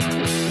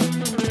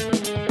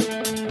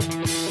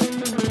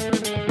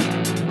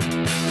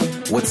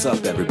What's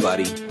up,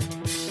 everybody?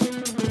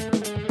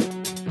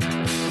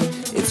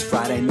 It's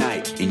Friday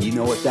night, and you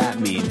know what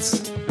that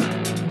means.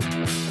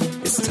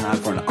 It's time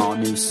for an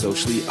all-new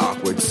Socially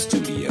Awkward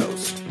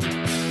Studios.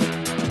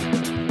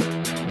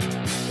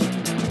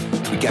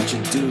 We got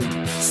your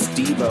dude,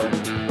 Steve-O.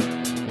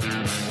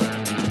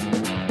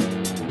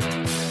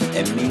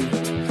 And me,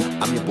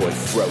 I'm your boy,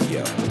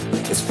 Froyo.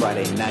 It's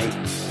Friday night.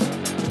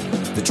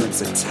 The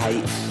drinks are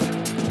tight.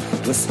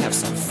 Let's have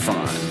some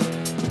fun.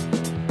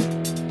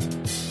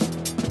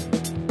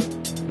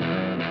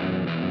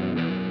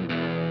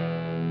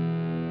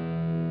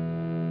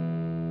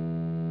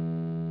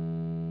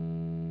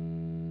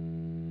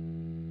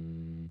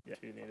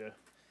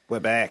 We're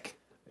back.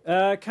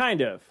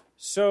 Kind of.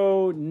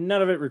 So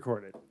none of it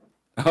recorded.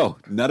 Oh,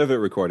 none of it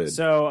recorded.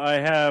 So I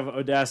have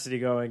Audacity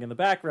going in the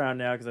background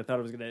now because I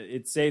thought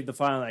it saved the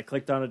file and I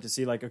clicked on it to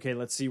see okay,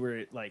 let's see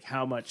where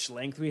how much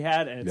length we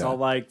had, and it's all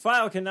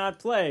file cannot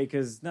play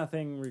because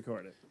nothing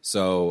recorded.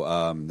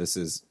 So this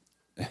is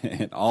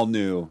an all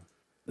new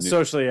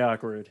Socially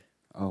Awkward.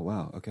 Oh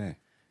wow, okay.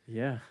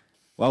 Yeah.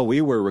 Well,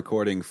 we were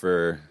recording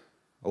for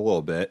a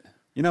little bit.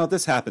 You know,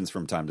 this happens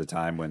from time to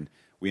time when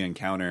we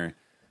encounter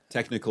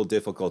technical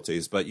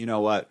difficulties, but you know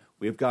what?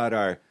 We've got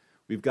our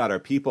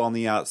people on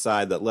the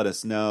outside that let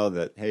us know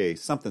that, hey,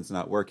 something's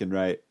not working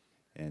right,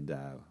 and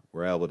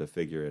we're able to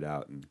figure it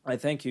out. And I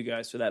thank you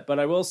guys for that. But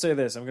I will say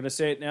this. I'm going to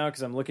say it now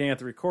because I'm looking at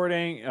the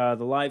recording,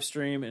 the live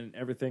stream, and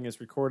everything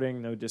is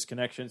recording, no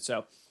disconnection.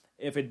 So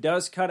if it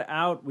does cut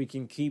out, we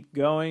can keep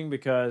going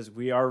because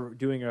we are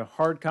doing a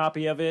hard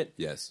copy of it.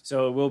 Yes.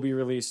 So it will be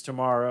released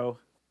tomorrow,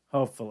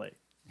 hopefully.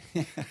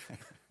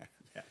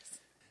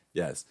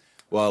 Yes.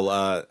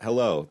 Well,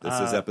 hello. This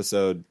is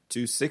episode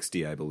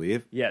 260, I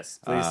believe. Yes,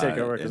 please take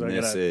over because I'm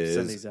going to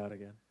send these out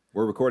again.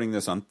 We're recording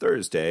this on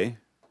Thursday,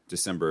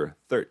 December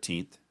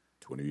 13th,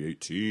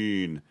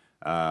 2018.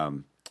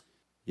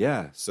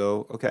 Yeah,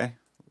 so, okay.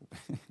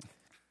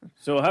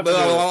 So we'll have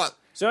to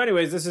So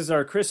anyways, this is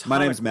our Chris My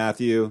name's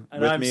Matthew.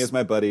 With me is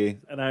my buddy.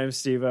 And I'm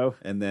Steve-O.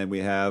 And then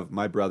we have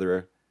my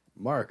brother,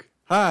 Mark.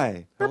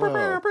 Hi.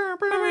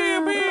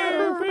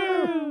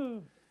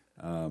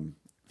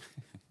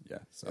 Yeah.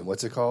 So. And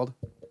what's it called?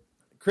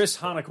 Chris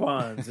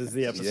Hanequans is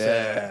the episode.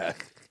 Yeah.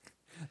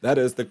 That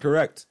is the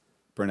correct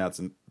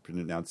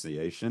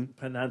pronunciation.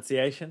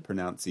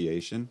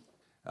 Pronunciation.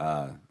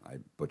 I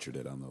butchered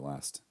it on the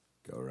last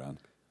go around.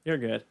 You're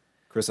good.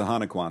 Chris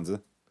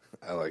Hanequanza.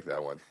 I like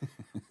that one.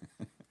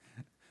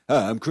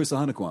 I'm Chris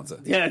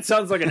Hanequanza. Yeah, it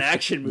sounds like an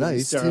action movie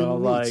Nice star.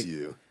 to meet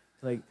you.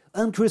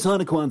 I'm Chris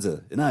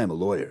Hanequanza, and I am a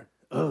lawyer.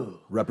 Oh.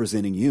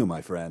 Representing you,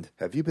 my friend.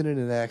 Have you been in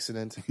an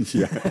accident?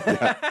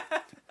 Yeah.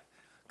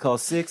 Call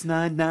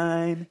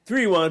 699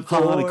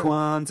 314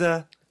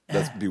 Hanequanza.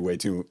 That'd be way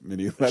too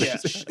many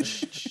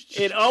letters.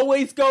 Yeah. It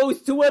always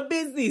goes to a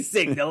busy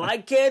signal. I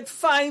can't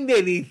find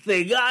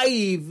anything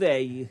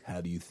either. How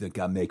do you think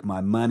I make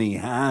my money,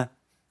 huh?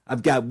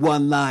 I've got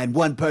one line,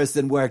 one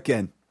person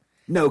working.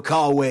 No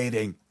call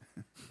waiting.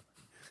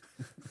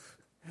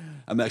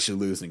 I'm actually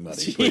losing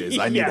money, please.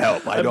 I need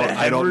help. I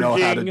don't know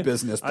how to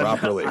business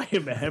properly. I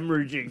am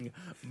hemorrhaging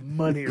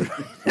money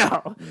right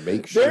now.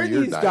 Make sure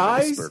you're these not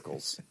guys.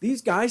 Sparkles.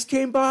 These guys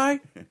came by,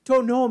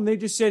 don't know them. They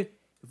just said,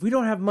 if we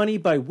don't have money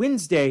by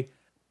Wednesday,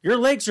 your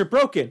legs are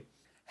broken.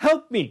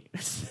 Help me.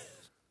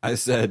 I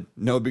said,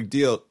 no big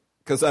deal,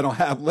 because I don't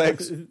have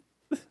legs.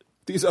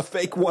 These are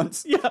fake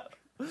ones. Yeah.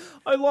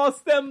 I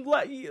lost them.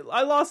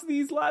 I lost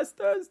these last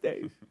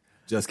Thursday.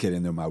 Just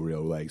kidding. They're my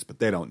real legs, but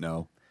they don't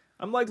know.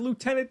 I'm like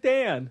Lieutenant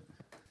Dan.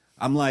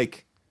 I'm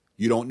like,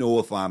 you don't know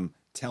if I'm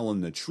telling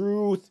the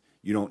truth.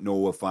 You don't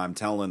know if I'm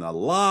telling a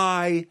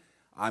lie.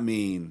 I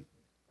mean,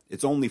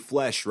 it's only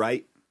flesh,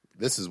 right?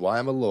 This is why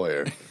I'm a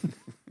lawyer.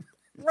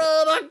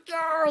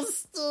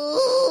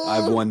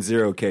 I've won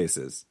 0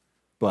 cases,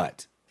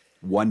 but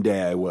one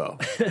day I will.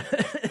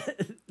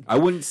 I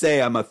wouldn't say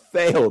I'm a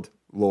failed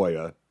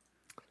lawyer.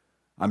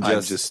 I'm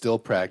just still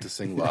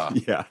practicing law.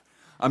 Yeah.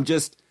 I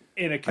just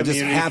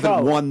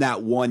haven't won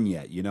that one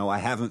yet. You know, I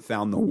haven't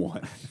found the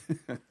one.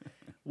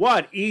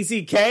 What?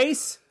 Easy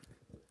case?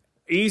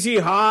 Easy,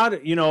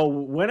 hard? You know,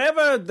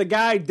 whenever the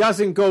guy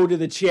doesn't go to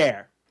the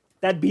chair,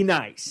 that'd be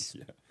nice.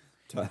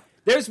 Yeah.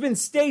 There's been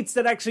states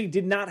that actually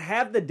did not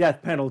have the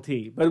death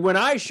penalty, but when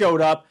I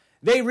showed up,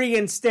 they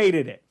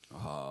reinstated it.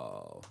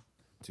 Oh,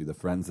 to the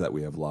friends that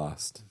we have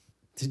lost.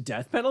 To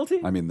death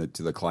penalty? I mean,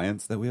 to the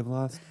clients that we have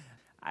lost?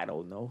 I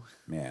don't know.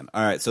 Man.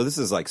 All right, so this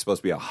is supposed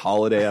to be a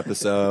holiday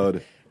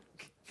episode.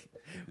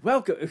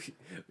 Welcome.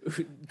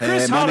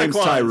 Hey, my name's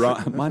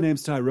Tyrone. My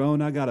name's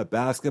Tyrone. I got a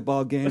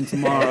basketball game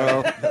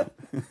tomorrow.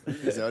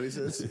 Is that what he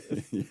says?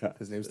 Yeah.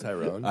 His name's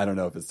Tyrone? I don't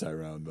know if it's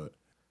Tyrone, but...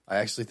 I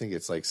actually think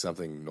it's like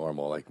something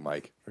normal, like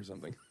Mike or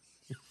something.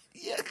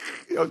 Yeah.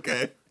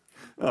 Okay.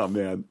 Oh,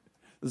 man.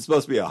 This is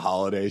supposed to be a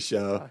holiday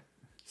show.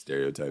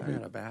 Stereotyping. I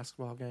got a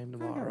basketball game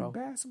tomorrow.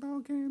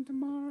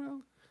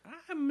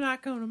 I'm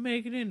not going to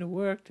make it into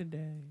work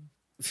today.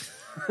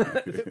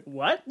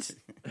 What?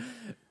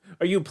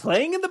 Are you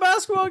playing in the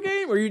basketball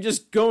game or are you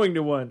just going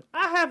to one?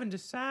 I haven't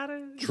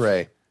decided.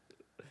 Trey.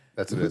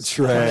 That's what it is.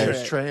 Trey.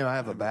 There's Trey. I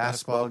have a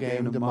basketball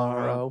game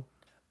tomorrow.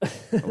 A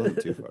little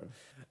too far.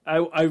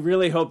 I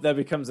really hope that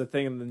becomes a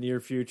thing in the near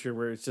future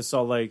where it's just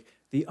all like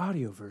the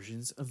audio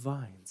versions of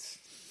Vines.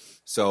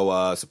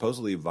 So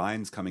supposedly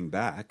Vine's coming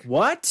back.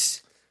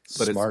 What?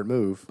 But Smart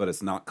move. But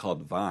it's not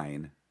called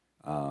Vine.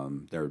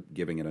 They're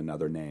giving it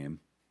another name.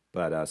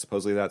 But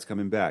supposedly that's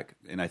coming back.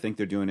 And I think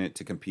they're doing it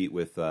to compete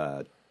with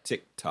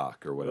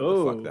TikTok or whatever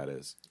the fuck that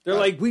is. They're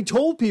like, we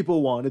told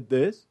people wanted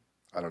this.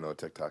 I don't know what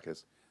TikTok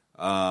is.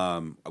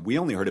 We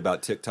only heard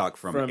about TikTok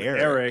from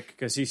Eric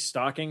because he's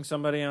stalking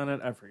somebody on it.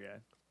 I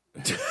forget.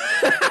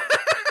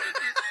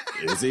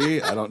 Is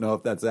he? I don't know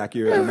if that's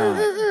accurate or not.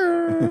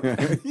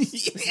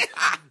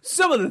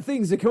 Some of the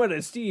things that come out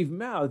of Steve's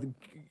mouth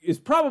is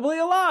probably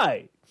a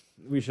lie.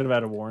 We should have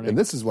had a warning. And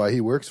this is why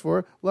he works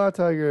for Law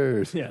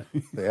Tigers. Yeah.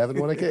 They haven't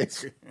won a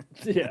case.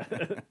 Yeah.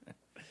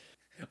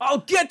 I'll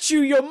get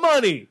you your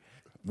money.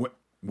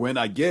 When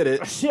I get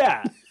it,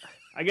 Yeah.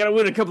 I got to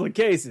win a couple of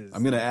cases.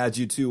 I'm going to add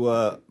you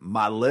to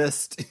my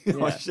list.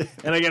 Yeah.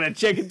 And I got to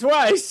check it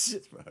twice.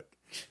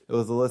 It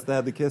was the list that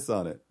had the kiss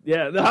on it.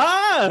 Yeah.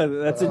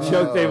 That's a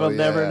joke they will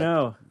never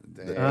know.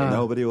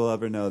 Nobody will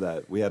ever know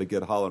that. We had a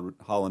good Hall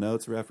 &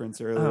 Oates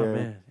reference earlier. Oh,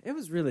 man. It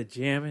was really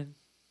jamming.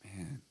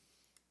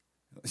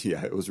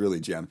 Yeah, it was really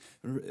jam.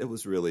 It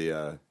was really,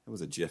 it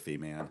was a jiffy,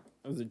 man.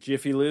 It was a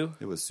Jiffy Lou.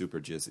 It was super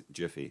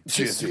jiffy.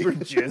 Super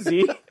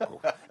jizzy.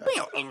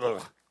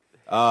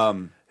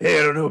 Hey,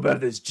 I don't know about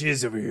this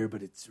jizz over here,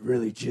 but it's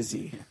really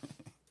jizzy.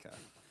 Okay.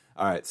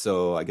 All right,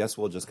 so I guess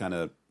we'll just kind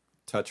of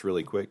touch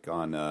really quick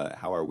on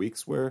how our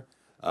weeks were.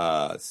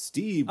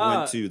 Steve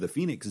went to the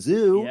Phoenix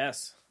Zoo.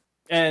 Yes.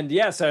 And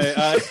yes,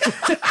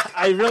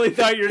 I really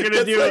thought you were going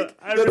to do it.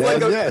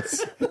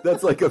 Yes.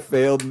 That's like a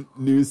failed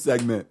news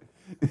segment.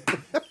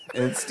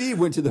 And Steve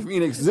went to the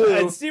Phoenix Zoo.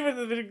 And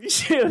Steven,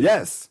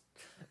 Yes.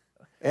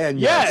 And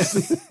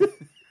yes.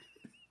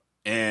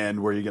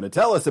 And were you going to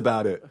tell us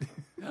about it?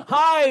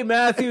 Hi,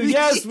 Matthew.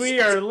 Yes, we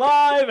are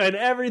live and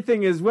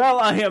everything is well.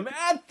 I am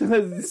at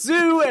the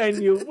zoo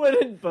and you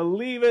wouldn't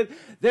believe it.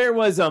 There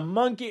was a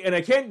monkey, and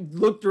I can't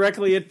look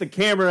directly at the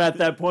camera at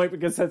that point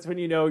because that's when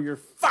you know you're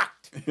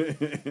fucked.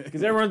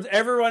 Because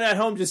everyone at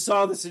home just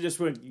saw this and just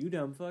went, you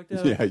dumb fucked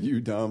up. Yeah, you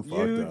dumb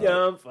fucked You up.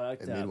 dumb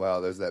fucked And up.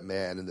 meanwhile, there's that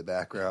man in the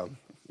background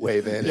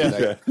waving. Yeah. And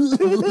like,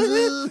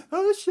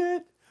 Oh,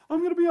 shit. I'm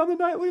going to be on the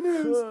nightly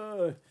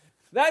news.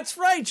 That's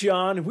right,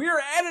 John. We're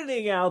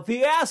editing out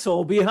the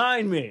asshole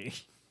behind me.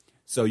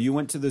 So you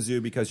went to the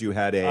zoo because you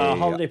had a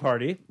Holiday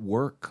party.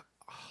 work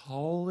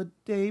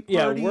holiday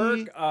party?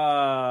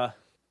 Yeah,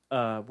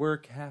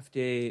 work half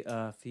day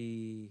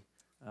fee.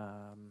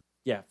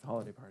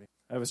 Holiday party.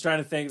 I was trying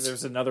to think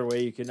there's another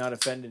way you could not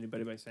offend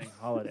anybody by saying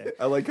holiday.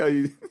 I like how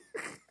you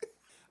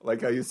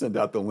send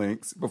out the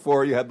links.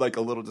 Before you had like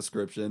a little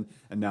description,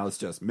 and now it's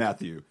just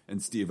Matthew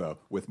and Steve-O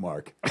with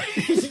Mark.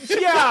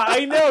 Yeah,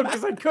 I know,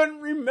 because I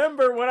couldn't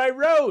remember what I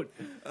wrote.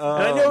 And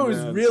I know it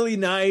was really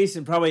nice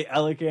and probably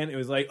elegant. It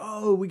was like,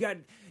 we're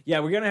going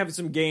to have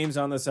some games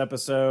on this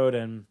episode.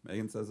 And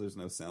Megan says there's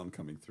no sound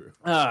coming through.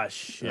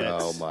 Shit.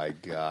 oh my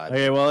God.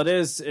 Okay, well,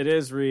 it's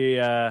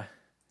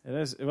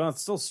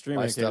still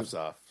streaming. My stuff's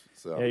off.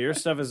 So Yeah, your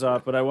stuff is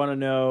off, but I want to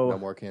know. no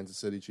more Kansas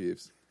City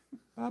Chiefs.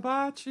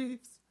 Bye-bye,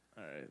 Chiefs.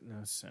 All right,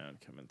 no sound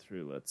coming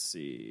through. Let's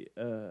see.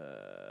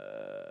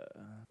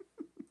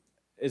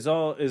 Is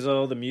all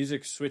the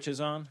music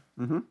switches on?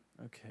 Mm-hmm.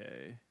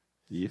 Okay.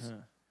 Yes.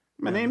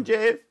 My name's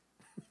Jay.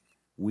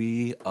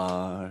 We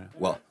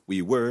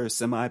were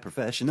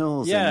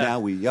semi-professionals, Yeah. and now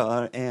we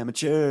are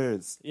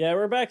amateurs. Yeah,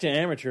 we're back to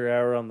amateur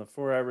hour on the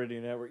 4-Hour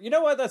Radio Network. You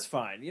know what? That's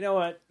fine. You know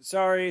what?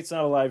 Sorry, it's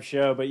not a live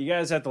show, but you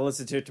guys have to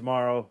listen to it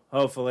tomorrow,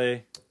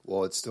 hopefully.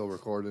 Well, it's still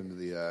recorded into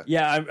the.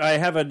 Yeah, I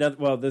have another.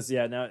 Well,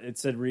 now it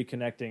said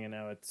reconnecting, and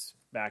now it's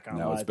back on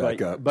Now live. it's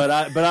back up. But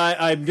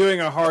I'm doing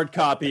a hard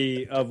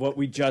copy of what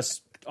we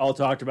just all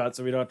talked about,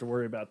 so we don't have to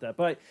worry about that.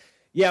 But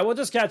yeah, we'll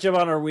just catch up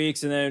on our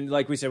weeks, and then,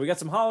 like we said, we got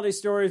some holiday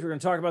stories. We're going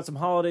to talk about some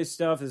holiday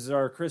stuff. This is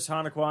our Chris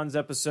Hanequan's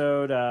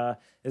episode.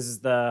 This is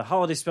the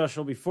holiday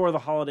special before the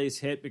holidays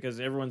hit because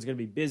everyone's going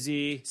to be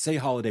busy. Say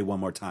holiday one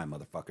more time,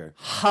 motherfucker.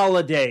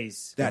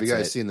 Holidays. Have you That's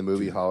guys it. seen the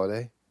movie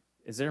Holiday?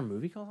 Is there a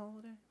movie called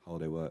Holiday?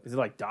 Holiday what? Is it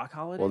like Doc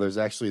Holiday? Well, there's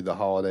actually the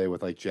Holiday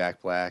with like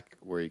Jack Black,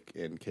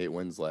 and Kate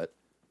Winslet,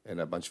 and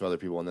a bunch of other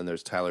people, and then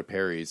there's Tyler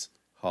Perry's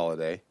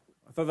Holiday.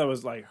 I thought that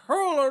was like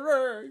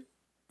Holiday.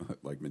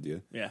 Like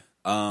Medea? Yeah.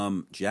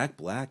 Jack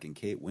Black and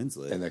Kate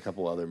Winslet. And a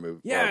couple other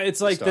movies. Yeah, it's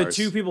like the stars.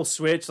 two people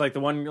switch. Like the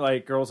one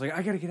like girl's like,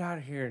 I gotta get out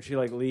of here, and she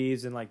like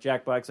leaves, and like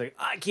Jack Black's like,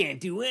 I can't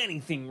do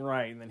anything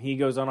right, and then he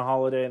goes on a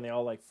holiday, and they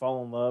all like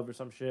fall in love or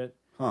some shit.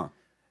 Huh.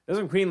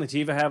 Doesn't Queen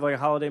Latifah have like a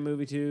holiday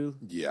movie too?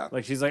 Yeah.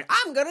 Like she's like,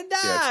 I'm gonna die.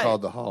 Yeah, it's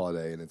called The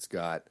Holiday, and it's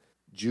got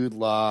Jude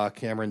Law,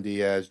 Cameron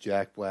Diaz,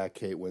 Jack Black,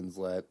 Kate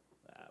Winslet,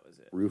 That was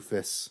it.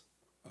 Rufus,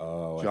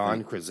 Oh,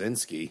 John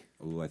Krasinski.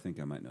 I think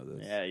I might know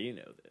this. Yeah, you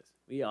know this.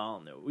 We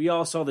all know. We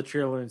all saw the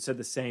trailer and said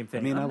the same thing.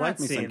 I mean, I I'm like not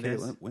me some seeing Kate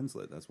this.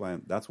 Winslet.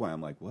 That's why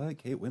I'm like, what?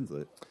 Kate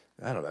Winslet?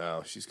 I don't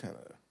know. She's kind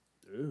of.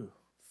 Ooh,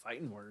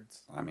 fighting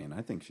words. I mean,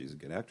 I think she's a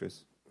good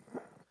actress.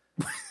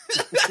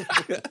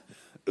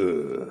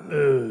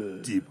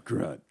 Deep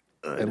grunt.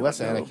 Unless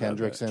Anna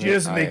Kendrick's in it,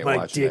 Just I make ain't my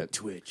watching dick it.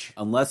 twitch.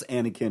 Unless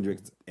Anna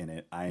Kendrick's in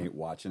it, I ain't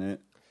watching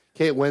it.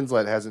 Kate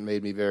Winslet hasn't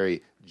made me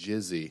very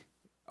jizzy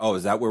Oh,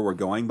 is that where we're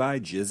going by?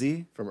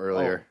 Jizzy? from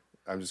earlier.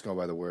 I'm just going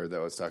by the word that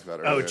was talked about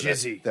earlier.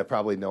 jizzy. That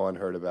probably no one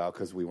heard about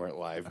because we weren't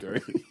live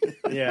during.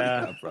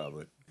 Yeah.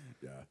 Probably.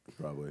 Yeah,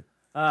 probably.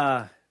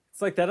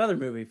 It's like that other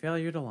movie,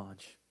 Failure to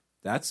Launch.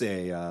 That's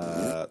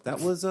that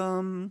was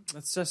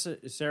That's just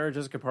Sarah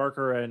Jessica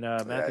Parker and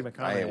Matthew McConaughey.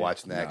 I ain't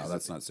watching that. no, 'cause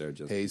that's not Sarah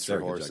Jessica. Pays for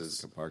Sarah horses.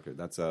 Jessica Parker.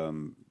 That's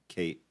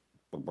Kate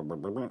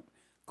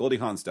Goldie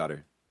Hawn's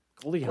daughter.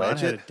 Goldie Hawn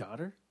had a Blanchett?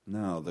 daughter?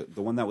 No,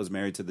 the one that was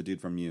married to the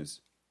dude from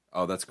Muse.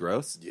 Oh, that's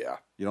gross. Yeah.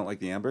 You don't like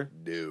the amber?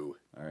 No.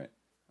 All right,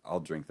 I'll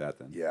drink that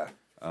then. Yeah.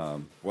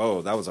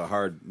 Whoa, that was a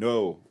hard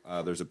no.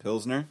 There's a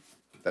Pilsner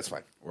That's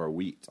fine. or a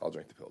wheat. I'll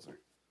drink the Pilsner.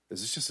 Is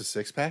this just a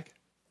 6-pack?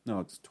 No,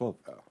 it's 12.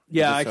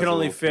 Yeah, just I has can a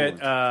only little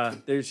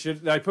fit. There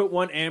should I put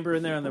one amber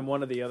in there and then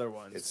one of the other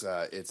ones.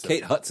 It's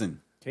Kate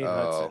Hudson. Kate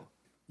Hudson.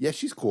 Yeah,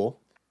 she's cool.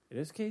 It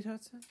is Kate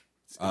Hudson.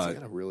 It's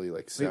got a really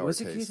like Wait, sour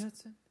was it taste. Kate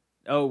Hudson?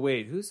 Oh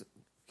wait, who's?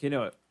 Okay,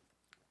 no.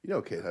 You know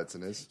who Kate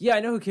Hudson is? Yeah, I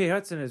know who Kate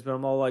Hudson is, but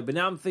I'm all like, but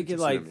now I'm thinking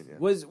Just like, seen him,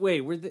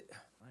 yeah. were the?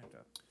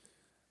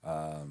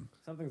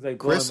 Something's like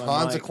Chris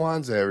blowing my mind.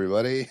 Kwanzaa,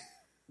 everybody.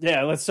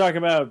 Yeah, let's talk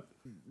about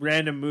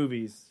random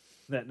movies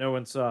that no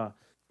one saw.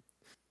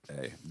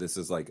 Hey, this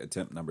is like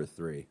attempt number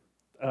 3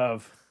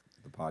 Of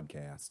the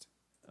podcast,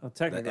 oh, the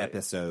technically,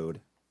 episode.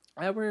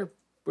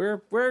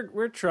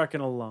 we're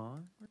trucking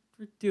along.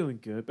 We're doing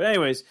good. But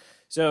anyways,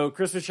 so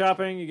Christmas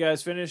shopping, you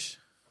guys finished?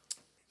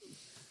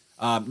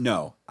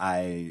 No,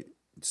 I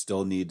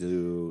still need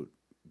to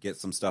get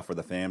some stuff for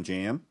the fam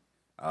jam.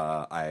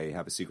 I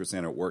have a Secret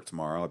Santa at work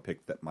tomorrow. I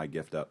picked my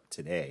gift up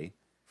today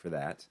for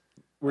that.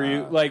 Were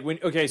you like when?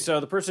 Okay, so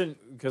the person,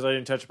 because I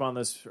didn't touch upon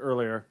this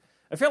earlier,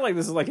 I feel like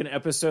this is like an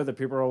episode that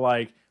people are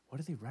like,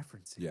 "What are they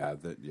referencing?" Yeah,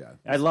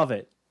 I love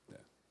it.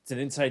 It's an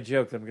inside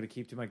joke that I'm going to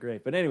keep to my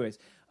grave. But anyways,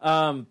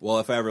 Well,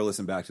 if I ever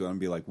listen back to it, I'm gonna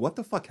be like, "What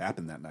the fuck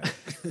happened that night?"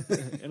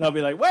 and I'll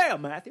be like, "Well,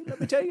 Matthew, let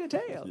me tell you a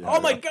tale." Yeah. Oh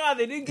my God,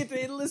 they didn't get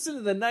to listen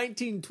to the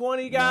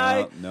 1920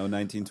 guy. No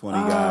 1920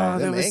 guy.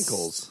 Them that was-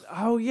 ankles.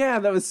 Oh yeah,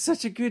 that was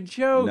such a good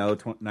joke. No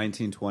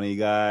 1920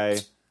 guy.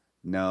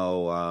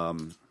 No.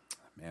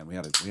 Man, we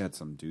had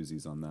some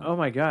doozies on that. Oh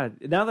my God!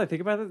 Now that I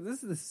think about it,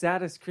 this is the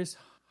saddest Chris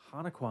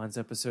Hanequan's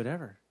episode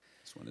ever.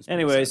 This one is pretty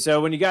Anyway, sad. so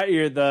when you got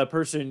the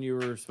person you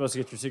were supposed to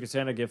get your Secret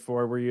Santa gift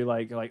for, were you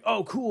like,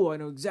 oh, cool, I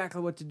know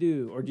exactly what to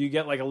do, or do you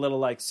get like a little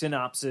like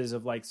synopsis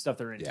of like stuff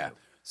they're into? Yeah.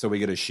 So we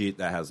get a sheet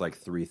that has like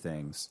 3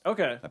 things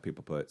Okay. that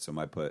people put. So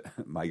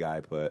my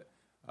guy put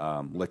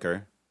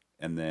liquor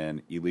and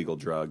then illegal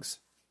drugs.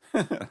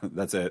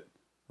 That's it.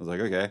 I was like,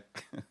 okay,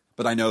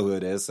 but I know who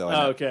it is. So I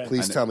know. Okay.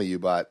 Please tell me you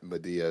bought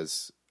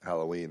Medea's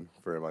Halloween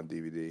for him on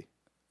DVD.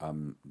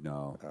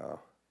 No, Oh,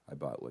 I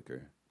bought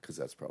liquor. because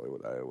that's probably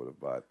what I would have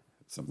bought.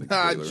 Something.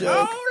 Ah, completely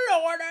joke. wrong.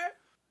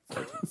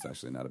 It's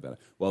actually not a bad.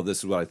 Well, this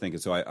is what I think.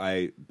 So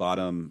I bought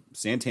him.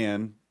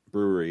 Santan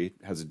Brewery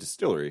has a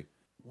distillery.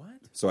 What?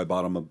 So I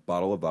bought him a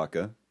bottle of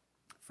vodka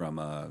from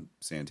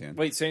Santan.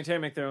 Wait, Santan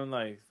make their own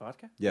like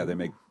vodka? Yeah, they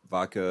make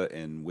vodka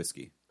and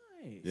whiskey.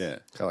 Nice. Yeah.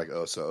 Kind of like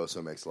Oso.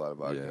 Oso makes a lot of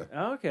vodka.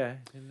 Oh, okay.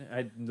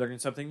 I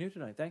learned something new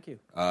tonight. Thank you.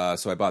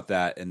 So I bought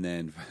that, and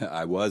then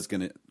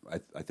I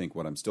think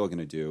what I'm still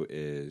gonna do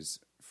is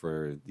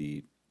for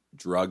the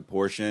drug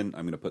portion,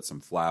 I'm gonna put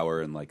some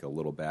flour in like a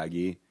little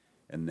baggie,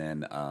 and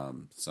then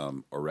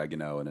some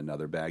oregano in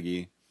another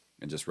baggie,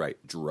 and just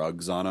write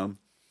drugs on them,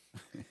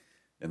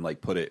 and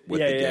like put it with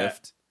Yeah, the yeah.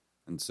 gift.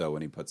 And so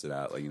when he puts it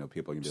out, like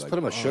people can be Just like, put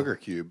him a "Oh, sugar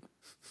cube.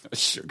 a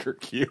sugar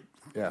cube."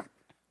 Yeah,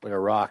 like a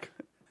rock.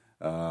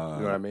 You know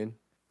what I mean?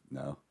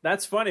 No,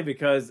 That's funny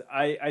because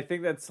I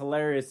think that's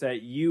hilarious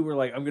that you were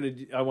like,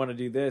 I want to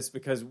do this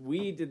because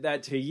we did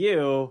that to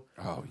you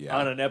oh yeah,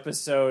 on an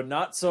episode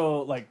not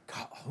so like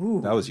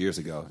that was years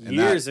ago. And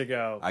years that-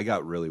 ago. I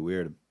got really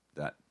weird.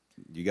 That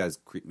you guys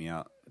creeped me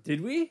out. Did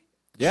we?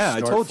 Yeah, I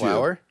Snort told you.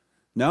 flour?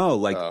 No,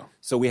 like Oh.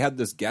 so we had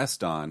this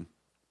guest on,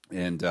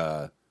 and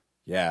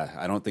yeah,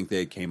 I don't think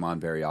they came on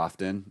very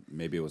often.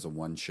 Maybe it was a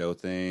one show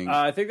thing.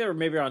 I think they were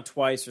maybe on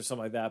twice or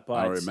something like that. But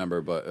I don't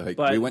remember, but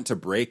but- we went to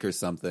break or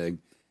something,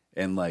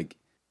 and like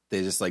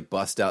they just like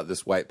bust out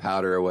this white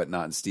powder or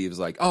whatnot, and Steve's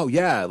like, "Oh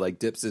yeah," like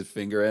dips his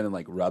finger in and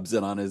like rubs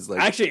it on his like.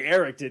 Actually,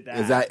 Eric did that.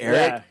 Is that Eric?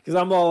 Yeah, because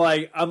I'm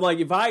like,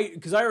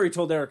 because I already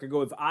told Eric, I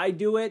go, if I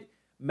do it,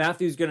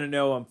 Matthew's gonna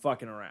know I'm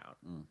fucking around.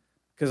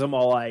 Because I'm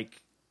all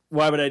like,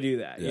 why would I do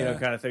that? You know, Yeah.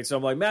 kind of thing. So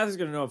I'm like, Matthew's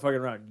gonna know I'm fucking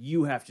around.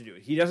 You have to do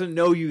it. He doesn't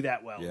know you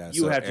that well. yeah,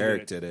 you so have to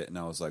Eric do it. did it, and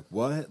I was like,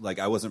 "What?" Like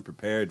I wasn't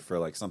prepared for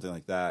like something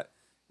like that,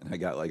 and I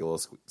got like a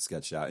little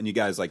sketch out, and you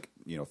guys like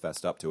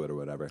fessed up to it or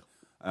whatever.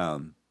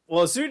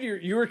 Well, as soon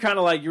you were kind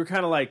of like,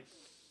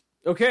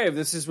 okay, if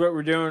this is what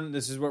we're doing,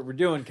 this is what we're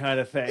doing,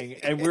 kind of thing.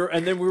 And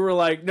then we were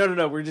like,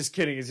 no, we're just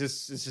kidding. It's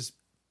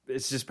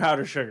just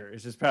powder sugar.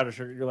 It's just powder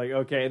sugar. You're like,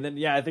 okay, and then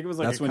yeah, I think it was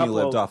like That's a when you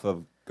couple lived off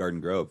of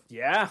Garden Grove.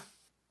 Yeah,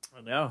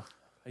 I know.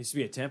 I used to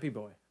be a Tempe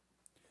boy.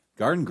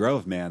 Garden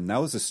Grove, man, that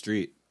was a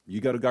street.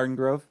 You go to Garden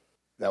Grove?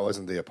 That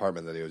wasn't the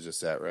apartment that he was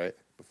just at, right?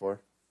 Before?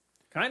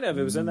 Kind of.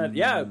 It was in that.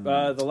 Yeah,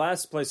 the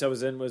last place I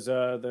was in was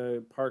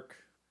the park,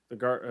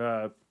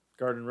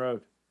 Garden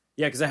Road.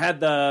 Yeah, because I had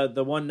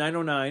the one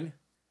 909,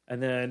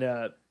 and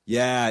then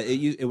Yeah,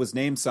 it was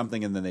named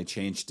something, and then they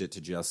changed it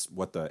to just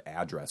what the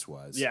address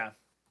was. yeah,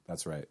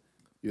 That's right.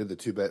 You had the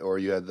 2-bed, or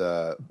you had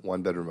the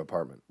 1-bedroom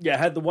apartment. I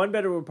had the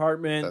 1-bedroom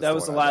apartment. That's that the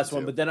was the one I last had,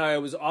 one. too. But then I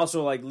was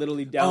also like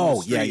literally down. Oh,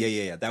 the street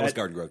yeah. That was at-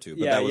 Garden Grove too,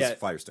 but yeah, that was yeah.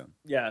 Firestone.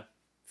 Yeah,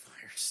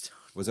 Firestone.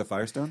 Was it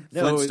Firestone?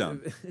 No, Flintstone.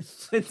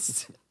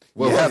 Flintstone.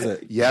 What was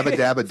it? Yabba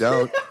dabba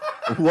don't.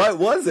 What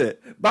was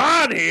it?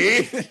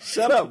 Bonnie.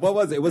 Shut up. What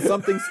was it? It was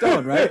something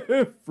stone, right?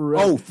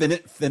 Oh,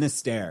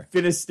 Finisterre.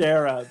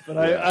 Finistera, but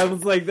I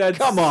was like, that's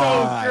Come so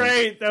on.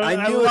 great. That was,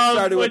 I knew it loved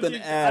started what with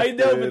an F, I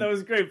know, dude. but that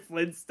was great.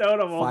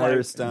 Flintstone. I'm all like,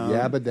 Firestone.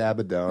 Yabba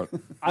dabba don't.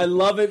 I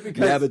love it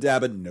because Dabba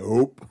dabba.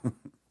 Nope.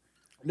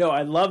 no,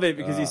 I love it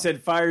because he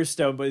said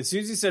Firestone, but as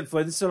soon as he said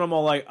Flintstone, I'm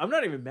all like, I'm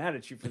not even mad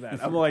at you for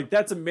that. I'm like,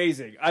 that's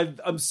amazing.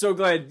 I'm so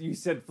glad you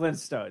said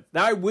Flintstones.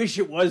 Now I wish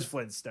it was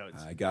Flintstones.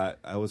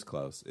 I was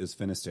close. It was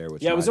Finisterre,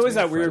 which Yeah, it was reminds always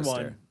me that of weird Fred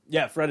Astaire. one.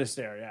 Yeah, Fred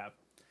Astaire. Yeah,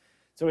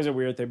 it's always a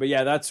weird thing. But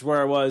yeah, that's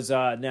where I was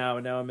now.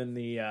 Now I'm in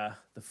the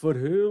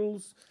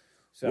foothills.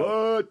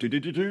 So, What?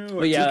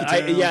 but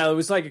yeah, it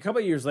was like a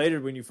couple of years later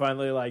when you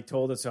finally like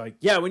told us like,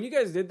 yeah, when you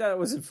guys did that, it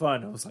wasn't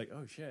fun. I was like,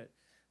 oh shit.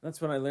 That's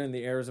when I learned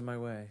the errors of my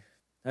way.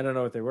 I don't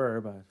know what they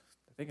were, but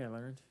I think I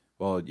learned.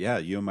 Well, yeah,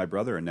 you and my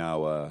brother are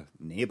now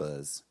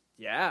neighbors.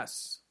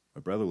 Yes.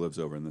 My brother lives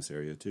over in this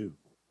area too.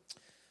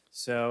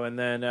 So and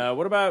then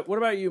what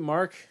about you,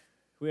 Mark?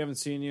 We haven't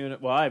seen you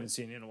I haven't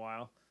seen you in a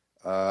while.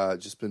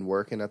 Just been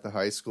working at the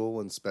high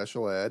school in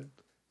special ed,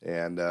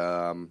 and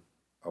I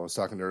was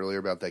talking earlier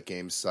about that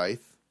game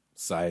Scythe,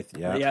 Scythe,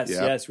 yeah.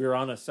 Yes, we were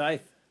on a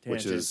scythe tangent.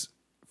 which is,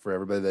 for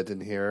everybody that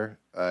didn't hear,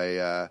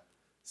 a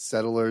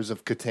Settlers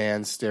of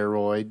Catan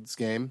steroids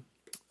game.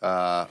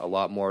 A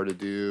lot more to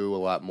do, a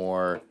lot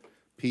more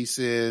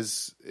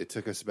pieces. It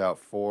took us about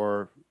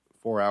four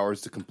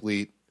hours to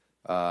complete.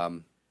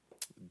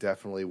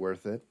 Definitely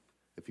worth it.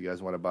 If you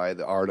guys want to buy it,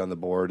 the art on the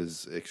board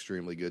is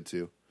extremely good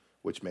too,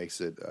 which makes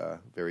it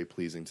very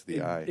pleasing to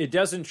the eye. It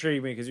does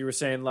intrigue me because you were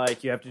saying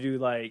like you have to do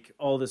like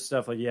all this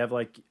stuff. Like you have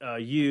like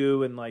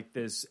you and like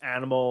this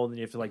animal, and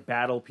you have to like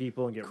battle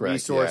people and get Correct.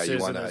 resources. Yeah,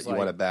 and you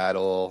want to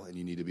battle, and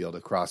you need to be able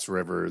to cross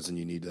rivers, and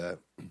you need to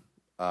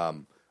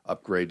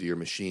upgrade to your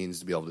machines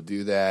to be able to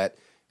do that.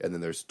 And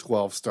then there's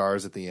 12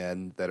 stars at the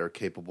end that are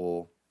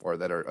capable or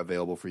that are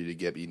available for you to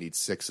get, but you need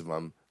 6 of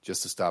them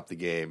just to stop the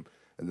game.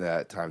 And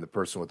that time, the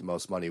person with the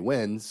most money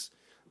wins.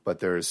 But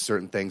there's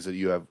certain things that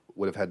you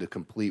would have had to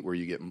complete where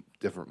you get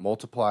different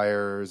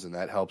multipliers, and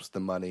that helps the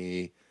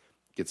money.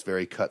 Gets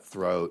very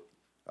cutthroat.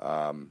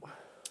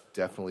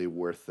 Definitely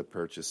worth the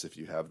purchase if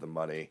you have the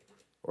money,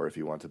 or if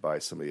you want to buy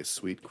somebody a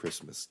sweet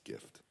Christmas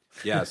gift.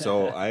 Yeah,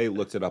 so I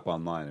looked it up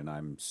online, and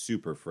I'm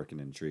super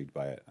freaking intrigued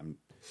by it.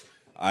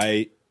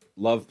 I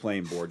love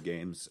playing board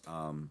games.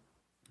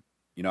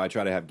 I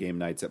try to have game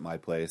nights at my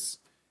place.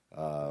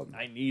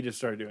 I need to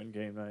start doing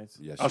game nights.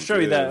 Yes, I'll you show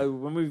you do. that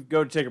when we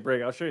go to take a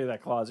break. I'll show you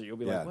that closet. You'll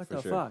be Yeah, like, "What for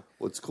the sure. fuck?"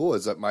 What's cool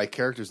is that my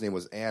character's name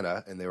was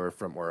Anna, and they were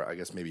from, or I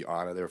guess maybe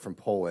Anna, they were from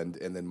Poland,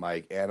 and then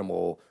my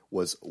animal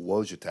was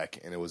Wojciech,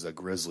 and it was a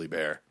grizzly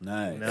bear.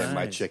 Nice. And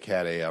my Nice. chick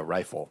had a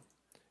rifle.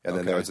 And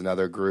then Okay. there was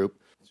another group.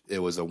 It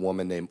was a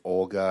woman named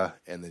Olga,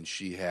 and then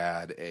she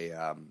had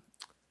a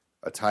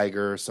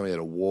tiger, somebody had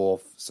a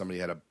wolf, somebody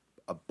had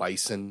a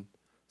bison,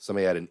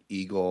 somebody had an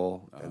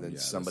eagle, and then yeah,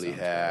 that somebody sounds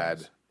had...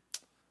 gross.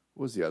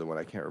 What was the other one?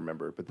 I can't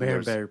remember. But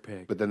then Bear,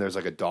 pig. But then there's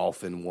like a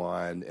dolphin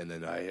one, and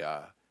then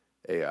not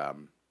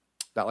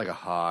like a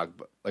hog,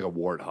 but like a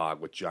warthog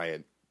with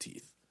giant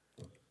teeth.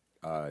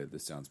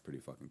 This sounds pretty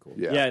fucking cool.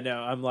 Yeah. Yeah, no,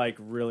 I'm like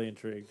really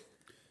intrigued.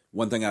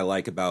 One thing I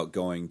like about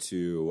going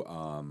to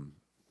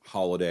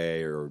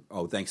Holiday or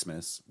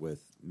Thanksmas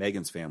with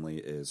Megan's family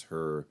is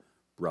her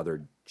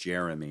brother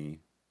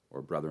Jeremy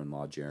or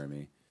brother-in-law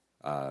Jeremy.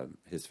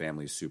 His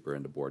family's super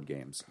into board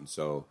games, and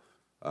so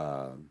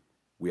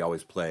we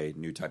always play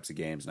new types of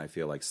games. And I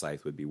feel like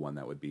Scythe would be one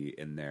that would be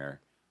in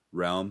their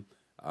realm.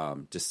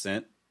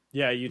 Descent.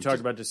 Yeah, you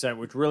talked about Descent,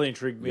 which really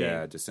intrigued me.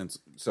 Yeah, Descent.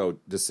 So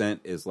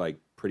Descent is like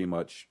pretty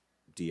much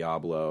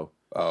Diablo,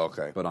 Oh,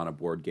 okay. but on a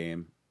board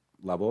game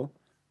level.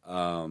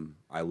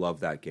 I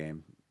love that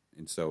game,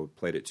 and so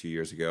played it 2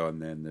 years ago,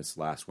 and then this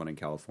last one in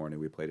California,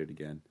 we played it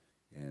again.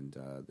 And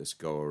this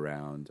go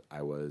around,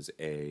 I was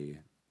a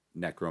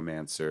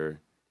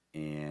necromancer,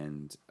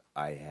 and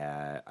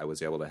I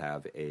was able to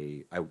have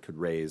I could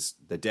raise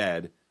the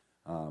dead.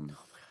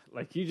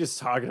 Like you just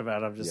talking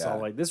about it, I'm just Yeah. all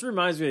like, this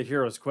reminds me of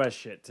Heroes Quest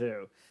shit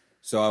too.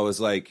 So I was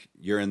like,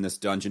 you're in this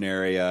dungeon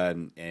area,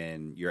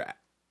 and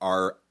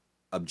our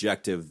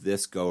objective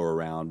this go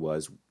around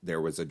was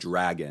there was a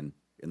dragon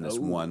in this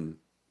one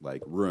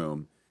like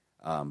room,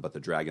 but the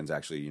dragon's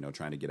actually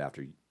trying to get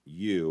after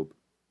you.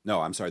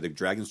 No, I'm sorry, the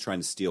dragon's trying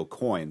to steal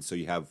coins. So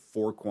you have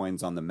 4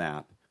 coins on the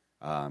map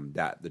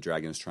that the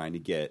dragon is trying to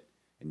get,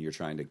 and you're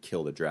trying to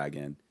kill the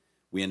dragon.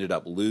 We ended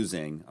up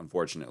losing,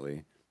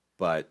 unfortunately,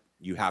 but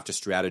you have to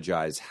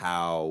strategize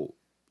how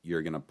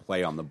you're going to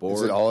play on the board.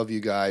 Is it all of you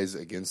guys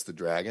against the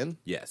dragon?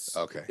 Yes.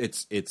 Okay.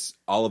 It's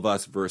all of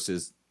us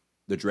versus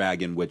the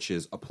dragon, which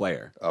is a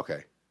player.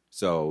 Okay.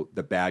 So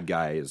the bad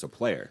guy is a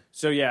player.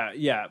 So yeah,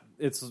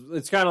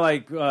 it's kind of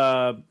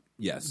like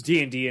Yes.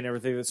 D&D and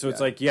everything. So it's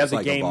Yeah. like you have It's the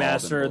like game Evolved and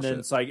master, and then bullshit.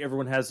 it's like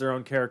everyone has their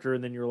own character,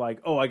 and then you're like,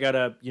 oh, I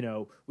gotta,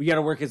 we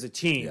gotta work as a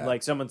team. Yeah.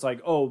 Like someone's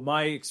like, oh,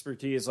 my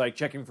expertise is like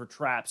checking for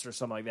traps or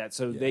something like that.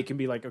 So they can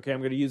be like, okay,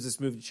 I'm gonna use this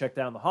move to check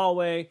down the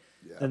hallway.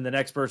 Then the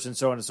next person,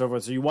 so on and so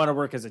forth. So you want to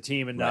work as a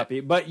team and not be,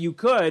 but you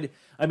could.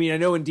 I mean, I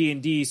know in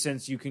D&D,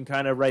 since you can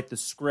kind of write the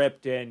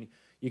script and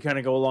you kind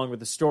of go along with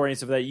the story and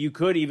stuff like that, you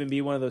could even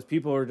be one of those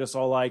people who are just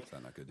all like,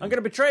 I'm going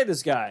to betray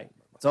this guy.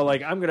 So,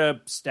 like, I'm going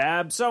to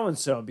stab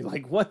so-and-so and be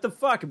like, what the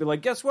fuck? And be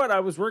like, guess what?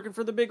 I was working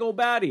for the big old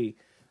baddie.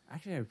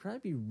 Actually, I would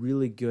probably be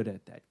really good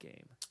at that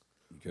game.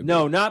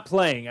 No, not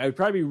playing. I would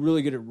probably be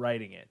really good at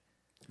writing it.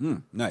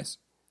 Nice.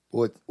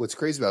 What's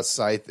crazy about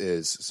Scythe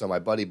is, so my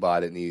buddy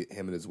bought it, and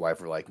him and his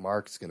wife were like,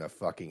 Mark's going to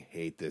fucking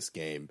hate this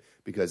game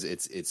because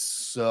it's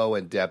so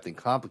in-depth and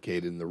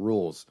complicated in the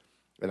rules.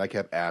 And I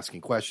kept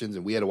asking questions,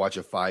 and we had to watch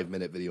a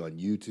 5-minute video on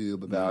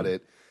YouTube about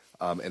it,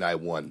 and I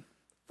won.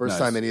 First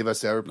time any of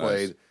us ever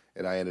played,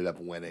 and I ended up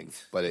winning.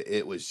 But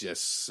it was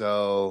just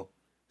so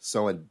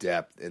in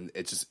depth, and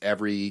it's just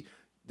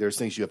there's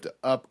things you have to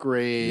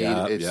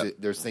upgrade.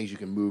 There's things you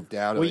can move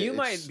down. Well, you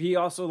might be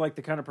also like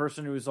the kind of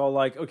person who's all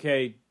like,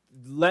 okay,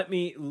 let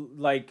me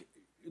like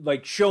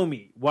show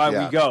me why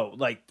we go,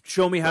 like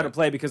show me how to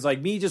play, because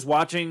like me just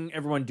watching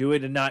everyone do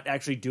it and not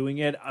actually doing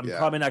it, I'm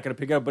probably not going to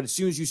pick it up. But as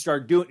soon as you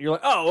start doing it, you're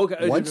like, oh,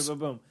 okay.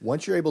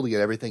 Once you're able to get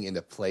everything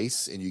into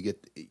place and you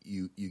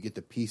get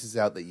the pieces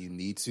out that you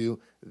need to,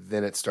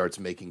 then it starts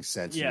making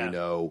sense. And you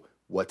know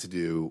what to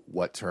do,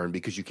 what turn,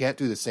 because you can't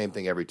do the same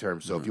thing every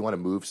turn. So if you want to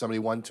move somebody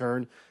one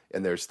turn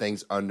and there's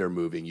things under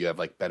moving, you have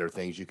like better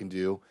things you can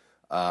do.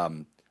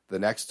 The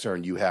next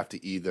turn you have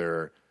to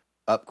either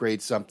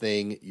upgrade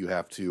something, you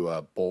have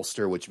to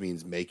bolster, which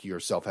means make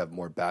yourself have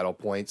more battle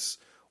points,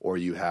 or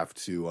you have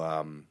to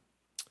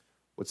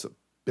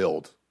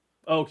build.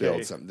 Okay.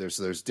 Build something.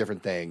 There's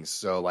different things.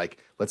 So like,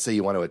 let's say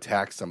you want to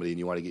attack somebody and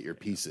you want to get your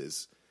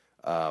pieces.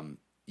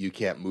 You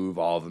can't move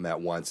all of them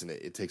at once, and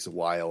it takes a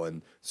while.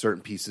 And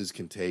certain pieces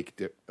can take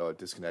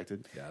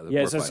disconnected.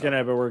 Yes, that's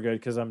gonna, but we're good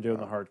because I'm doing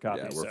the hard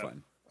copy. Yeah, we're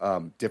fine.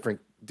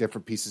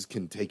 Different pieces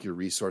can take your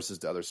resources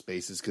to other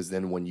spaces, because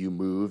then when you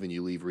move and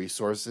you leave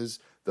resources,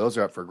 those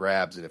are up for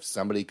grabs. And if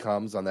somebody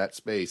comes on that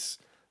space,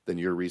 then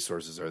your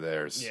resources are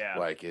theirs. Yeah.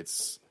 Like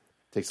takes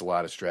a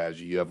lot of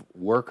strategy. You have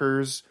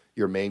workers,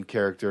 your main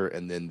character,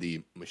 and then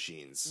the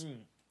machines.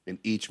 In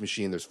each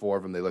machine, there's 4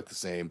 of them. They look the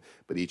same,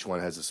 but each one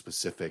has a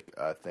specific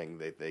thing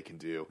they can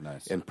do.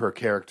 Nice. And per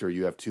character,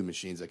 you have 2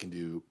 machines that can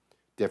do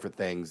different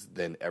things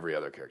than every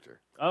other character.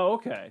 Oh,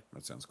 okay.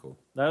 That sounds cool.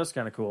 That was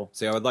kind of cool.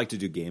 See, I would like to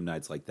do game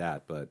nights like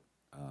that, but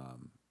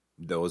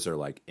those are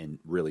like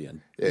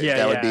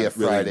that would be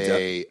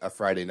a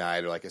Friday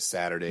night or like a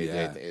Saturday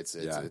day.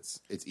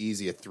 It's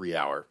easy, a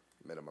 3-hour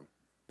minimum.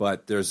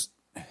 But there's,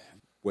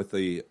 with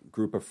the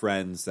group of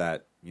friends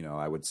that,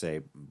 I would say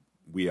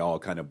we all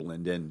kind of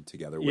blend in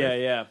together with.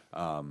 Yeah.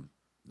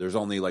 There's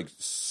only like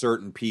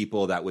certain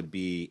people that would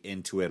be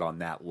into it on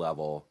that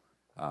level.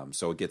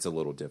 So it gets a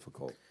little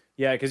difficult.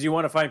 Yeah, because you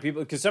want to find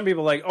people, because some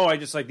people are like, oh, I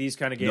just like these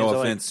kind of games.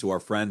 No offense to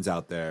our friends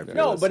out there.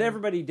 No, but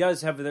everybody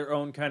does have their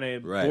own kind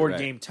of board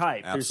game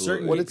type.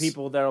 Absolutely. There's certain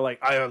people that are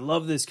like, I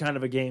love this kind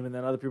of a game, and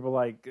then other people are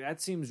like,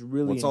 that seems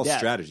really it's all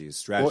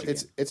strategies. Well,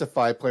 it's a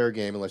 5-player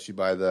game unless you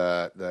buy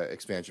the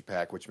expansion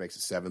pack, which makes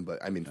it 7. But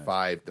I mean,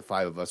 5. The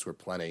 5 of us were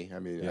plenty. I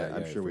mean,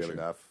 I'm sure we have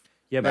enough.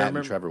 Yeah, Matt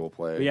and Trevor will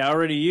play. Yeah,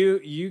 already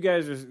you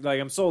guys are like,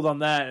 I'm sold on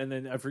that, and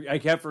then I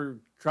kept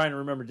trying to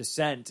remember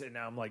Descent, and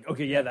now I'm like,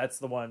 okay, yeah, that's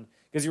the one.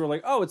 Because you were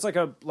like, oh, it's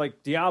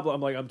like Diablo.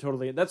 I'm like, I'm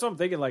totally. That's what I'm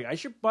thinking. Like, I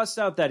should bust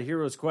out that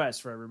Heroes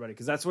Quest for everybody,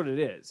 because that's what it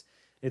is.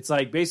 It's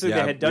like basically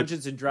they had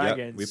Dungeons and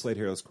Dragons. We played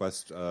Heroes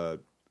Quest a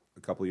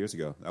couple years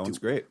ago. That one's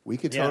great. We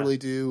could totally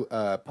do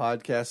a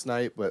podcast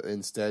night, but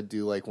instead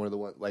do like one of the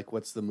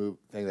what's the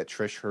thing that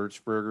Trish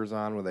Hertzberger's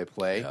on when they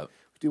play. Yep.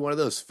 Do one of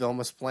those,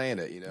 film us playing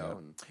it,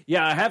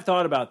 Yeah, I have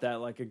thought about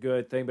that, like a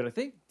good thing, but I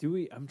think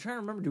I'm trying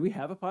to remember. Do we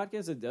have a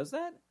podcast that does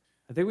that?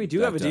 I think we do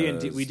have a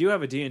D&D. We do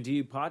have a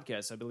D&D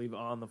podcast, I believe,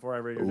 on the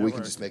 4i Radio Network. We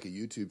can just make a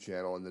YouTube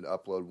channel and then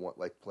upload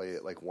play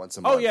it like once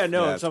a month. Oh yeah,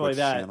 no, something like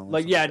that.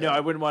 Like I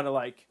wouldn't want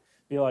to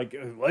be like,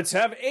 let's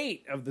have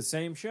 8 of the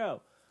same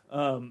show.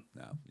 No,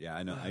 yeah,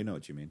 I know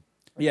what you mean.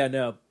 Yeah,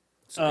 no,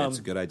 it's a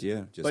good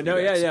idea. Just but no,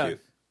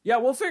 yeah,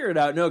 we'll figure it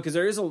out. No, because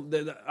there is we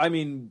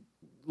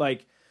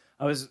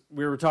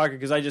were talking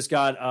because I just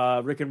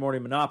got Rick and Morty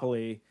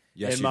Monopoly.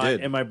 Yes,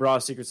 in my Bra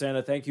Secret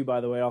Santa. Thank you, by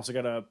the way. I also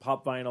got a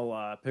pop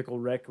vinyl Pickle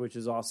Rick, which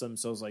is awesome.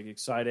 So I was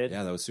excited.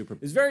 Yeah, that was super.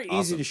 It's very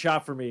easy to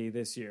shop for me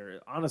this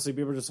year. Honestly,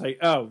 people are just like,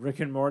 "Oh, Rick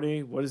and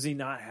Morty. What does he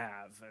not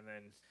have?" And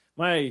then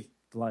my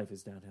life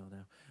is downhill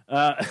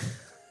now.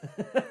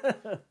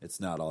 It's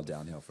not all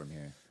downhill from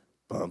here.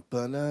 Newfound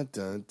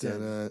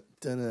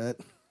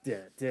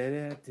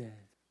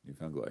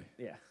Glory.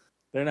 Yeah,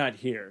 they're not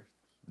here.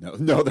 No,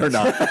 they're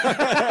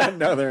not.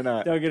 No, they're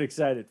not. Don't get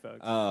excited,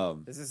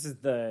 folks. This is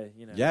the,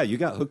 Yeah, you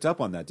got hooked up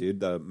on that, dude.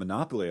 The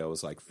Monopoly, I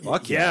was like,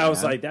 fuck yeah. Yeah, I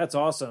was man. like, that's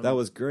awesome. That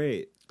was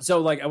great. So,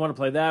 like, I want to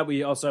play that.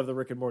 We also have the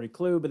Rick and Morty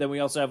Clue, but then we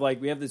also have,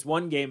 like, we have this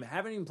one game.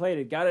 Haven't even played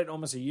it. Got it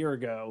almost a year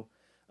ago.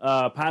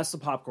 Pass the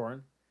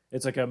Popcorn.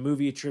 It's like a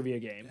movie trivia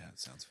game. Yeah, it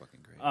sounds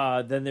fucking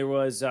great. Then there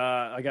was,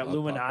 I got Love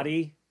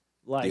Illuminati.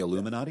 Like, The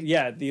Illuminati?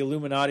 Yeah, the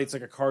Illuminati. It's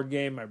like a card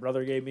game my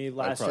brother gave me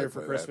last probably year for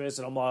play Christmas.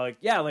 And I'm all like,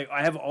 yeah, like,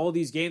 I have all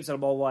these games that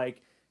I'm all like,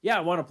 yeah,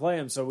 I want to play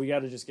them. So I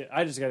just got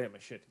to get my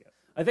shit together.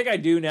 I think I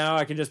do now.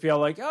 I can just be all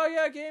like, oh,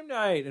 yeah, game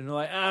night. And they're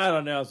like, I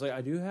don't know. It's like,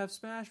 I do have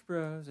Smash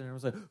Bros. And I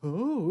was like,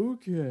 oh,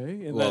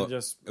 okay. And then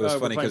just. It was we're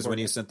funny playing because when board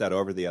you games. sent that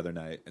over the other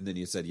night, and then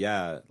you said,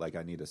 yeah, like,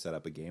 I need to set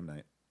up a game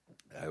night.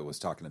 I was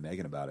talking to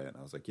Megan about it, and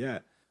I was like, yeah.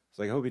 It's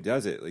like, I hope he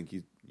does it. Like,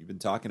 you've been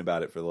talking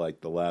about it for, like,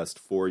 the last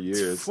 4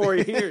 years. 4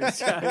 years.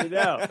 I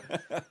know.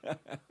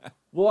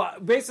 Well,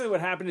 basically what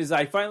happened is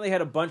I finally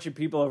had a bunch of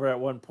people over at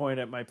one point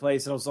at my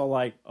place, and I was all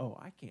like, oh,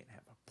 I can't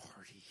have a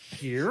party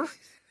here.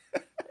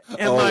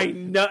 Am I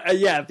not?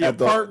 Yeah, at the At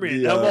the-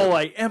 apartment. the, I'm all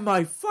like, am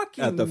I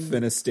fucking. At the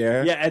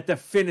Finisterre. Yeah, at the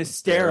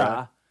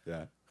Finisterra.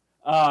 Yeah.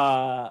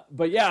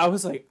 But yeah, I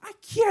was like, I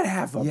can't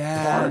have a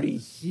party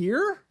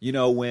here. You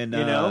know, when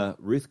know?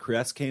 Ruth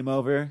Kress came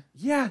over,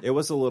 Yeah. it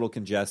was a little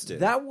congested.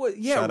 That was,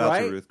 yeah, Shout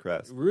right? out to Ruth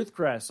Kress. Ruth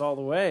Kress all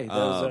the way. That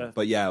was,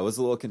 But yeah, it was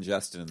a little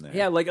congested in there.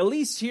 yeah, like at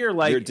least here,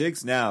 like. Your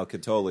digs now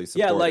could totally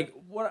support Yeah, like it.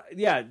 what?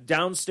 Yeah,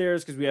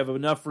 downstairs because we have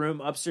enough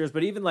room upstairs.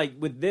 But even like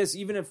with this,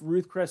 even if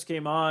Ruth Kress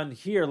came on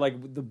here,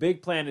 like the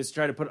big plan is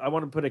try to put. I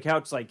want to put a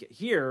couch like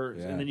here,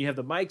 Yeah. and then you have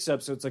the mics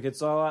up, so it's like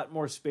it's a lot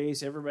more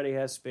space. Everybody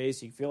has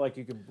space. You feel like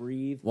you can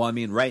breathe. Well, I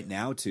mean, right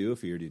now too,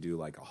 if you were to do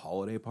like a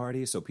holiday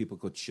party, so people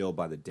could chill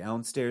by the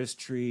downstairs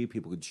tree,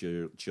 people could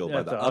chill by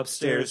Yeah, the the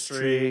upstairs upstairs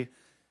tree.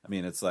 I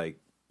mean, it's like,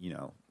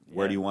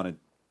 where Yeah. do you want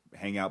to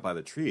hang out by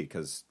the tree?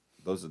 Because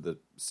those are the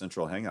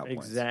central hangout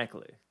points.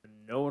 Exactly.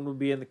 No one would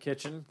be in the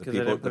kitchen The because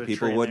people, put the a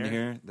people tree in wouldn't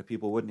there. hear. The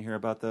people wouldn't hear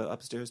about the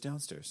upstairs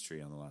downstairs tree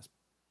on the last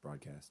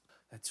broadcast.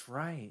 That's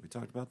right, We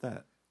talked about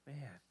that.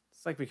 man.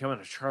 It's like becoming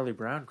a Charlie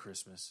Brown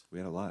Christmas. We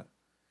had a lot.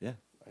 Yeah.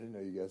 I didn't know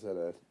you guys had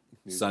a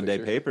news Sunday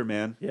picture. paper,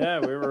 man. Yeah,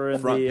 we were in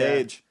Front the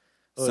page.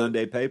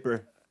 Sunday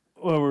paper.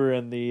 Well, we were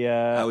in the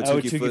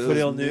Awatuki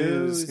Foothill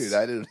News. News. Dude,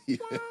 I didn't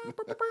even.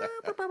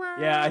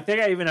 Yeah, I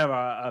think I even have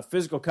a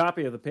physical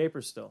copy of the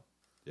paper still.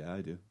 Yeah,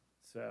 I do.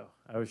 So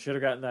I should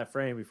have gotten that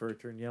frame before it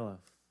turned yellow.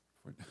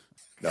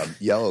 No,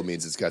 yellow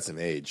means it's got some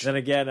age. Then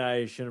again,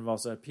 I should have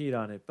also peed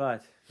on it,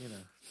 but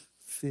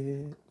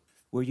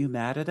Were you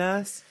mad at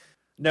us?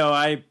 no,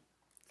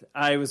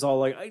 I was all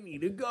like, I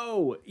need to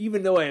go,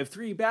 even though I have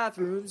 3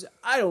 bathrooms.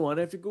 I don't want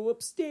to have to go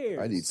upstairs.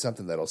 I need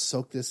something that'll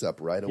soak this up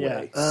right Yeah.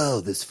 away. Oh,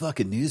 this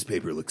fucking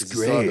newspaper looks Does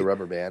it still have the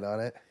rubber band on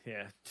it?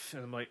 Yeah,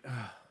 and I'm like,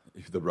 ugh.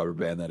 The rubber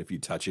band that if you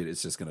touch it,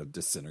 it's just going to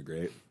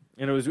disintegrate.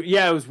 And it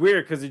was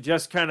weird because it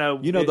just kind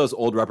of Those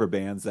old rubber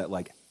bands that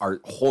like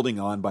are holding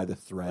on by the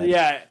thread.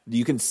 Yeah.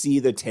 You can see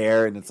the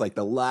tear, and it's like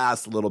the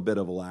last little bit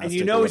of elastic.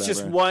 and or it's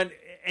just whatever.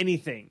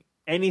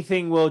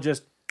 anything will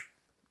just.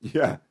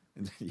 Yeah.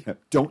 Yeah.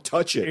 Don't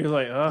touch it. You're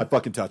like, I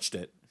fucking touched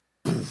it.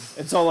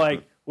 It's all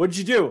like, what did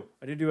you do?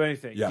 I didn't do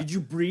anything. Yeah. Did you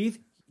breathe?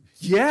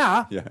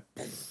 Yeah. Yeah.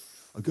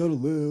 I gotta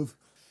live.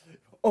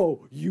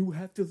 Oh, you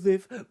have to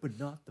live, but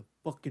not the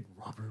fucking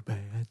rubber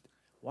band.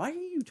 Why are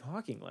you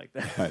talking like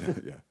that?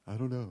 I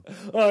don't know.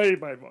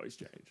 My voice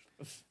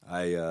changed.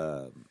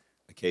 I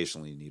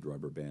occasionally need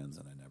rubber bands,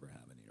 and I never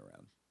have any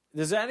around.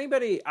 Does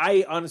anybody?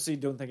 I honestly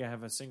don't think I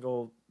have a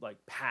single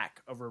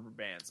pack of rubber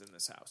bands in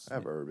this house. I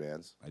have rubber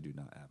bands. I do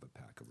not have a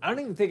pack of. I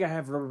don't even think I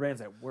have rubber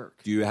bands at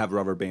work. Do you have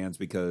rubber bands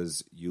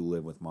because you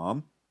live with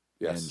mom?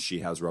 Yes. And she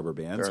has rubber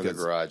bands. They're in the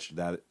 'Cause garage.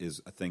 That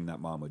is a thing that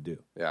mom would do.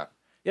 Yeah.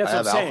 Yeah, that's I what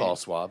have I'm saying. alcohol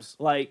swabs.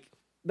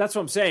 That's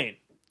what I'm saying.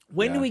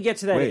 When do Yeah. we get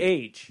to that Wait,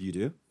 age? You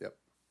do? Yep.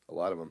 A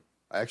lot of them.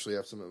 I actually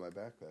have some in my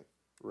backpack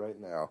right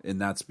now.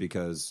 And that's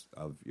because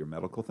of your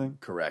medical thing?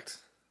 Correct.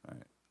 All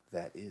right.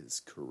 That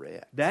is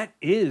correct. That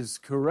is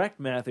correct,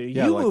 Matthew.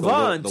 Yeah, you like move the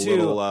on the to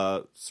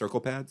little circle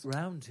pads.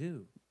 round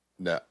 2.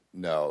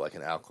 No, like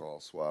an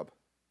alcohol swab.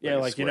 Yeah,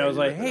 a it's square, you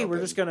like, rip it hey, we're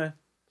open, just gonna.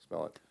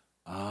 smell it.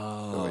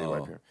 Oh. Nobody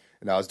wipe here.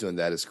 And I was doing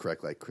that is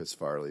correct, like Chris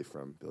Farley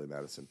from Billy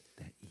Madison.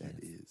 That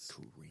is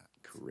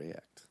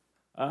correct.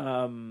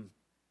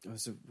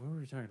 So what were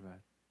we talking about?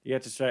 You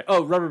have to try.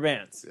 Oh, rubber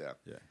bands. Yeah.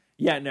 Yeah.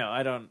 Yeah, no,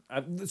 I don't.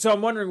 So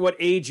I'm wondering what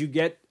age you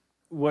get,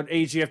 what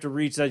age you have to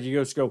reach that you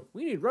just go,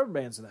 we need rubber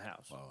bands in the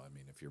house. Well, I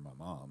mean, if you're my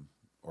mom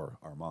or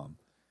our mom,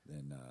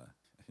 then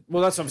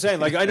Well, that's what I'm saying.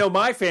 Like, I know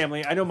my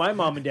family. I know my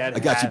mom and dad. I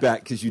got you have-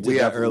 back because you did We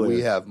that have earlier.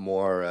 we have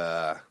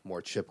more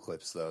chip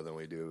clips though than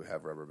we do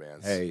have rubber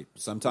bands. Hey,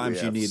 sometimes We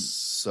you have need.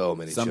 so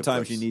many.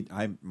 Sometimes chip you clips. need.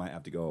 I might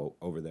have to go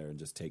over there and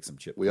just take some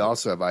chip. We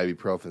also have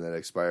ibuprofen that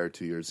expired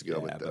 2 years ago,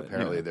 Yeah, but but,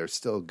 apparently you know. they're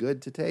still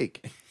good to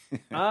take.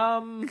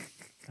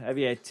 Have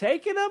you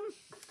taken them?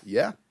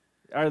 Yeah,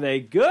 Are they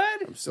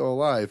good? I'm still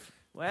alive.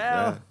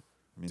 Well,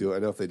 Do I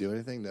know if they do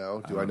anything?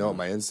 No. Do I know what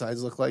my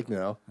insides look like?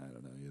 No. I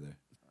don't know either.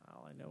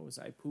 all I know is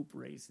I poop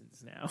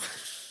raisins now.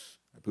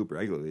 I poop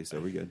regularly, so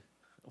we're good.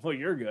 Well,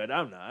 you're good.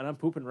 I'm not. I'm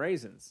pooping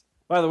raisins.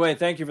 By the way,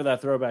 thank you for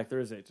that Throwback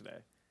Thursday today.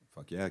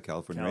 Fuck yeah,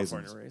 California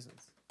raisins.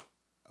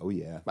 Oh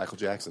yeah. Michael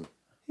Jackson.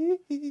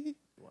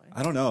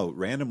 I don't know.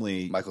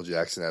 Randomly, Michael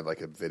Jackson had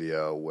like a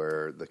video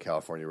where the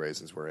California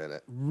raisins were in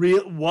it.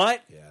 Real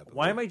what? Yeah, but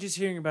Why am I just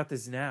hearing about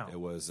this now? it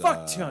was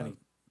Fuck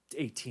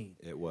 2018.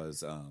 It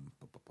was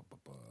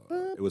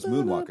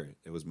Moonwalker.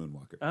 It was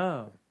Moonwalker.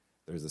 Oh,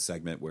 There's a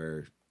segment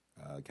where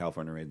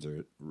California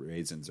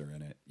raisins are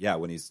in it. Yeah,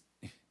 when he's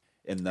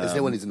in the. Isn't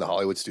it when he's in the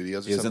Hollywood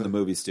studios or He was something? in the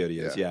movie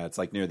studios. Yeah. Yeah, it's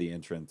like near the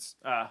entrance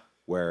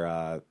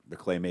where the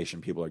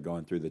claymation people are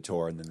going through the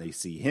tour, and then they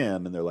see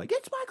him, and they're like,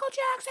 "It's Michael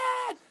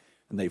Jackson!"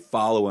 And they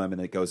follow him,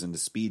 and it goes into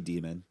Speed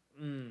Demon,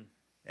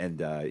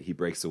 and he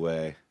breaks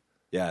away.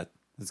 Yeah,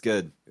 it's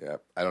good. Yeah,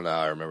 I don't know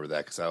how I remember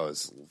that because I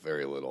was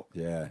very little.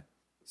 Yeah,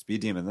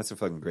 Speed Demon. That's a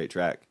fucking great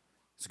track.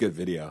 It's a good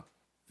video.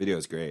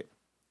 Video's great.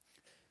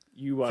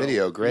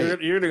 Video, great.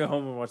 You're gonna go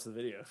home and watch the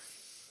video.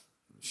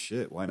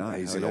 Shit, why not?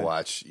 He's Hell going to yeah.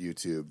 watch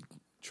YouTube,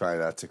 try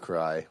not to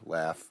cry,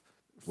 laugh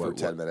for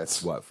 10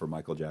 minutes. What, for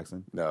Michael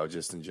Jackson? No,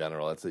 just in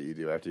general. That's what you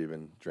do after you've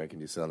been drinking.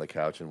 You sit on the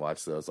couch and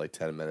watch those like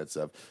 10 minutes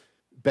of,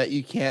 bet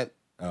you can't,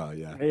 Oh,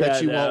 yeah.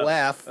 bet you won't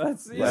laugh.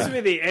 That's used to be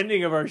the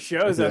ending of our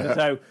shows at the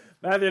time.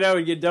 Matthew and I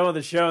would get done with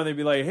the show, and they'd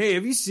be like, "Hey,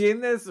 have you seen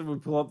this?" And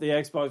we'd pull up the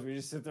Xbox. We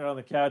just sit there on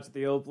the couch at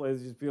the old place,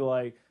 and just be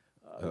like,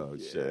 Oh,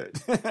 shit.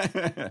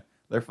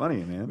 They're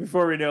funny, man.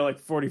 before we know, like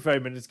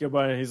 45 minutes go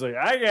by, and he's like,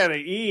 "I gotta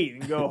eat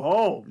and go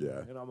home." Yeah.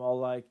 And I'm all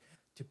like,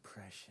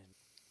 "Depression."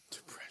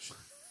 Depression.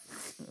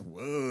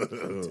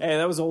 Whoa. Hey,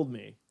 that was old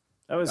me.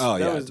 That was Oh,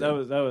 that yeah, was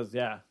dude. that was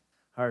yeah.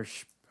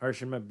 Harsh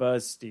in my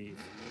buzz, Steve.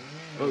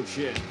 Oh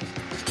shit.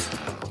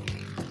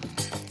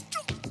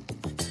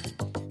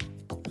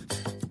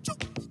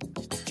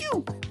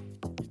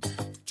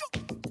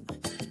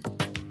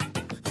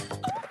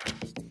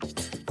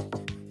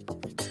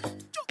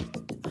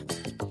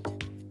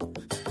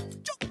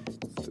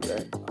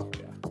 Today. Oh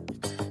yeah.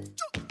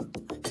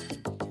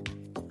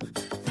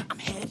 I'm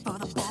headed for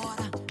the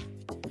border.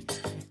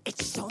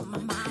 It's on my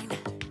mind.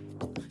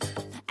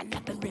 And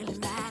nothing really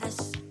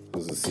matters.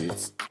 Those are the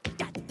seats. I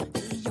got to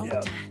be on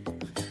time.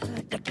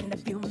 Look in the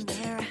view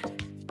mirror.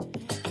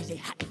 Is he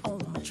hot on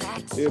my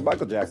tracks? Dude,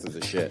 Michael Jackson's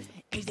a shit.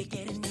 Is he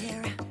getting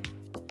nearer?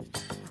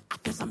 I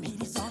feel some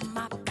heat is on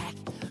my back.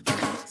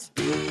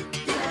 Speed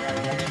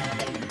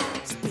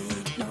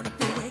on the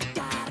freeway,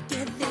 gotta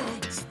get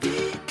living.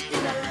 Speed.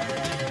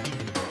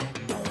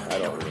 I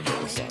don't remember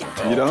this song.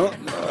 You don't?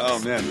 Oh,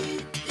 man.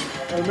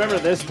 I remember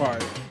this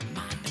part.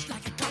 Mine is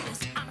like a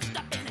compass, I'm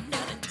stopping at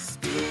nothing.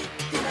 Speed.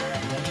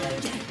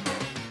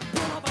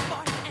 Pull up a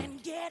bar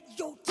and get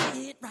your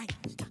kid right.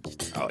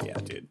 Oh, yeah,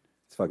 dude.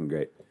 It's fucking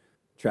great.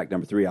 Track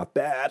number 3 off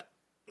Bad.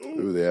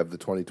 Ooh, they have the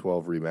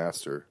 2012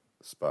 remaster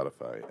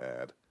Spotify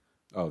ad.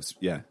 Oh,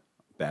 yeah.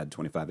 Bad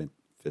 25th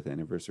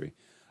anniversary.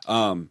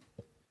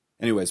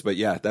 Anyways, but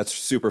yeah, that's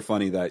super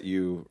funny that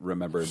you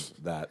remembered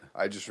that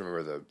I just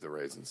remember the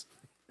raisins.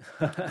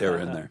 they were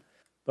in there.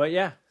 But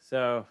yeah,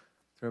 so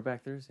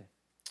Throwback Thursday.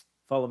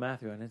 Follow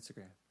Matthew on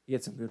Instagram. You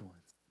get some good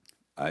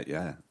ones.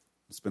 Yeah.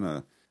 It's been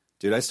a...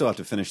 Dude, I still have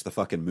to finish the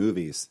fucking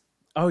movies.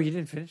 Oh, you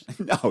didn't finish?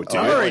 No, dude.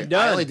 already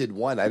done. I only did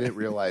one. I didn't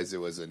realize it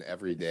was an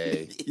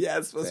everyday. Yeah,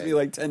 it's supposed to be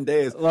like 10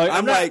 days. Like,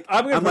 I'm not- like,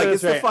 I'm gonna put it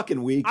it's this way. the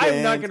fucking weekend.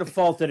 I'm not going to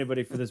fault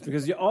anybody for this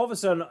because all of a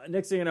sudden,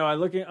 next thing you know, I'm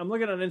looking on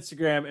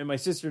Instagram and my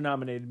sister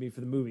nominated me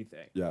for the movie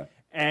thing. Yeah.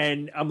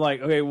 And I'm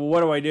like, okay, well,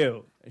 what do I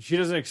do? And she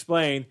doesn't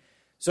explain.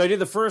 So I did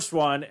the first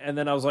one, and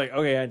then I was like,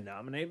 okay, I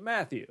nominate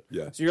Matthew.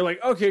 Yeah. So you're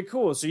like, okay,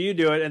 cool. So you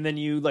do it, and then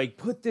you like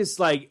put this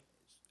like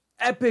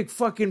epic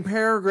fucking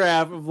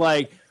paragraph of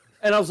like,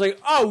 and I was like,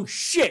 oh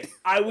shit,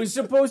 I was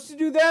supposed to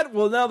do that?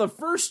 Well, now the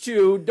first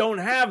two don't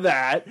have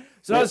that.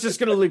 So that's just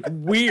going to look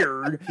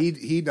weird.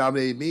 He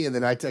nominated me, and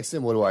then I texted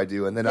him, "What do I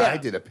do?" And then Yeah. I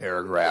did a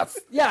paragraph.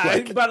 Yeah,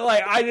 but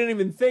like I didn't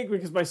even think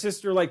because my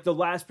sister, like the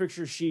last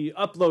picture she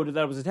uploaded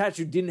that was attached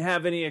to didn't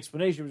have any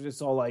explanation. It was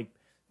just all like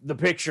the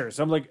picture.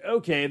 So I'm like,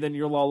 okay. Then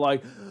you're all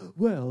like,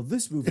 well,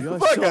 this movie I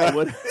saw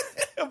would.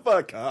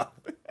 Fuck off.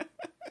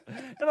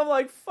 And I'm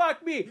like,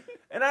 fuck me.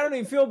 And I don't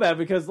even feel bad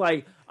because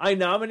like I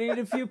nominated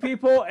a few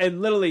people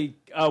and literally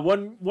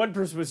one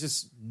person was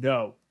just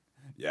no.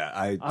 Yeah,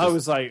 I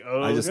was like,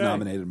 oh, I just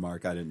nominated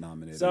Mark. I didn't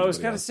nominate. So I was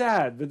anybody kind of else.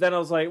 sad, but then I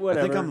was like, whatever.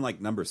 I think I'm like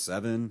number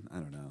 7. I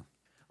don't know.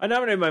 I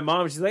nominated my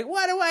mom. She's like,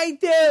 what do I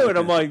do? And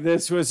I'm like,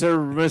 this was a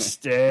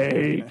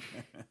mistake.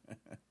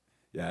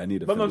 Yeah, I need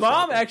to. But my finish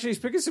mom that. actually is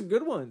picking some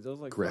good ones. I was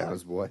like,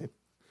 Grandma's fuck. boy.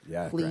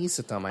 Yeah, Please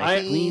sit on my I-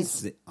 face. please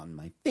sit on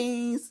my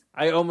face.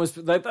 I almost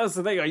like that's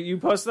the thing. You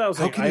posted that. I was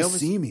How like, can I you almost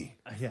see me?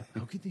 Yeah.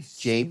 How could they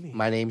see me?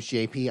 My name's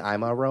JP.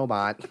 I'm a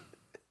robot.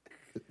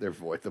 The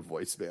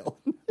voicemail.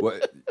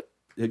 What?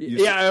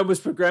 Yeah, I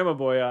almost put Grandma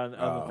Boy on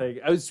the thing.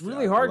 It was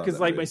really God, I hard love because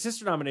that like movie. my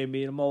sister nominated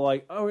me, and I'm all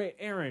like, "Oh, wait,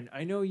 Aaron,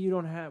 I know you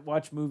don't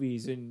watch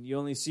movies, and you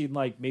only seen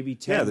like maybe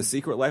 10." Yeah, The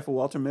Secret Life of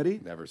Walter Mitty.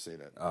 Never seen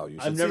it. Oh, you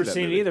should I've see never that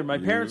seen it movie. either. My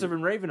parents have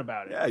been raving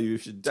about it. Yeah, you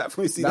should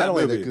definitely see Not that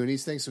only movie. the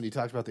Goonies things, when you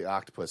talked about the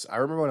octopus, I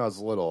remember when I was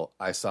little,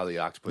 I saw the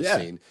octopus Yeah.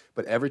 scene,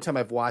 but every time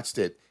I've watched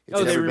it, it's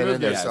Oh, they never been in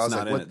removed there. it. Yeah, So I it's was not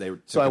like, in what? it. They So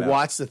took I it out.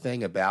 watched the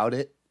thing about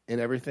it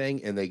and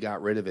everything, and they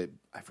got rid of it.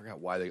 I forgot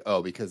why they.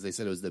 Oh, because they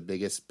said it was the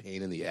biggest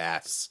pain in the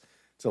ass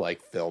to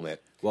like film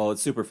it. Well,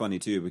 it's super funny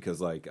too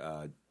because like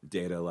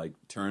Data like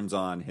turns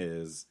on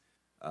his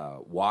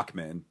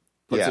Walkman,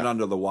 puts Yeah. it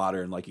under the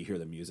water, and like you hear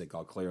the music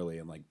all clearly,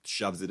 and like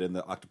shoves it in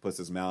the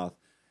octopus's mouth,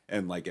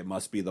 and like it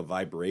must be the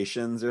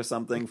vibrations or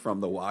something from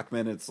the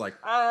Walkman. It's like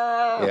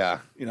Yeah.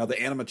 you know, the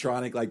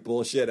animatronic like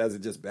bullshit as it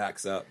just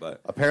backs up.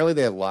 But Apparently,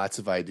 they had lots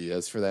of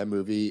ideas for that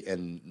movie,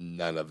 and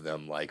none of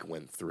them like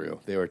went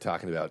through. They were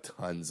talking about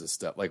tons of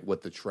stuff, like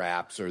what the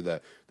traps or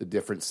the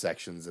different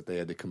sections that they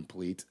had to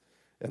complete,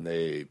 and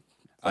they.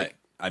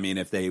 I mean,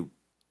 if they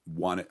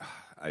wanted,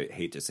 I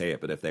hate to say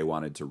it, but if they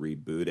wanted to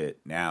reboot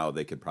it now,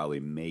 they could probably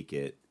make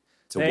it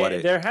to what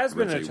it. There has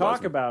been a originally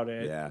talk was. about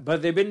it, Yeah.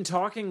 but they've been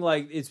talking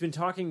like it's been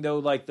talking though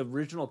like the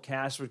original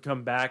cast would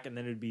come back and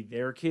then it'd be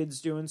their kids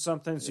doing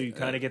something, so you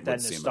kind of get that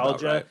would seem about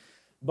nostalgia. right.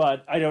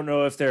 But I don't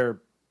know if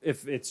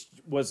it's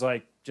was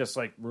like just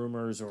like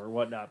rumors or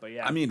whatnot. But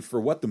yeah, I mean, for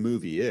what the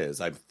movie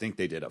is, I think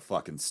they did a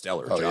fucking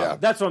stellar Oh, job. yeah.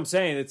 that's what I'm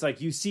saying. It's like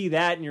you see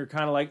that and you're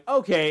kind of like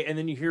okay, and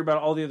then you hear about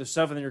all the other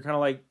stuff and then you're kind of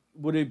like.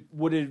 Would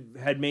it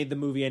had made the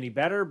movie any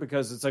better?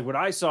 Because it's like what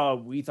I saw,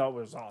 we thought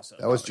was awesome.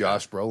 That was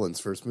Josh Brolin's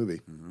first movie,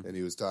 Mm-hmm. and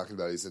he was talking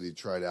about. He said he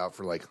tried out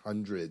for like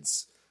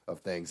hundreds of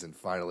things and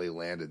finally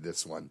landed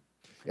this one.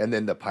 And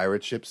then the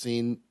pirate ship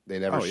scene, they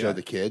never Oh, showed yeah.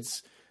 the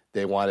kids.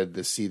 They wanted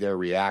to see their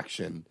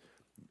reaction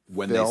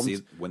when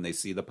filmed. they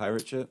see the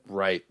pirate ship.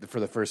 Right, for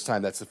the first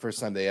time. That's the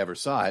first time they ever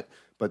saw it.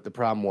 But the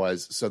problem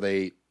was, so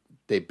they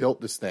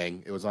built this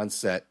thing. It was on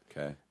set,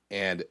 Okay.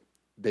 and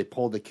they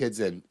pulled the kids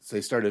in. So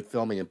they started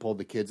filming and pulled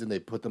the kids in. They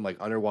put them like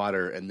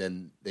underwater, and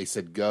then they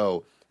said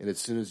go. And as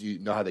soon as you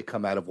know how they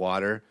come out of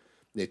water,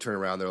 they turn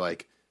around. They're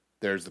like,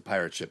 "There's the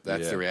pirate ship."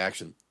 That's Yeah. the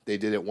reaction. They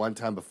did it one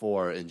time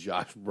before, and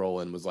Josh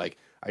Brolin was like,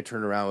 I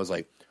turned around and was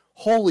like,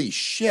 "Holy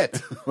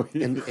shit!"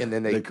 and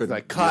then they couldn't-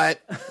 like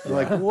cut. They're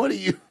like, "What are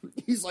you?"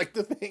 He's like,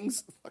 "The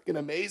thing's fucking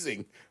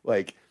amazing."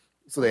 Like,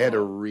 so they had to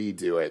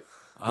redo it.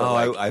 But, Oh,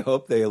 like, I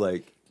hope they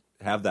like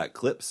have that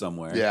clip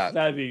somewhere. yeah.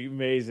 That'd be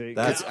amazing.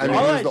 That's- I mean,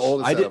 All he was I- the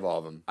oldest I out did- of all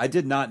of them. I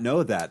did not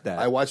know that.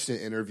 I watched an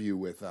interview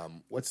with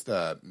what's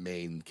the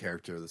main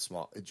character of the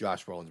small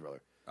Josh Brolin's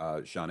brother.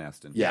 Sean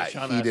Astin. Yeah,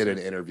 Sean he did Astin.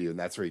 an interview, and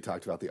that's where he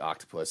talked about the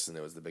octopus, and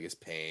it was the biggest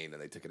pain,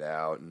 and they took it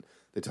out, and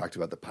they talked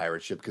about the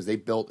pirate ship because they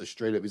built a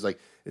straight up. He's like,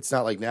 it's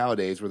not like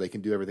nowadays where they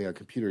can do everything on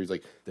computer. He's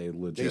like, They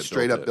legit they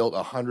straight built up it. built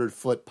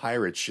 100-foot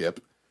pirate ship.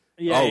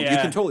 yeah, Oh, yeah. you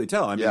can totally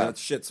tell. I mean, Yeah. that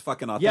shit's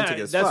fucking Yeah, authentic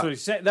as that's fuck. what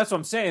he's saying. That's what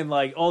I'm saying.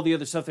 Like all the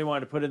other stuff they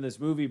wanted to put in this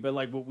movie, but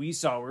like what we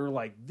saw, we were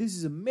like, "This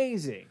is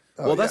amazing."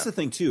 Well, that's yeah. the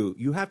thing too.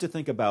 You have to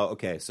think about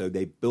okay, so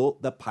they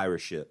built the pirate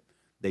ship,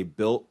 they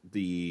built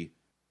the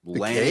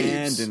land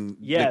caves. and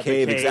Yeah, the the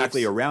cave caves.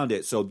 exactly around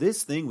it. So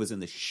this thing was in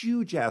this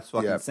huge ass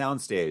fucking Yeah.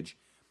 soundstage,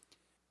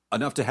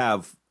 enough to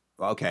have.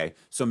 Okay,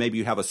 so maybe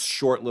you have a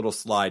short little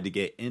slide to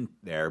get in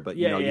there, but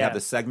you Yeah, know you yeah. have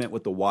the segment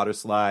with the water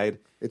slide.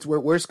 It's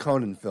where's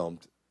Conan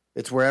filmed?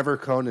 It's wherever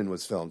Conan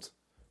was filmed.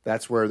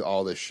 That's where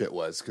all this shit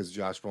was because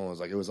Josh Brolin was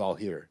like, it was all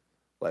here.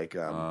 Like,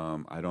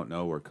 I don't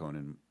know where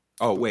Conan.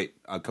 Oh wait,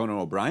 Conan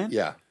O'Brien.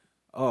 yeah.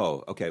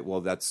 Oh, okay. Well,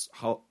 that's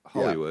Yeah.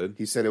 Hollywood.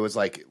 He said it was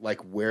like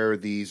where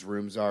these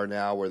rooms are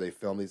now, where they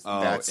film these.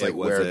 Oh, that's it like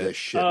was where it. this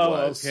shit Oh,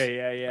 was. okay,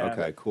 yeah, yeah.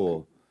 Okay,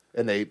 cool.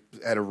 And they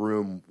had a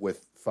room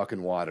with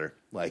fucking water.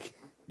 Like,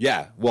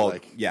 Yeah. Well,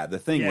 Like- yeah. The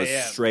thing Yeah, was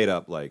yeah. straight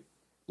up like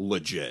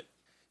legit.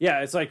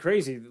 Yeah, it's like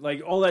crazy.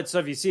 Like all that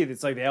stuff you see,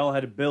 it's like they all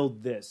had to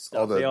build this stuff.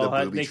 All the- they all the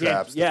had, booby they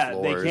traps, can't, the yeah,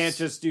 floors. they can't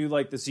just do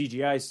like the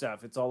CGI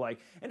stuff. It's all like,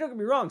 and don't get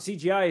me wrong,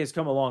 CGI has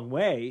come a long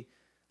way.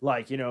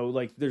 Like, you know,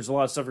 like there's a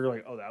lot of stuff where you're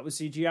like, oh, that was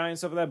CGI and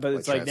stuff like that. But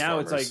it's like now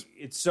it's like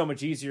Transformers. it's so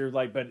much easier.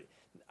 Like, but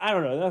I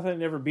don't know,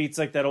 nothing ever beats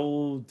like that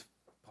old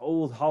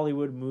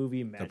Hollywood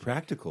movie The magic.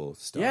 practical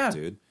stuff, Yeah.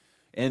 dude.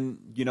 And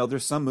you know,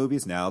 there's some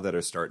movies now that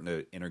are starting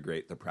to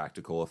integrate the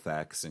practical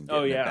effects and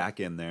getting yeah. it back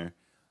in there,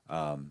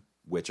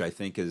 which I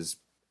think is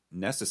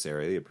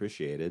necessary,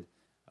 appreciated.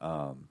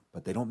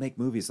 But they don't make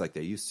movies like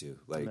they used to.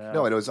 Like,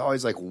 no, and it was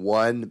always like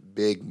one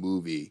big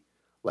movie,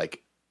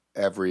 like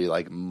every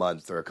like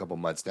month or a couple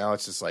months. Now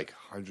it's just like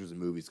hundreds of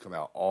movies come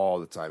out all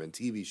the time, and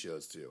TV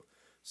shows too.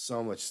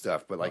 So much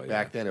stuff. But like Oh,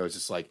 back then, it was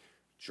just like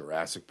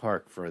Jurassic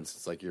Park, for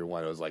instance, like year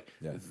one. It was like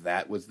Yeah.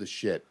 that was the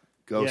shit.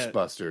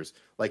 Ghostbusters,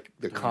 like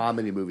the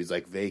comedy movies,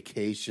 like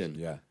Vacation.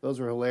 Yeah. those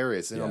were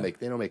hilarious. They Yeah.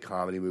 don't make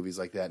comedy movies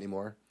like that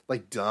anymore.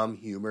 Like dumb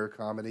humor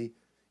comedy,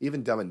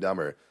 even Dumb and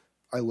Dumber.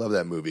 I love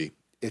that movie.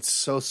 it's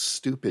so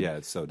stupid. Yeah,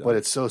 it's so dumb. But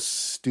it's so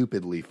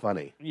stupidly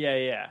funny.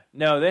 Yeah.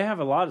 No, they have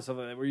a lot of stuff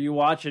like that where you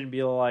watch it and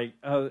be like,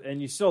 oh,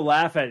 and you still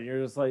laugh at it. And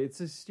you're just like, it's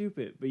so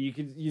stupid, but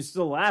you're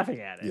still laughing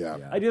at it. Yeah.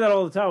 I do that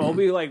all the time. I'll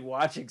be like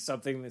watching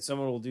something that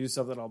someone will do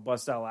something, I'll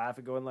bust out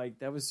laughing, going like,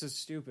 that was so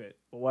stupid.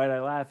 But why did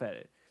I laugh at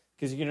it?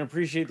 Because you can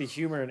appreciate the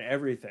humor and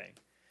everything.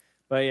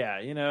 But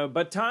yeah,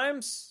 but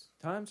times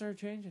are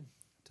changing.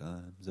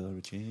 Times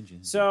are changing.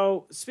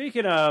 So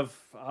speaking of,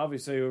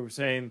 obviously, we were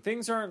saying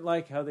things aren't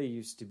like how they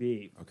used to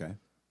be. Okay.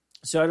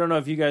 So I don't know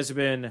if you guys have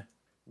been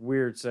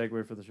weird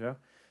segue for the show.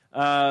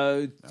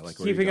 like where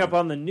Keeping you're up going.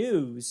 on the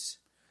news.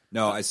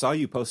 No, I saw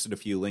you posted a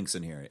few links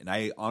in here, and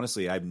I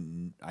honestly I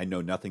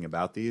know nothing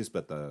about these,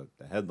 but the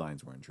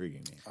headlines were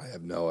intriguing me. I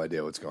have no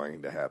idea what's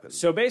going to happen.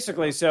 So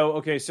basically,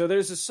 so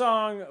there's a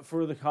song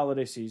for the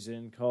holiday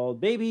season called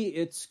 "Baby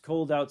It's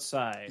Cold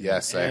Outside."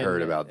 Yes, I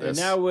heard about this.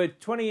 And now with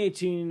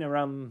 2018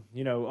 around,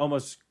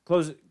 almost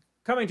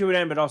coming to an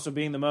end, but also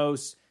being the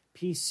most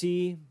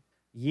PC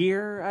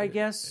year, I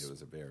guess. It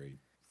was a very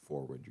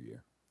forward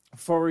year.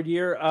 Forward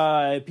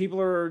year,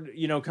 people are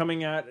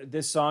coming at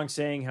this song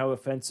saying how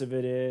offensive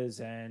it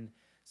is and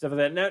stuff like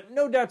that. Now,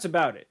 no doubts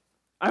about it.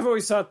 I've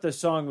always thought the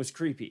song was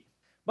creepy,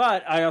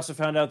 but I also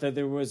found out that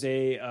there was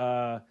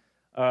a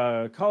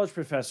college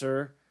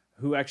professor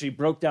who actually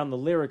broke down the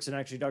lyrics and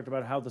actually talked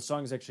about how the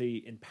song is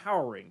actually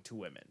empowering to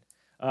women,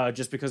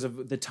 just because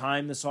of the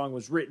time the song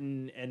was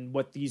written and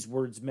what these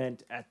words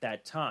meant at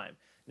that time.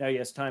 Now,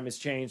 yes, time has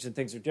changed and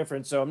things are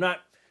different, so I'm not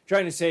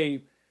trying to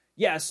say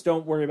yes,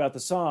 don't worry about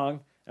the song.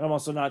 And I'm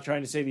also not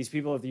trying to say these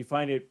people, if you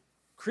find it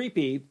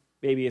creepy,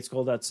 Baby It's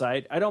Cold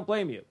Outside, I don't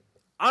blame you.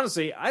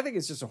 Honestly, I think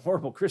it's just a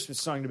horrible Christmas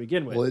song to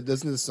begin with. Well,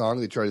 doesn't the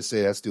song they try to say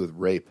it has to do with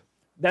rape?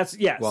 That's,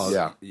 yes. Well,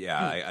 Yeah. yeah.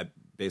 I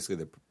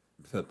basically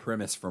the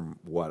premise from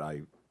what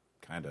I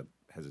kind of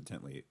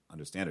hesitantly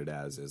understand it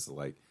as is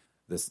like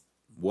this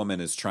woman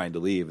is trying to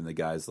leave, and the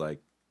guy's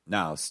like,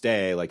 "No,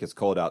 stay. Like it's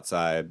cold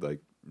outside. Like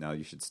no,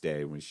 you should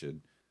stay. We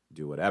should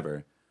do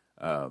whatever."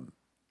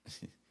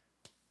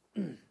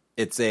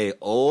 It's a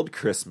old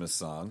Christmas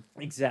song.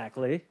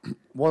 Exactly.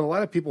 Well, a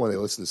lot of people, when they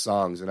listen to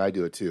songs, and I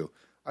do it too,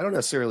 I don't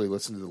necessarily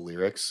listen to the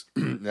lyrics.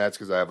 And that's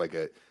because I have like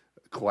a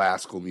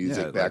classical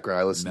music like background.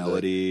 I listen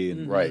melody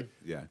to and right.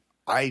 Yeah.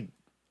 I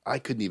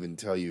couldn't even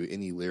tell you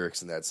any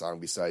lyrics in that song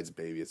besides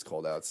 "Baby It's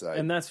Cold Outside."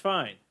 And that's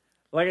fine.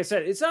 Like I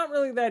said, it's not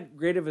really that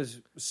great of a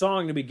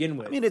song to begin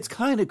with. I mean, it's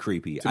kind of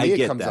creepy. To me, I it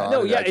get comes that. on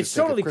No, and yeah, I just it's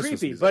think of totally Christmas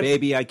creepy, music. but-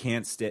 Baby, I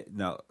can't stay.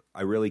 No,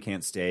 I really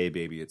can't stay.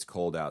 Baby, it's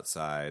cold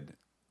outside.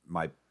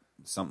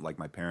 Something like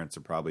my parents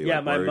are probably yeah,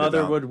 like, my worried mother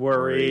about- would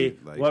worry.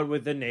 like, What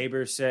would the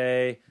neighbors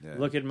say? Yeah.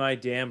 Look at my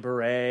damn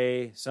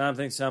beret.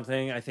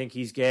 Something. I think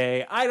he's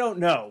gay. I don't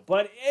know.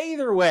 But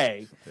either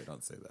way. They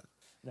don't say that.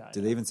 No,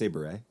 Did they even say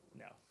beret?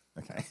 no.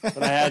 Okay.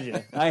 But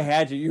I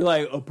had you. You're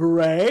like, a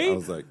beret? I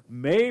was like,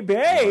 Maybe.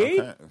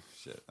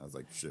 shit. I was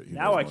like, shit.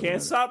 Now I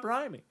can't stop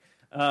rhyming.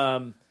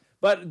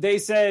 But they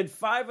said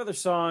 5 other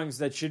songs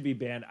that should be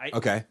banned.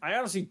 Okay. I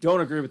honestly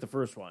don't agree with the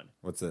first one.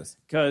 What's this?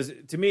 Because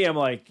to me, I'm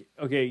like,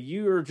 okay,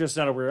 you're just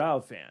not a Weird Al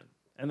fan.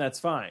 And that's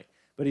fine.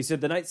 But he said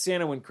The Night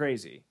Santa Went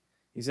Crazy.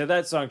 He said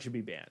that song should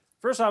be banned.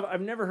 First off,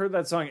 I've never heard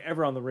that song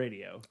ever on the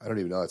radio. I don't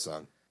even know that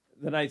song.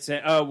 The Night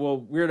Santa... Oh, well,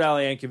 Weird Al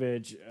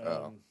Yankovic.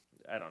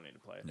 I don't need to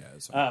play it. Yeah.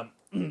 It's fine.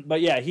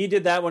 But yeah, he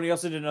did that one. He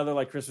also did another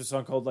like Christmas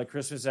song called like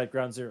Christmas at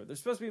Ground Zero. They're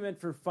supposed to be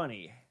meant for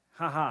funny.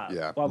 Haha.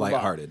 Yeah. Blah, blah, blah.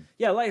 Lighthearted.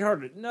 Yeah,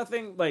 lighthearted.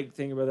 Nothing like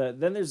thinking about that.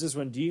 Then there's this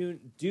one.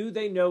 Do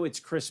they know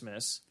it's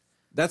Christmas?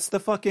 That's the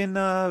fucking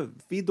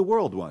Feed the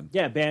World one.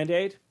 Yeah,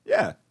 Band-Aid.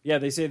 Yeah. Yeah,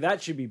 they say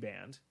that should be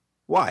banned.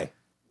 Why?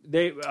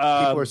 They People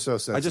are so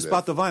sensitive. I just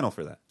bought the vinyl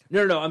for that.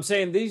 no. I'm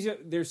saying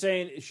they're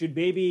saying should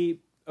Baby.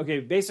 Okay,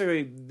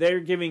 basically they're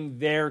giving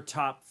their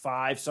top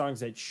 5 songs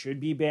that should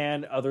be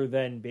banned, other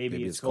than Baby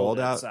Maybe It's it's cold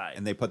out, Outside.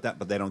 and they put that,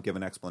 but they don't give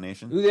an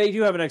explanation. They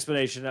do have an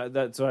explanation.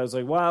 So I was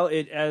like,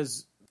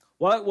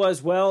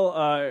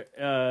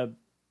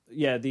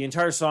 the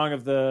entire song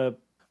of the...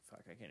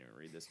 Fuck, I can't even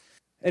read this.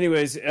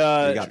 Anyways, You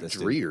got this,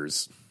 dude.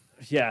 Dreers.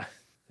 yeah.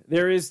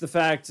 There is the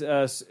fact,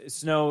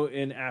 snow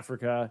in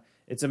Africa.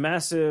 It's a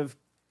massive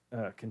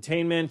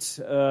containment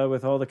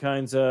with all the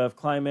kinds of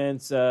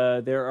climates.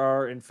 There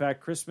are, in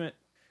fact,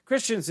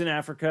 Christians in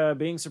Africa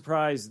being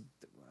surprised.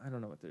 I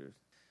don't know what they're...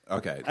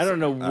 Okay. I don't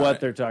know all what right.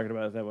 they're talking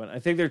about with that one. I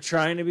think they're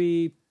trying to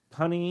be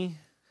punny.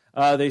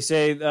 They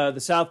say the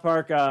South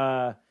Park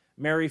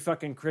 "Merry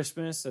Fucking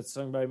Christmas" that's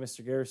sung by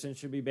Mr. Garrison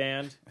should be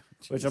banned.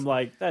 Which I'm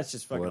like, that's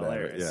just fucking Whatever.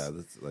 hilarious. Yeah,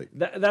 that's like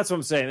That's what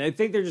I'm saying. I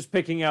think they're just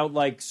picking out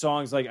like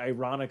songs, like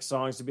ironic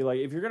songs, to be like,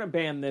 if you're gonna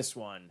ban this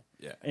one,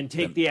 Yeah. and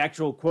take the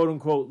actual quote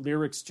unquote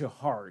lyrics to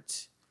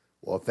heart,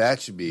 Well, if that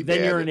should be Then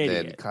banned, you're an then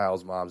idiot.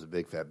 Kyle's mom's a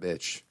big fat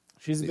bitch.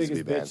 she's the Needs to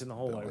biggest be bitch banned. in the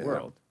whole wide Yeah.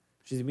 world.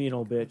 She's a mean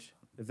old bitch.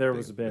 If there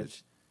was a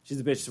bitch, she's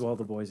a bitch to all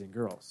the boys and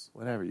girls.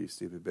 Whatever, you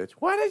stupid bitch.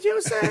 What did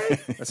you say?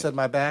 I said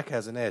my back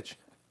has an itch.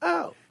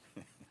 Oh.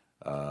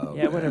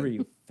 Yeah, whatever,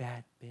 you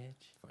fat bitch.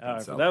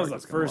 South That was Park the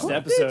is coming first on.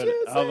 episode.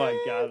 Oh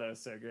my god, that was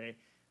so great.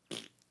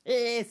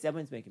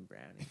 Someone's making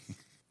brownies.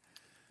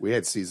 We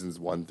had seasons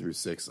 1 through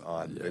 6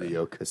 on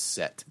video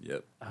cassette.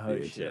 Yep.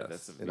 Oh shit,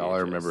 that's a And all I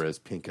VHS. remember is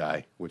Pink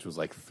Eye, which was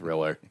like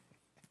Thriller.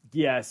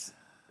 Yes.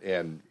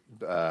 And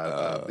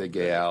Big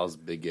Gay Al's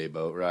Big Gay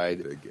Boat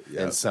Ride.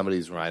 And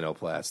somebody's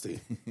rhinoplasty.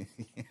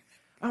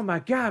 Oh my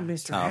God,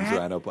 Mr. Tom's Hat,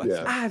 rhinoplasty.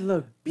 Yeah. I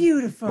look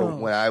beautiful.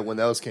 But when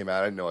those came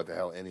out, I didn't know what the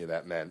hell any of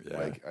that meant. Yeah.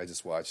 Like, I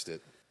just watched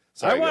it. I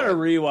Sorry, want go to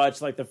ahead.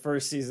 rewatch like the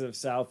first season of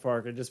South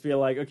Park and just be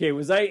like, okay,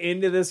 was I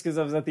into this because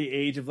I was at the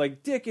age of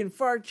like dick and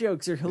fart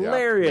jokes are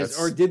hilarious,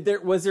 that's- or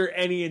was there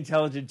any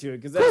intelligence to it?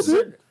 Because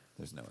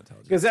There's no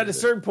intelligence. at a to it.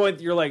 certain point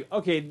you're like,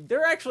 okay,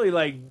 they're actually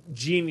like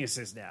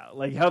geniuses now.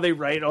 Like how they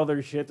write all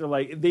their shit. They're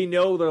like, we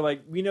know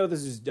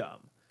this is dumb,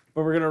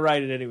 but we're gonna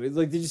write it anyway.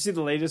 Like, did you see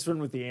the latest one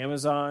with the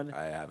Amazon?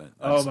 I haven't.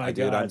 Oh my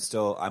dude, God.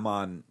 I'm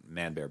on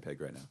Man Bear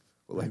Pig right now.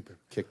 Like,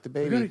 kick the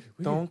baby.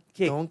 Don't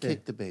kick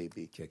kick the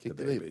baby. Kick the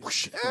baby.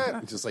 Whoosh.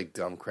 Just like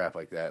dumb crap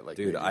like that. Like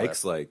Dude, maybe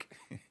Ike's like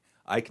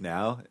Ike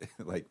now,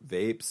 like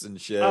vapes and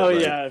shit. Oh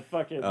like, yeah,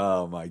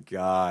 Oh my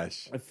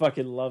gosh. I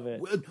fucking love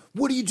it.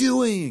 What are you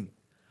doing?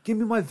 Give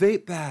me my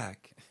vape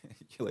back.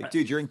 You're like,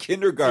 dude, you're in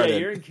kindergarten. Yeah,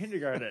 you're in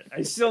kindergarten.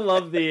 I still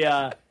love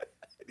the.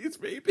 He's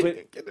vaping Wait.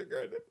 in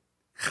kindergarten.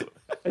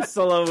 I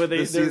still love when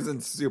This they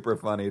season's super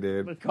funny,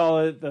 dude. they call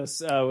it the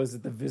was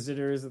it the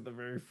visitors at the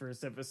very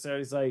first episode?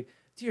 He's like,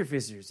 "Dear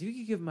visitors, if you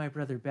could give my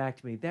brother back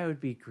to me, that would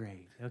be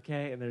great."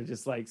 Okay, and they're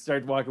just like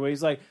start walking away.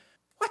 He's like,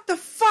 "What the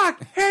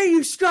fuck? Hey,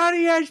 you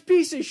scrawny ass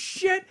piece of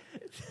shit!"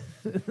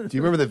 Do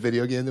you remember the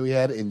video game that we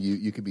had? And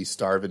you could be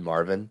Starvin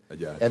Marvin.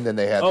 Yeah. And then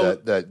they had Oh.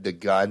 the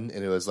gun,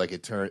 and it was like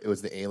it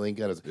was the alien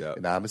gun. It was, Yeah.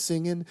 and I'm a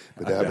singing,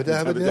 I'm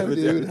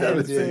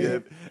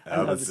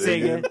I'm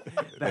singing.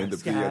 And the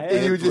Sky.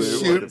 And you would just Blue,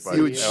 shoot.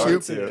 You would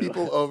wonderful. shoot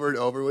people over and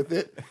over with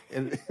it,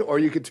 and or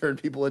you could turn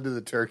people into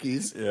the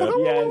turkeys. Yeah.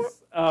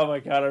 Yes. Oh my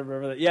god, I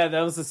remember that. Yeah,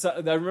 that was I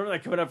remember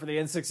that coming up for the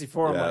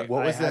N64. I'm Yeah. like,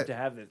 What was I have that? to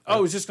have this. Oh,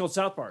 it was just called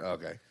South Park.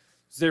 Okay,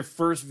 It's their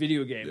first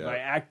video game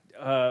Yeah.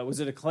 by was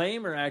it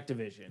Acclaim or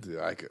Activision?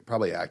 dude,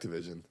 probably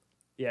Activision.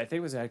 Yeah, I think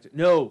it was Activision.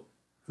 No,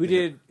 who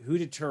did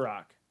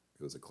Turok?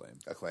 It was a claim.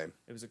 Acclaim.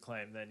 It was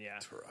Acclaim. Then yeah,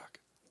 Turok.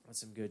 that's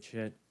some good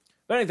shit.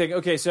 But anything,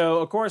 okay. So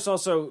of course,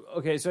 also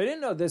okay. So I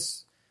didn't know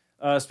this.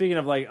 Speaking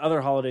of like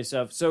other holiday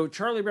stuff, so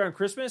Charlie Brown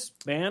Christmas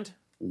banned.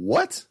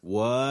 What?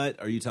 What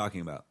are you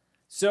talking about?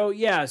 So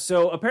yeah,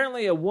 so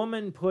apparently a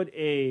woman put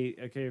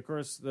okay, of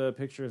course the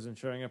picture isn't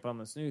showing up on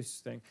this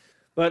news thing,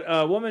 but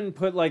a woman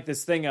put like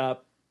this thing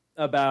up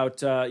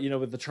about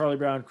with the Charlie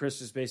Brown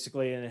Christmas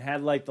basically, and it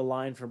had like the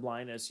line from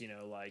Linus,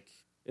 like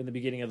in the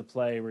beginning of the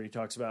play where he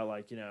talks about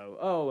like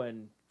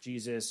and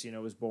Jesus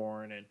was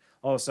born and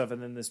all this stuff,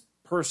 and then this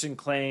person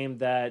claimed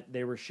that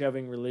they were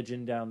shoving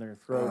religion down their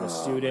throat, a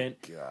student.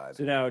 God.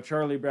 So now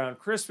Charlie Brown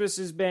Christmas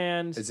is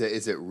banned. Is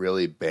it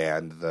really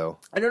banned though?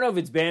 I don't know if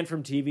it's banned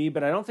from TV,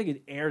 but I don't think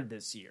it aired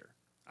this year.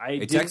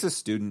 A Texas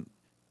student,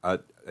 a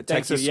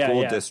Texas you. Yeah,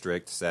 school yeah.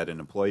 district said an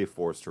employee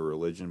forced her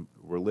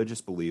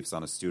religious beliefs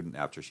on a student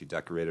after she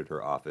decorated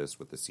her office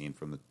with the scene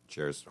from the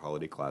cherished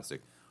holiday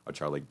classic, A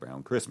Charlie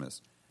Brown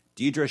Christmas.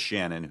 Deidre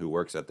Shannon, who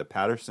works at the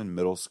Patterson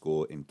Middle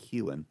School in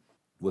Keelan,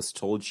 was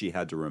told she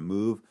had to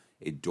remove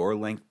a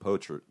door-length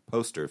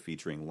poster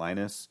featuring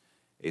Linus,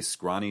 a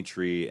scrawny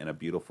tree, and a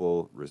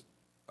beautiful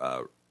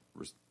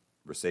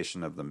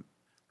recitation of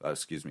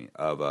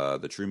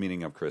the true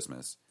meaning of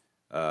Christmas.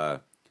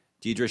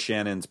 Deidre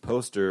Shannon's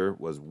poster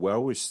was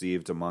well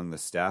received among the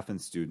staff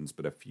and students,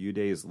 but a few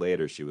days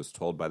later she was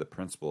told by the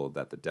principal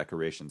that the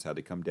decorations had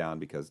to come down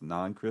because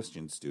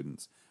non-Christian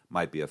students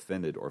might be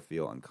offended or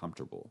feel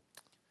uncomfortable.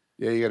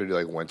 Yeah, you got to do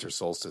like winter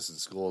solstice in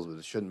schools, but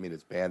it shouldn't mean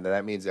it's banned.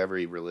 That means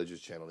every religious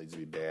channel needs to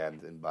be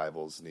banned, and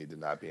Bibles need to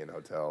not be in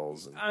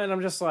hotels. And And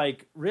I'm just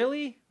like,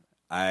 really?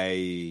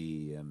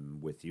 I am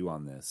with you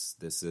on this.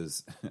 This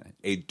is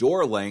a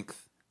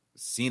door-length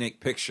scenic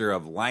picture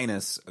of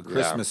Linus, a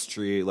Christmas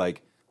tree,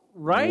 like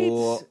Right?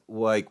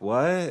 like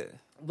what?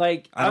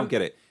 Like I don't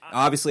get it.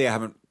 Obviously, I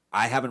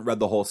haven't read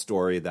the whole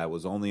story. That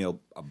was only a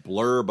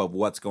blurb of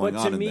what's going But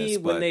on to in me, this.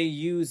 when But they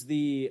use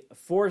the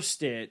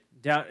forced it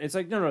down, it's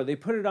like no, they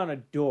put it on a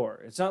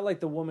door. It's not like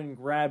the woman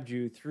grabbed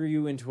you, threw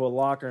you into a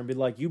locker, and be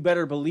like, "You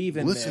better believe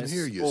in listen this."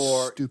 here, you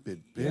or,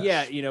 stupid bitch.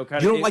 Yeah, kind you of.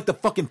 don't like the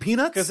fucking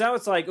peanuts? because now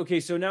it's like okay,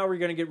 so now we're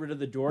gonna get rid of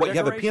the door. What, you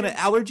have a peanut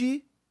decoration?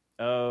 allergy?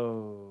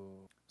 Oh,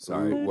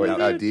 Sorry, What,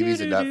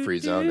 DV's a nut-free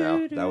zone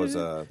now. that was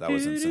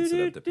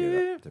insensitive to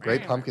peanut.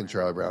 Great Pumpkin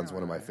Charlie Brown's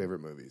one of my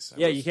favorite movies.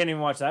 yeah, you can't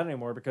even watch that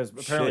anymore because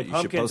apparently Shit, you should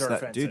pumpkins post are that,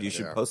 offensive. dude. You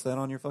should Yeah. post that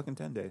on your fucking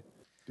 10-day.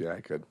 Yeah, I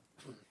could.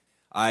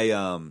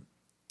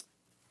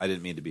 I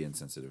didn't mean to be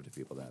insensitive to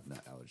people that have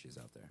nut allergies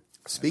out there.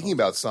 Speaking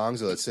about songs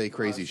that say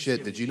crazy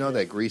shit, did you know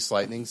that Grease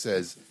Lightning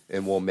says,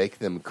 and we'll make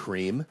them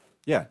cream?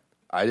 Yeah.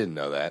 I didn't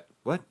know that.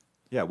 What?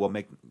 Yeah, we'll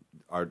make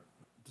our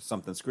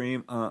something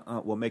scream.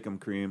 We'll make them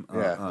cream.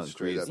 Yeah,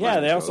 straight Grease. up. Yeah,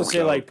 they also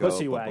say, like, go,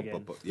 pussy bu- bu- wagon. bu-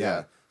 bu- Yeah.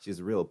 Yeah, she's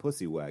a real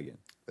pussy wagon.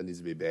 That needs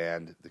to be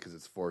banned because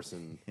it's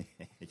forcing.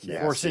 nasty.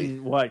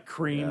 Forcing what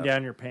cream Yeah.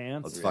 down your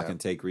pants. Let's fucking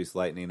take Grease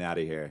Lightning out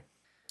of here.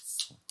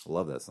 I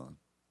love that song.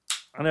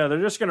 I know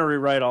they're just gonna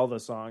rewrite all the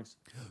songs.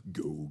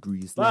 Go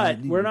Grease But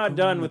Lightning. we're not go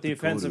done up with the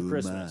offensive quarter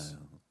Christmas.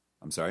 mile.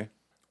 I'm sorry.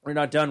 We're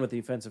not done with the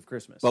offensive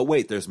Christmas. But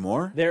wait, there's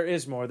more? There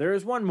is more. There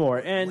is one more.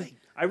 And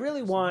I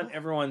really want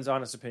everyone's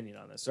honest opinion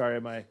on this. Sorry,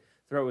 my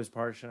throat was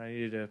parched and I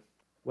needed to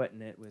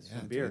wetten it with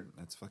some beer. Dude,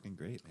 that's fucking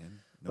great, man.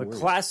 No But worries.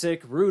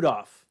 classic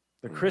Rudolph,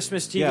 the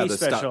Christmas TV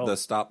special. the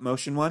stop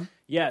motion one?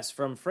 Yes,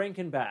 from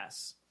Franken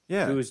Bass.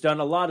 Yeah. Who's done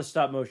a lot of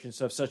stop motion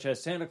stuff, such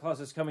as Santa Claus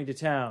is Coming to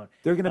Town.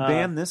 They're going to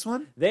ban this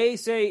one? They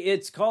say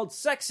it's called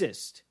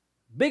sexist,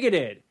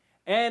 bigoted,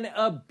 and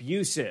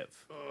abusive.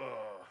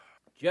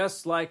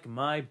 Just like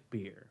my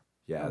beer.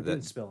 Yeah, it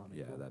didn't spill on me.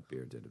 Yeah, that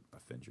beer did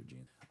offend your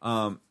genes.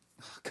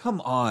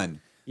 Come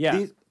on.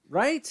 Yeah,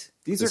 right?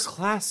 These are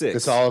classics.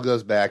 This all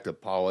goes back to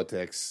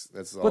politics.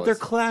 That's all. But they're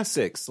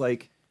classics.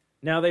 Like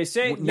Now they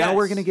say now yes.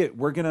 we're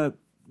gonna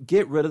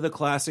get rid of the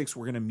classics.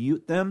 We're gonna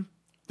mute them.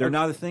 They're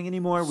not a thing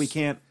anymore. We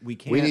can't. We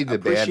need to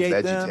ban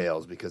appreciate them.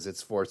 VeggieTales because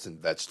it's forcing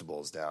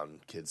vegetables down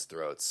kids'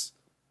 throats.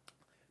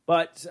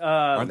 But They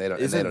don't- they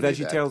Isn't don't need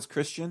that. VeggieTales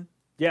Christian?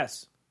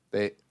 yes,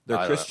 They're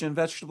They're Christian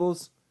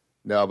vegetables.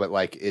 No, but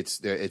like it's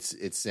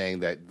saying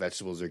that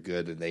vegetables are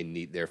good and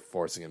they're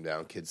forcing them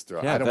down kids'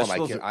 throats. Yeah, I don't want my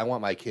vegetables kid. I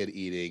want my kid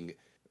eating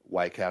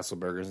White Castle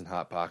burgers and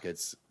Hot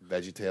Pockets.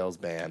 VeggieTales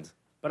banned.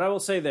 but I will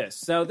say this.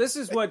 So this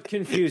is what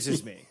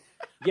confuses me.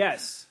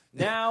 Yes,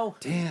 now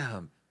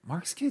Damn,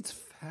 Mark's kid's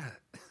fat.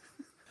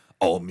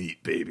 All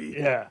meat, baby.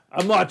 yeah,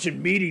 I'm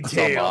watching Meaty That's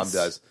all Tales.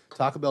 Mom does.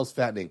 Taco Bell's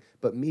fattening,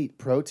 but meat,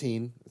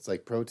 protein. It's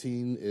like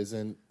protein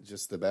isn't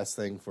just the best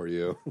thing for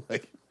you.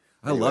 Like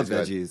I love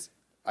anyways, veggies.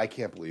 I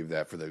can't believe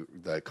that for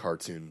the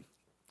cartoon.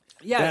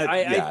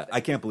 Yeah, I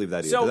can't believe that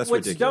either. So That's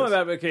what's ridiculous. dumb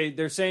about it, okay,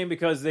 they're saying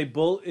because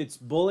it's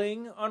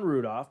bullying on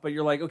Rudolph, but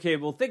you're like, okay,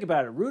 well, think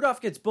about it.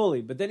 Rudolph gets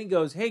bullied, but then he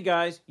goes, hey,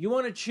 guys, you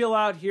want to chill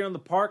out here in the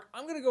park?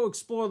 I'm going to go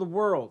explore the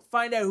world,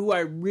 find out who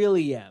I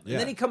really am. And Yeah.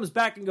 then he comes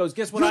back and goes,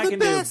 guess what You're I the can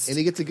best. And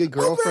he gets a good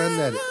girlfriend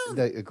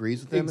that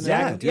agrees with him. Exactly.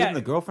 Yeah, And dude, Yeah. and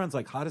the girlfriend's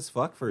like hot as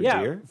fuck for do. a Yeah,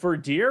 deer. for a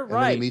deer, And then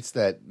right. he meets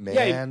that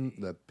man,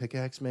 the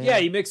pickaxe man. Yeah,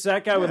 you mix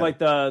that guy with Yeah. like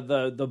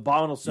the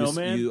abominable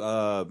snowman. You,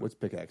 What's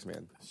pickaxe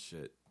man?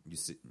 shit. You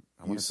see,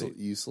 I want to say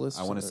Useless.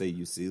 I want to say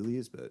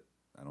Eucelides, but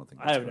I don't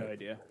think I that's have no right.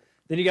 idea.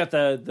 Then you got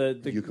the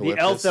Eucalyptus.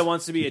 elf that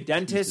wants to be a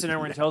dentist, and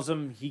everyone tells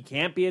him he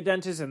can't be a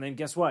dentist, and then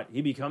guess what?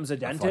 He becomes a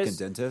dentist. Fucking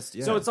dentist.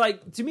 Yeah. So it's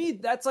like, to me,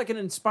 that's like an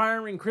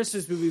inspiring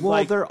Christmas movie. well,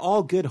 like, they're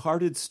all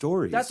good-hearted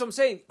stories. that's what I'm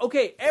saying.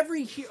 Okay,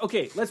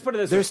 let's put it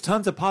this way. There's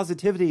tons of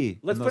positivity.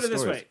 Let's in put those it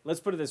this stories. way. Let's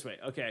put it this way.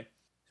 Okay.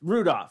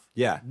 Rudolph.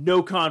 Yeah.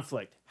 No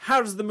conflict.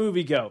 How does the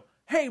movie go?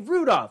 Hey,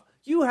 Rudolph,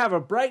 you have a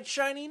bright,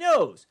 shiny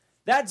nose.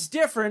 That's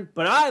different,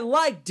 but I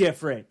like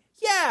different.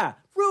 Yeah,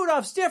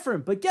 Rudolph's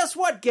different, but guess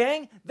what,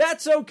 gang?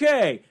 That's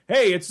okay.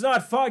 Hey, it's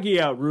not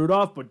foggy out,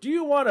 Rudolph, but do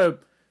you want to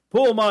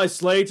pull my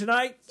sleigh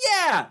tonight?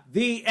 Yeah,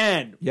 the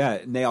end. Yeah,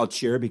 and they all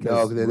cheer No,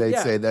 because then they'd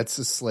Yeah. say that's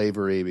a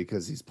slavery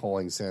because he's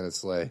pulling Santa's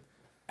sleigh.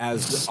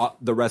 as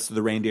the rest of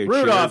the reindeer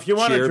Rudolph, you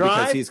want to cheer drive?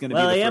 because he's going to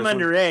well, be I the am first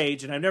one.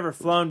 underage, and I've never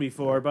flown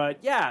before,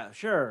 but yeah,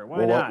 sure, why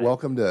Well, not?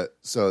 welcome to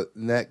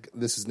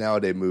this is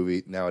nowadays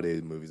movies.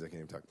 I can't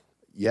even talk.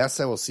 Yes,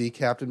 I will see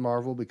Captain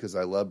Marvel because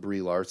I love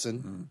Brie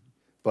Larson,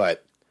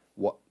 but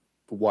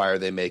why are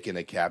they making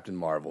a Captain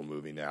Marvel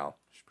movie now?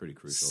 It's pretty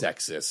crucial.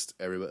 Sexist.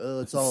 Everybody,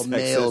 it's all Sexist.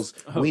 males.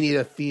 We need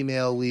a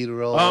female lead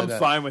role. I'm in a-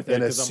 fine with it,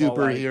 in a 'cause I'm all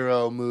like-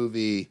 superhero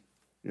movie.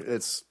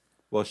 It's,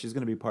 Well, she's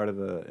going to be part of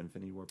the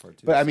Infinity War Part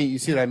 2. but I mean, you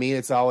see what I mean?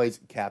 It's always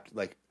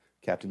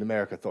Captain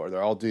America, Thor.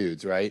 They're all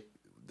dudes, right?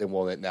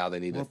 Now they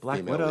need a Black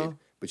female Widow. lead,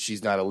 but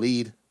she's not a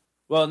lead.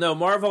 Well, no,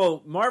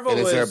 Marvel And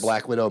is was... there a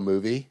Black Widow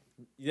movie?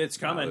 It's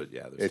coming.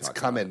 yeah, there's It's talk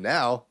coming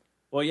now.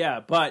 Well, yeah,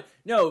 but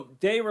no,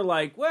 they were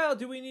like, well,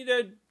 do we need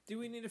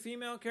a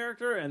female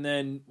character? And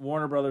then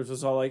Warner Brothers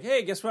was all like,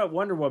 hey, guess what?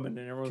 Wonder Woman.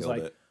 And everyone's Killed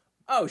like, it.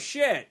 oh,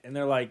 shit. And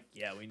they're like,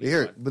 yeah, we need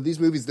Here, one. but these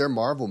movies, they're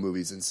Marvel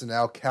movies, and so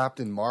now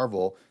Captain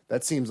Marvel,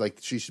 that seems like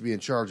she should be in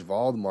charge of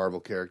all the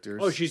Marvel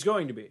characters. Oh, she's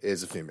going to be.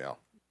 is a female,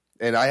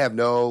 and I have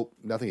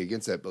nothing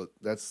against that, but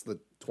that's the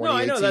 2018. No,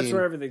 I know that's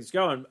where everything's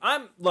going. I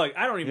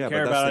don't even Yeah,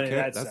 care but about that's any the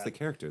of that that's stuff. the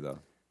character though.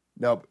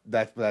 No,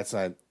 that's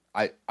not.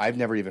 I've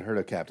never even heard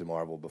of Captain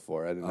Marvel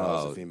before. I didn't know it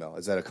was Oh. a female.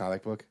 Is that a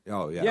comic book?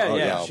 Oh yeah. Yeah, oh,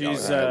 yeah, okay.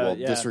 she's, All right, well,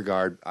 yeah.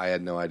 disregard. I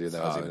had no idea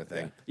that was even a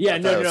thing. Yeah,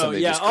 I thought no, it was no, something they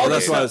yeah, just all Well, this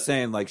that's created. what I stuff- was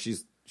saying. Like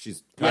she's Yeah,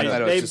 I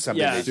thought it was they've- just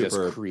something yeah. they Super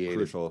just created.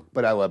 crucial.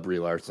 But I love Brie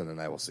Larson, and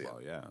I will see it. Oh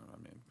yeah. I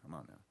mean, come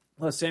on now.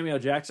 Well, Samuel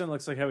Jackson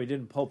looks like how he did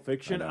in Pulp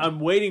Fiction. I know. I'm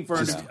waiting for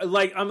him Just- to,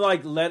 let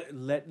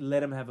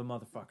him have a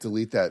motherfucker.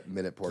 Delete that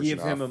minute portion Give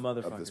him off a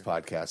of this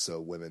motherfucker. podcast so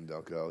women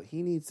don't go,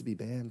 he needs to be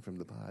banned from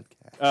the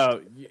podcast.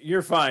 Oh,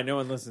 you're fine. No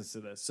one listens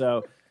to this,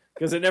 so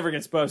because it never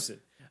gets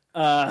posted.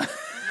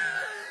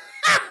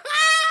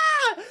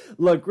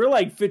 Look, we're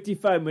like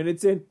 55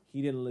 minutes in.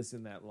 He didn't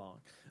listen that long,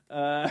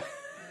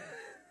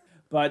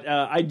 but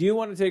I do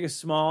want to take a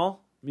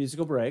small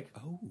musical break.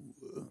 Oh,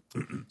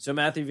 so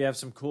Matthew, if you have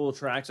some cool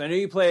tracks, I know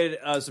you played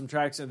some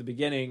tracks at the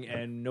beginning,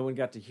 and no one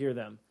got to hear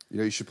them. You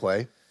know, you should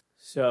play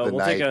So The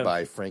we'll Night take a.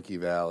 by Frankie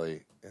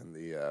Valli and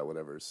the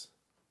whatever's.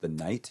 The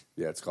Night.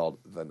 Yeah, it's called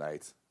The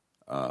Night.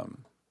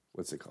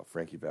 What's it called?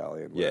 Frankie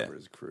Valli and Yeah. whatever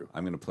his crew.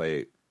 I'm gonna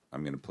play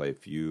a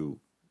few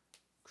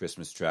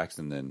Christmas tracks,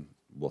 and then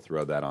we'll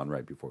throw that on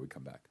right before we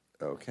come back.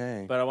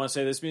 Okay. But I want to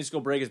say this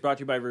musical break is brought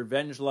to you by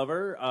Revenge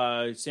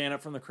Lover. Stand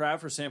up from the crowd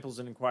for samples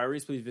and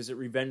inquiries. Please visit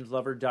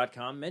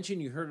revengelover.com.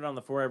 Mention you heard it on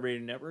the 4i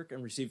Radio Network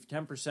and receive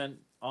 10%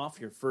 off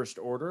your first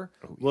order.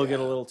 We'll get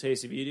a little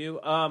taste if you do.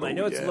 I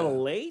know it's a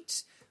little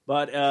late,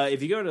 but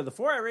if you go to the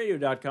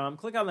 4iradio.com,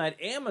 click on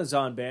that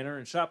Amazon banner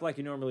and shop like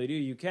you normally do,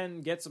 you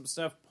can get some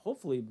stuff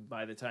hopefully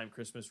by the time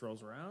Christmas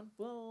rolls around.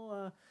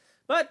 Well,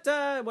 but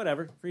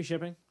whatever. Free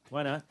shipping.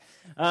 Why not?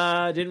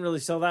 Didn't really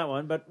sell that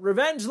one, but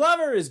Revenge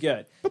Lover is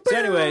good. So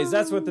anyways,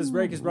 that's what this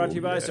break is brought to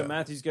you by. So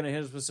Matthew's going to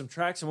hit us with some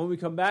tracks, and when we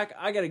come back,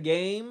 I got a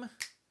game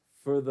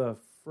for the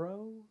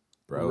Bros.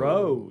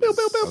 Oh,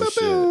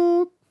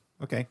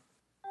 shit. Okay.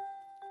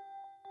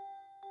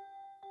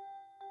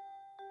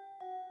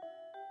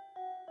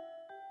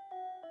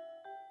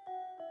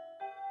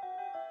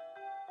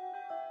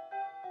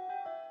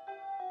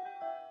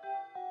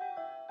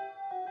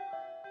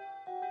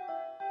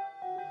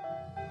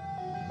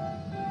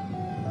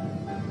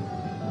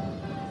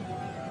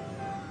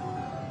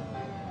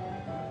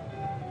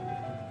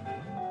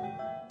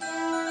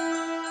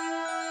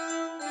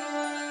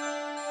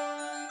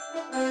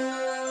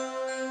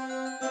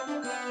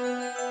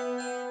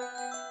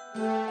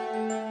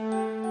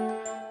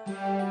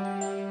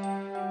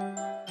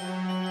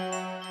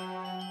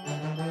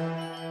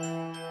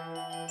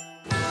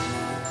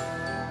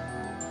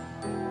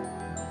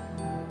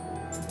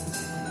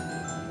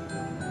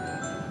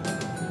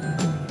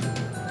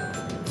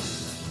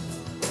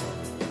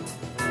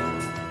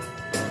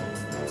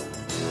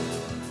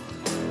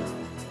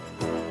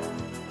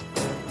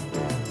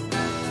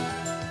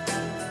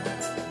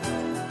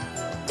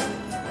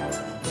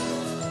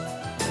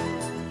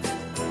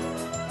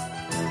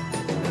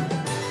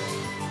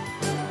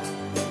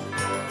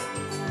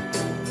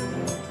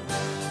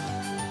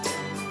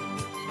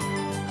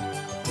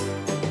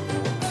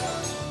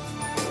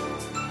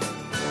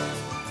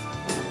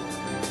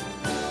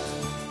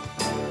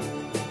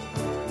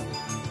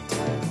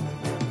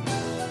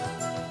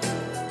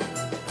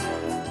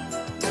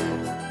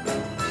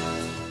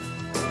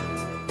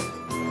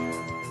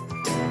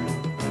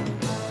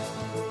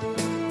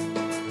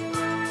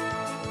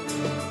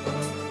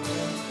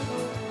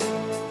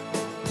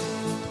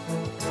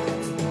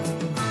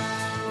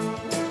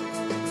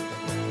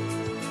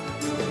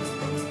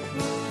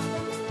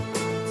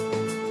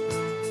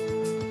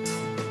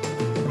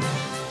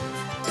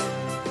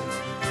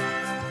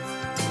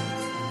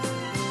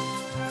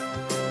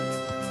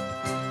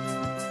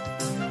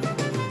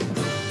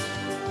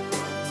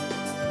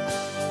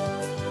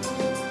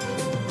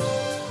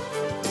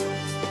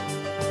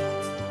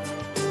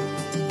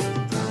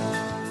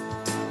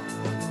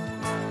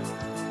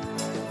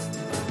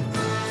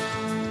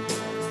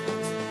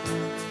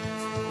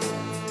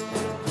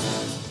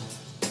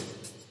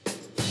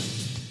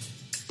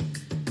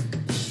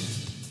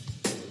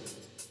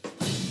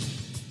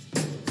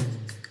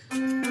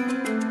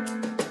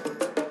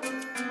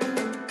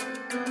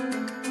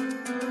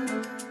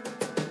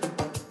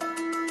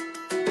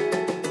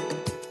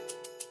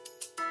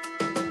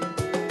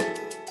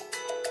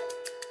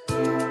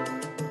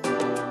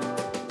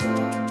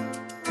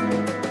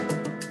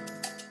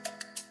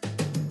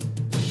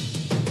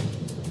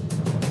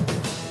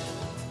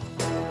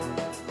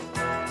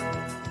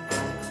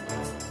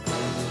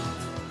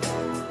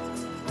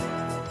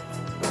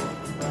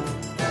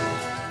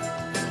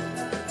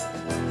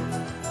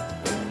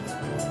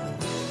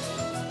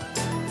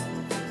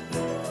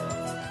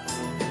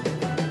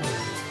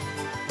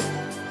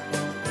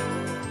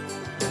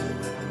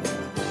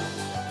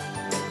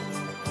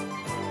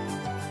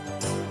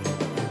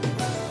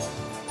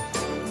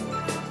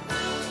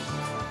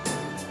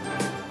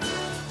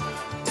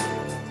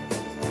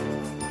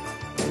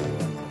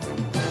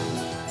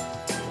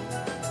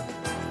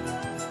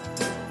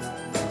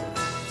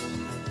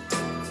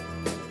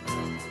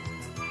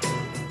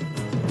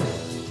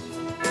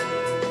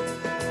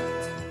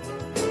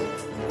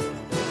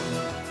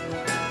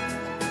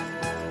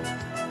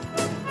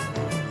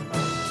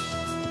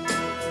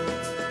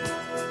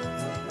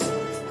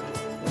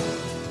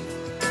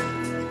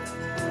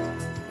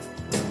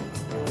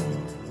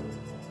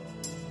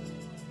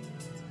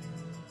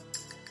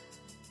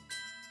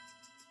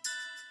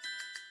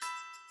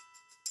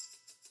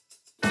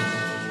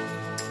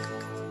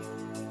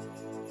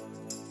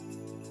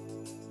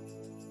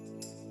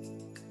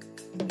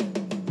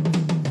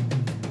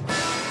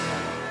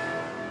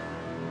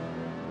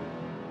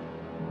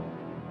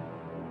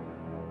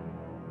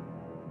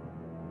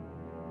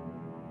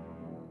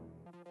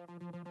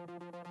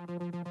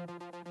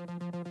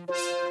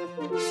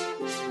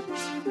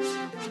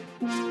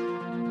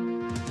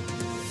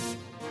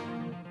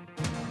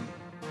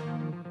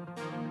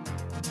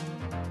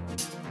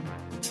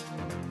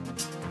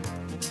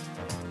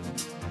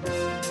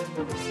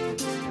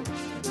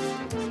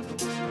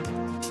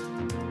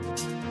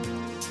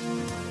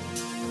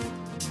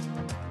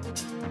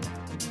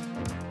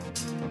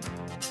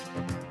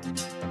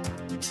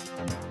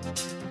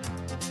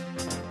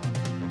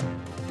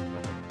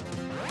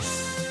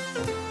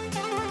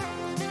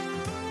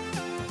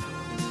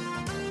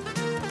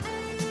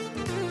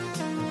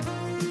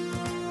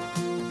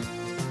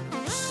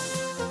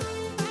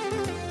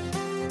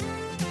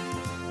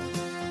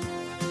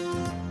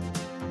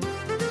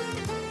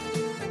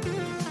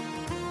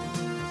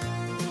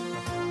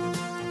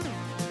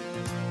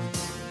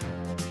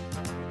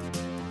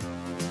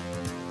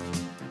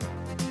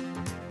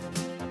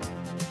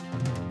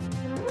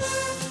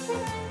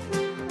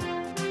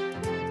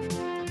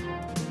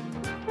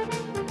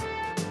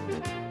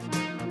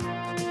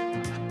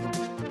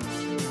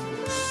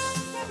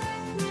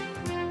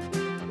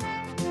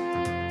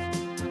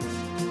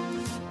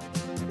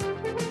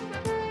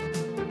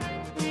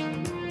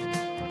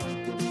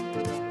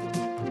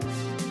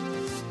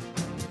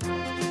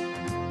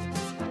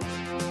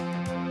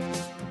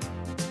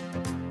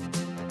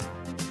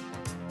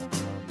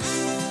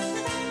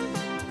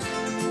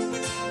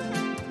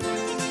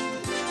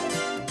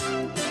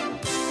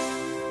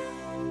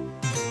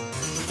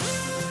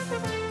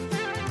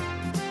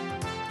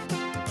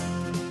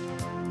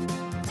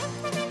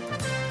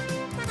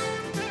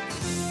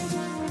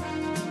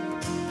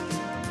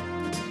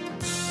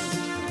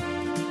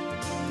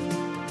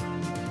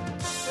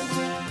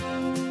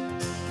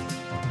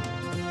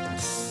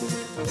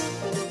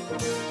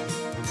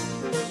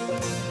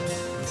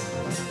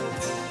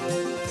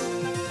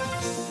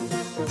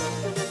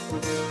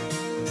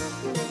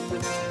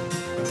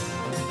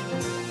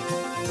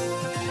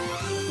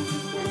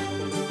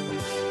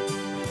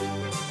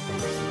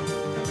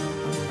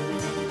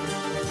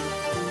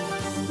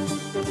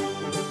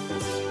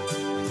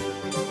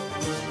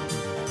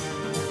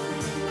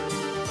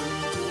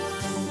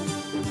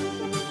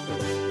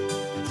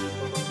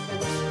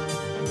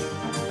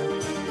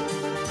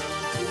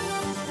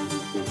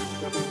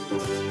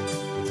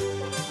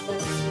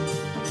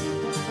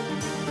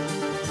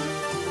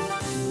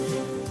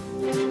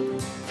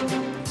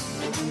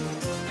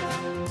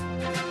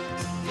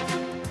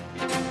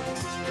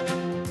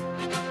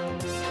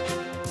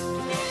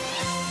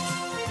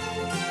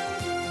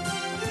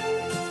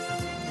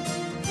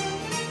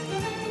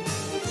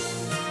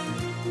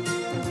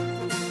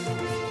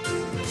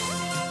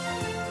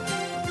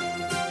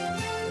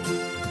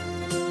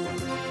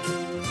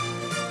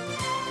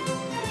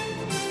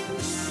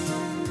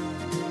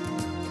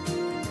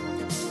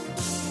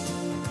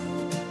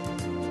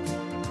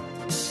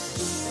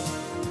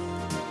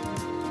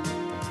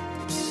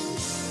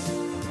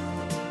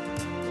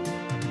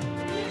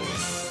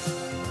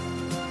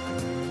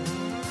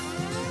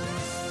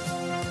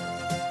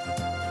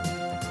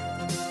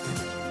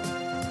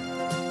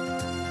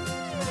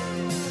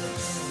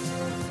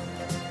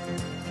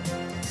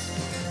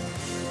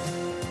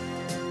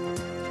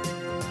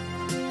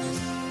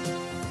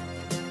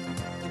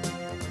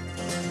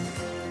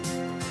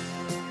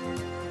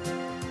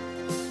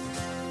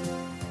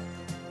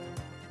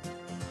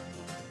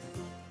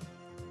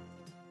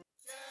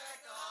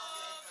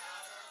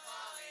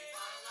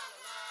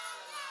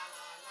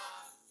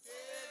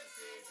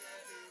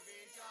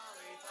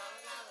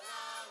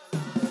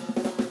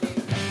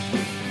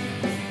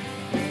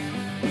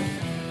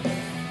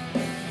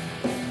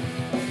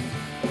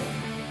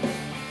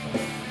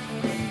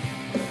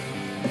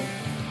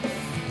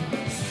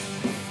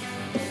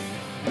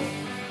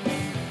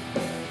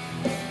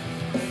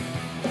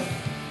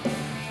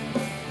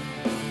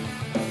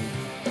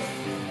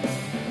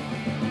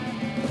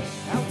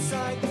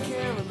 Outside the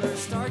carolers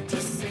start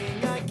to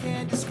sing. I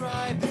can't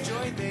describe the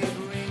joy they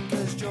bring,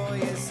 'cause joy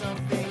is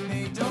something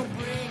they don't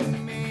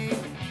bring me.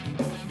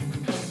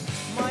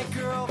 My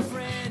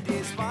girlfriend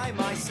is by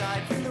my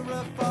side. From the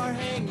roof are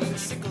hanging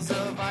sickles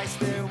of ice.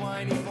 Their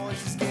whiny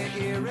voices get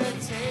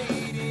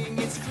irritating.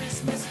 It's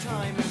Christmas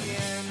time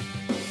again.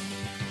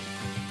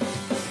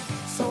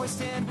 So I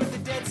stand with a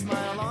dead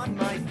smile on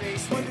my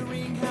face,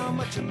 wondering how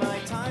much of my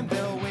time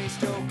they'll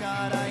waste. Oh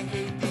God, I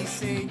hate these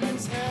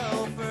Satan's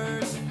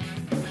helpers.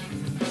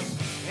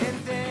 And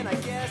then I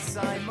guess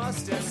I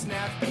must have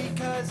snapped,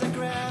 because I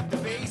grabbed a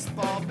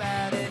baseball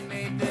bat and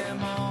made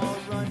them all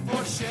run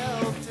for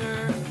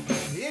shelter.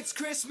 It's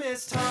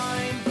Christmas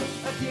time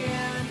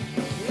again.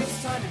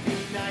 It's time to be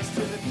nice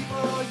to the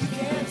people you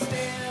can't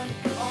stand.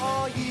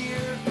 All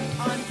year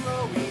I'm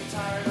growing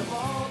tired of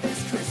all this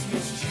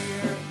Christmas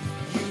cheer.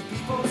 You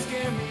people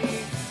scare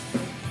me.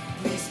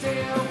 Please stay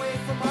away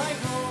from my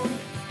home.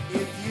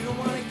 If you don't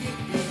want to get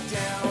beat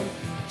down,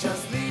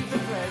 just leave the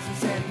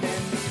presents and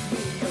then leave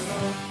me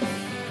alone.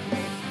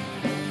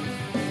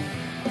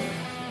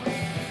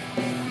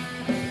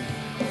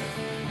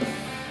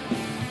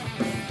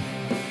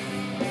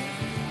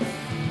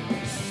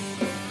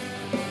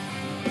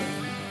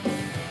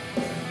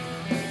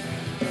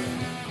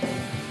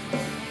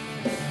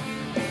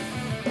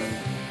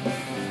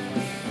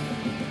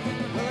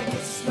 Well, I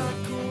guess it's not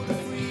cool to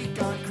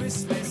freak on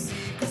Christmas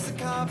Eve, 'cause the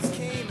cops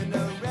came and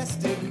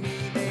arrested me.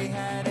 They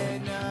had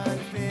an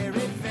unfair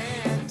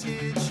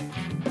advantage.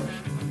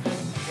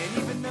 And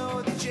even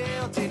though the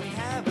jail didn't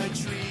have a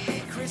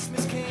tree,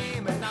 Christmas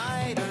came a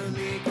night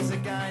early, 'cause a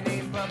guy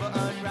named Bubba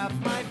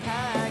unwrapped my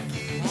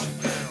package.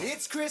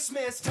 It's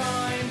Christmas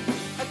time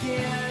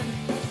again.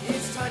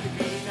 It's time to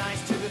be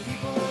nice to the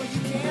people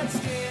you can't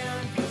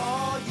stand.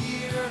 All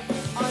year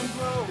I'm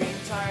growing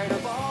tired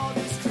of all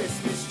this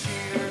Christmas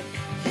cheer.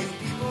 You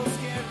people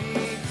scare me.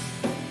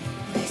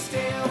 Please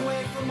stay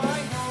away from my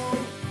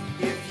home.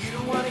 If you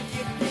don't want to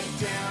get beat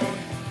down,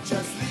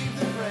 just leave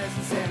the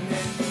presents and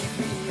then leave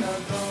me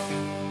alone.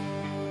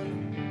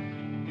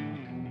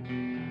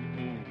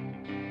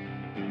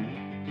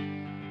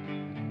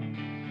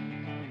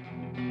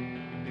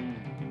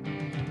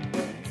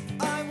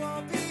 I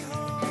won't be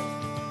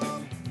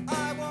home.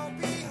 I won't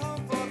be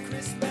home for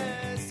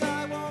Christmas.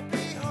 I won't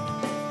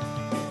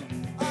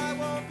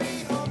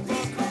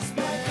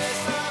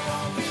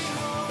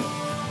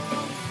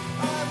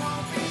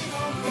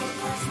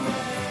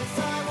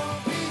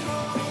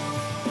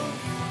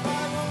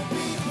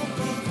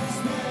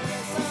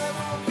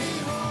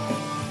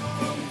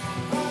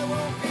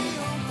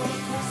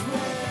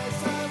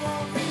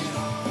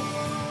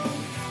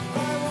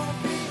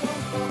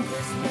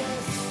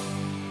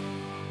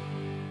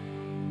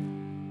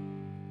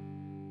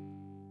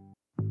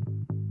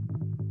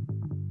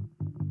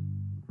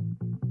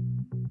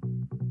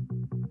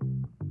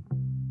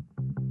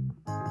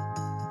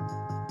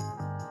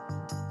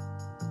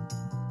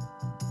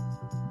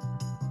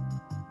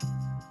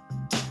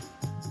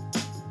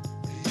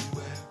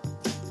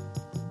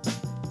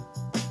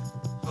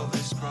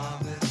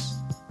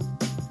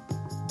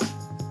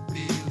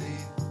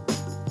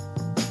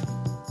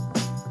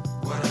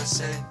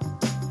say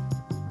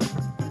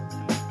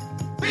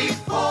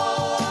before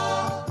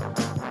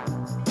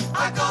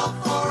I go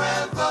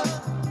forever.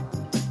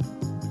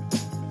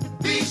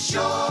 Be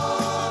sure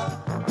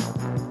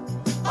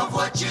of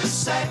what you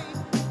say.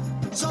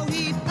 So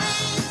he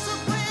paints a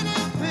pretty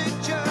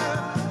picture,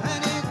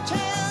 and it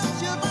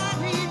tells you that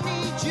he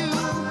needs you,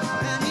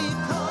 and he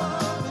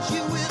covers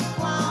you with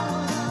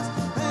flowers,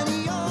 and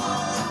he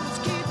always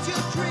keeps you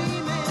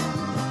dreaming.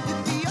 If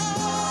he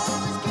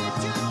always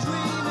keeps you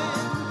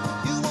dreaming,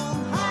 you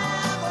won't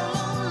have a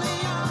lonely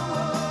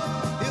hour.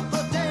 If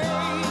a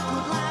day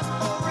could last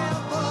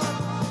forever,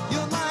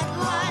 you might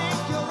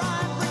like your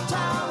ivory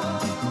tower.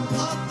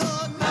 But the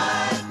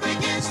night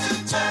begins to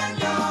turn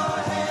your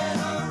head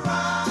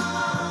around,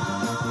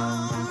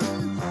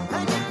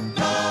 and you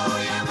know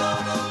you're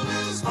gonna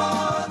lose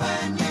more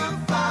than you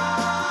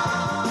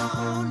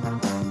found.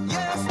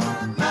 Yes, the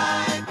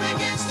night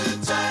begins to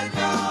turn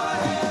your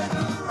head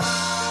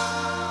around.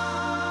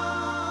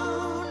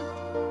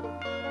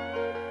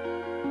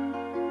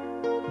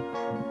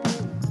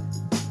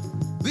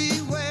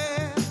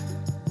 Beware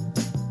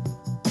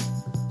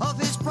of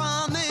his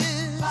promise.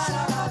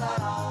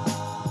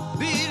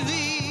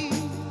 Believe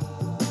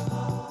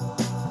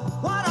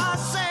what I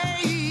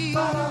say.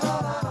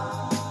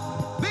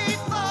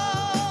 Before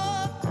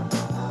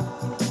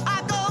I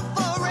go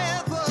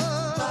forever,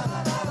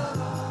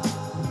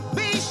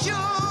 be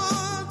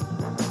sure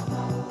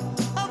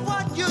of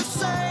what you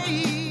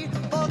say.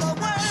 For the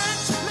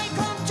words may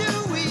come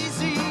too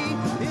easy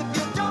if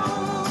you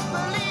don't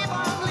believe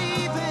I'm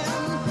leaving,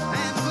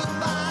 and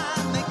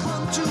goodbye may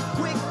come too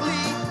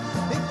quickly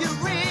if you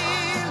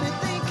really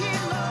think he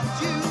loves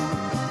you.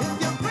 If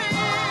you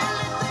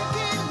really think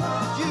he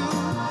loves you,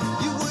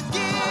 you would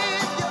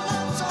give your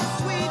love so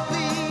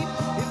sweetly.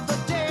 If the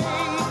day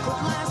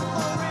could last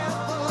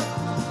forever,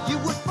 you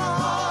would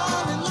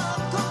fall in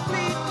love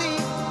completely.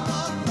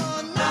 But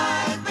the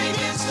night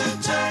begins to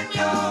turn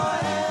your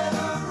head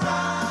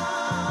around,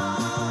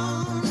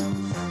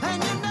 and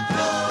you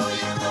know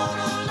you're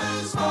gonna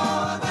lose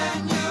more than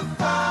you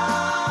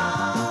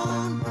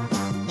found.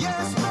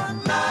 Yes, the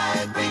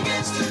night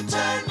begins to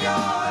turn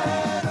your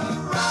head around.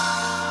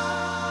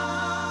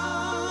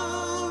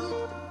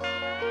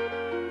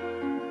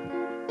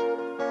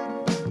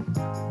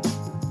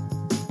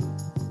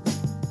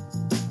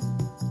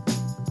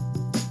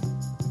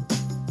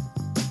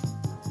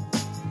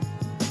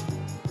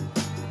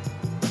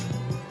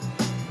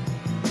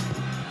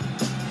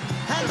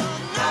 And the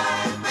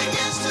night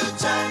begins to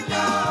turn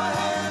your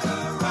head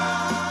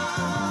around,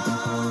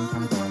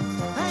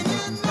 and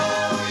you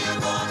know you're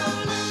gonna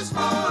lose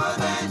more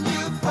than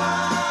you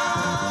found.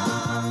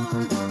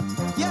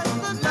 Yes,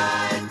 the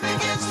night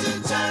begins to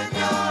turn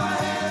your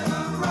head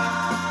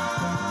around,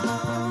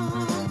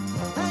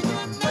 and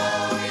you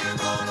know you're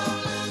gonna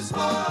lose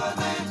more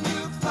than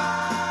you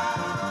found.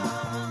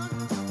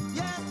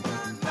 Yes,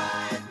 the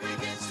night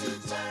begins to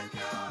turn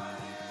your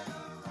head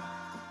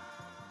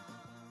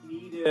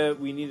around.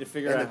 We need to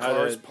figure And out the how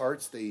cars to.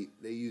 parts, they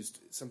used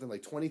something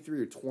like 23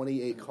 or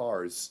 28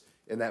 cars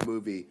in that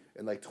movie,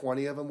 and like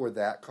 20 of them were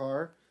that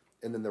car,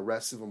 and then the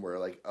rest of them were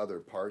like other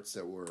parts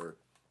that were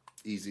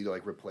easy to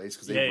like replace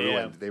because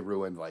they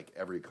ruined like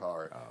every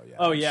car.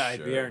 Oh yeah, I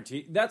sure.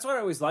 guarantee. That's what I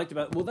always liked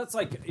about. Well, that's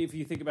like if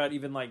you think about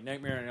even like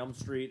Nightmare on Elm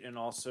Street and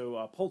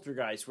also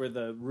Poltergeist, where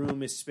the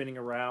room is spinning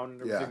around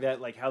and everything like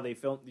that. Like how they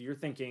filmed. You're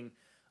thinking,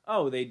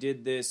 oh, they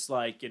did this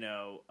like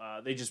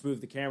they just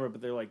moved the camera, but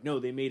they're like, no,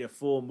 they made a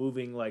full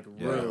moving like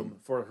room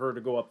for her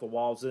to go up the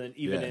walls, and then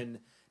even in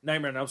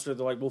Nightmare on Elm Street,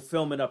 they're like, we'll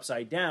film it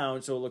upside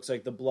down so it looks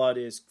like the blood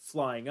is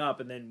flying up,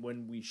 and then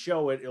when we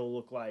show it, it'll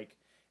look like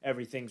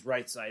everything's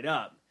right side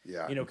up.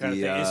 Yeah. Kind of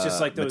thing. It's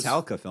just like those.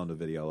 Metallica filmed a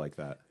video like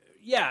that.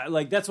 Yeah,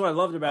 like that's what I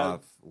loved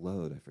about.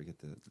 Offload, I forget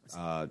the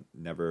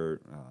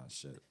never.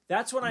 Shit.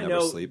 That's when I Never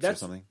know. Sleeps or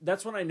something?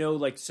 That's when I know.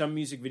 Like some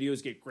music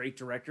videos get great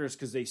directors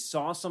because they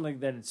saw something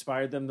that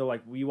inspired them. They're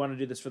like, we want to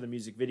do this for the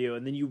music video,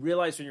 and then you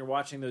realize when you're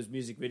watching those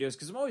music videos.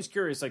 Because I'm always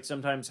curious. Like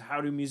sometimes,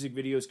 how do music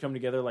videos come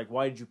together? Like,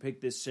 why did you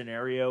pick this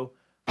scenario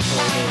for this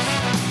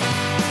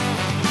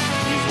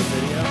music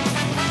video?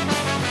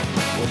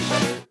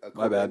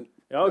 My bad.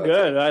 Oh,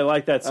 good. I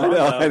like that song.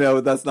 I know,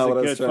 but that's not It's what a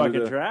I was good trying to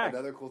fucking do. track.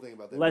 Another cool thing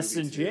about that Less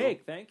movie than too,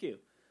 Jake. Thank you.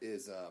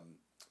 is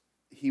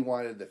he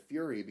wanted the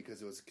Fury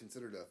because it was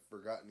considered a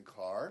forgotten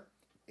car,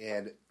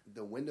 and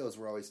the windows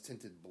were always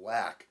tinted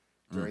black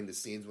during the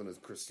scenes when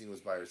Christine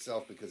was by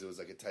herself because it was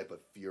like a type of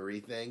Fury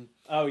thing.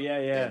 Oh yeah,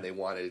 yeah. And they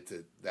wanted it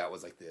to. That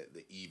was like the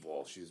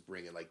evil. She was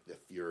bringing like the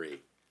Fury,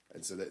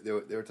 and so they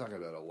were talking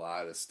about a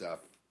lot of stuff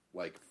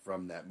like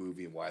from that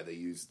movie and why they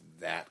used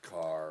that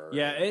car.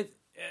 Yeah,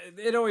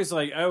 it always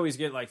like I always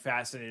get like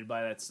fascinated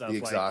by that stuff. The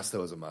exhaust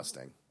was a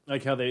Mustang.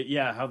 Like how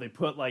they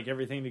put like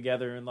everything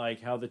together and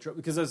like how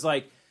because it's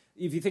like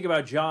if you think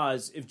about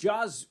Jaws, if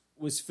Jaws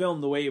was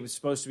filmed the way it was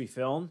supposed to be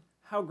filmed,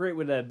 how great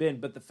would it have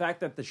been? But the fact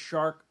that the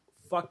shark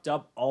fucked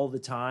up all the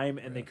time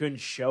and they couldn't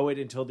show it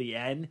until the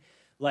end,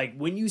 like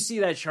when you see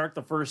that shark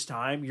the first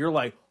time, you're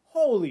like,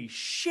 holy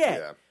shit!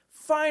 Yeah.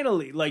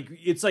 Finally, like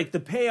it's like the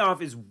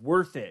payoff is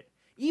worth it.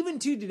 even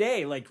to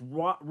today, like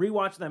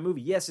rewatching that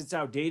movie, yes, it's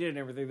outdated and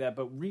everything like that,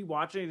 but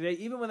rewatching it today,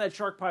 even when that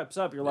shark pops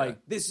up, you're like,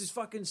 this is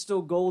fucking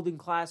still golden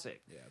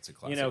classic. Yeah, it's a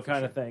classic. You know,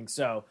 kind of thing.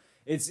 So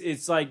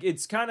it's like,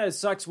 it's kind of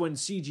sucks when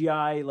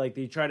CGI, like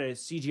they try to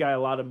CGI a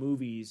lot of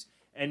movies,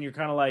 and you're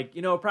kind of like,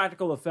 you know, a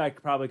practical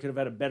effect probably could have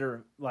had a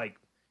better, like,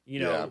 you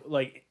know,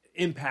 like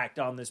impact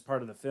on this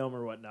part of the film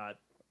or whatnot.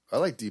 I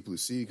like Deep Blue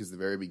Sea because the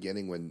very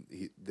beginning when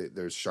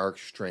there's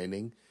sharks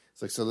training,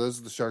 it's like, so those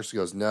are the sharks. He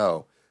goes,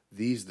 no,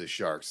 these are the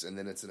sharks. And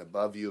then it's an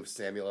above view of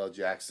Samuel L.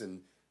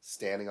 Jackson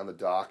standing on the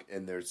dock,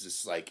 and there's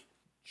this like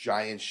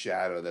giant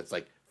shadow that's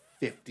like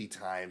 50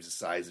 times the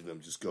size of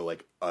him just go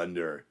like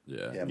under him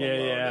alone.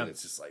 And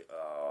it's just like,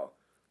 oh,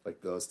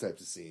 like those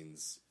types of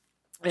scenes.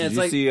 And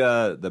Did you see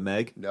The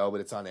Meg? No, but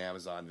it's on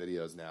Amazon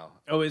Videos now.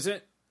 Oh, is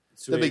it?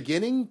 Sweet. The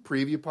beginning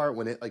preview part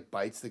when it like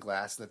bites the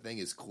glass and the thing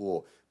is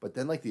cool, but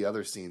then like the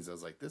other scenes, I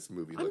was like, this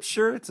movie looks. I'm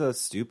sure it's a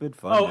stupid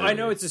fun. Oh, movie. I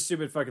know it's a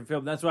stupid fucking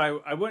film. That's why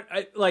I went.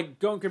 Like,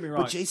 don't get me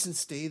wrong. But Jason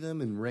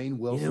Statham and Rainn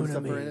Wilson and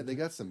stuff are in it. They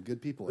got some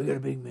good people in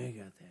it. big Meg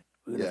out there.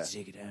 We're gonna have to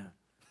take it down.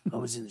 I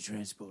was in the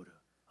transporter.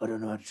 I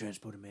don't know how to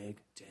transport a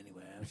Meg to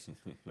anywhere else,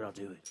 but I'll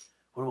do it.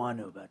 What do I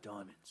know about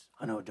diamonds?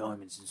 I know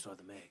diamonds inside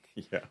the Meg.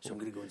 Yeah. So I'm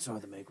gonna go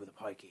inside the Meg with a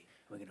pikey.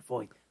 We're gonna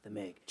fight the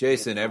Meg.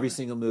 Jason, Get the every diamond.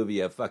 single movie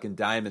have fucking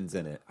diamonds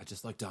in it. I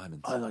just like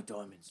diamonds. I like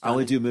diamonds. I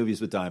only do movies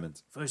with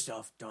diamonds. First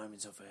off,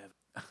 diamonds are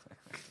forever.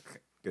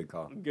 Good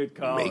call. Good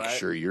call. Make right?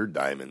 sure your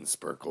diamonds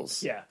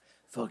sparkles. Yeah.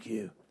 Fuck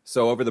you.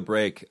 So over the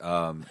break,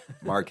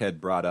 Mark had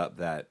brought up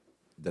that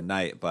The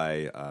Night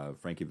by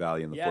Frankie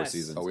Valli and the Four Yes.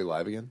 Seasons. Are we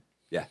live again?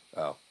 Yeah.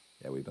 Oh,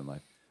 Yeah, we've been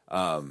live.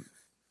 I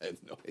have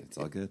no It's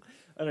idea. all good.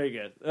 Oh, very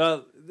good.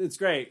 It's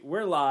great.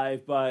 We're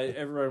live, but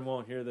everyone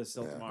won't hear this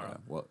till tomorrow. Yeah,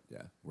 well,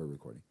 yeah, we're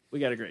recording. We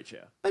got a great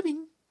show.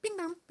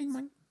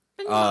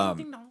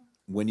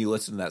 When you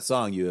listen to that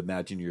song, you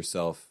imagine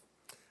yourself.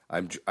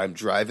 I'm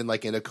driving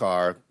like in a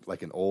car,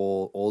 like an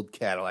old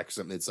Cadillac or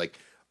something. It's like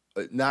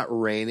not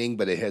raining,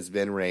 but it has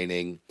been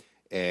raining,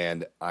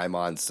 and I'm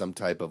on some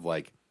type of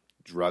like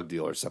drug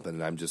deal or something,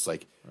 and I'm just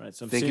like Right,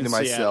 so I'm thinking to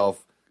seeing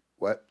myself,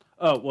 what?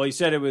 Oh, well, you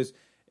said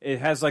it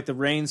has like the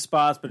rain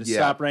spots, but it Yeah.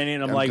 stopped raining.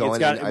 And I'm I'm like, going it's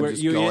got. in- I'm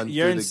just you're going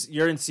in through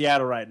you're in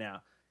Seattle right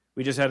now.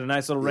 We just had a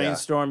nice little Yeah.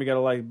 rainstorm. You got a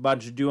like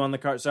bunch of dew on the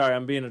car. Sorry,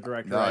 I'm being a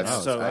director No, right it's-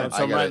 now, so I I'm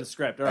gotta- writing the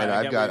script. All right, and I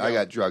I get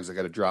got drugs. I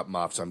got to drop them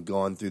off. So I'm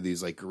going through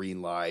these like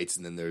green lights,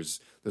 and then there's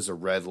a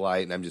red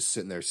light, and I'm just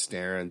sitting there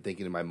staring,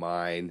 thinking in my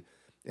mind,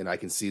 and I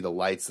can see the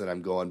lights that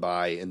I'm going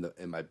by in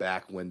my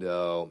back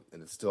window,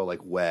 and it's still like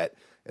wet.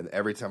 And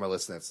every time I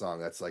listen to that song,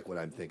 that's like when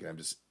I'm thinking I'm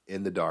just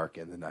in the dark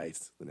in the night.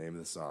 The name of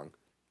the song,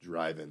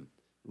 driving.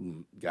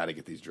 Got to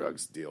get these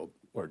drugs dealt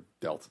or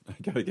dealt. I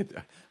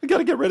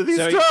gotta get rid of these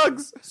So-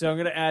 drugs. So I'm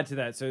going to add to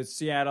that. So it's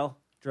Seattle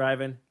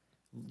driving.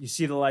 You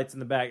see the lights in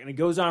the back, and it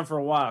goes on for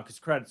a while because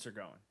credits are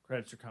going.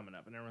 Credits are coming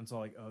up, and everyone's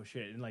all like, "Oh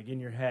shit!" And like in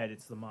your head,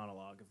 it's the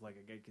monologue of like,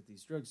 "I gotta get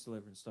these drugs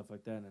delivered and stuff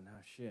like that." And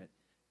oh shit,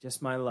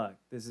 just my luck.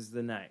 This is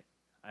the night.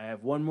 I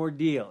have one more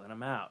deal, and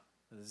I'm out.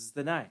 This is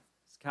the night.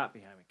 It's cop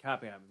behind me. Cop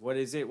behind me. What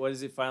is it? What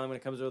is it? Finally, when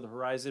it comes over the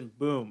horizon,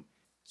 boom!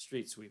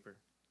 Street Sweeper.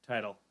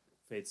 Title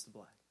fades to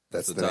black.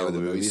 That's the name of the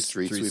movie,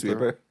 Street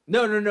Sweeper.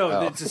 No.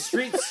 Oh. It's a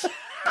street.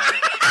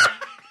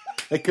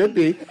 It could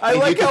be. I And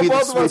like you could how be the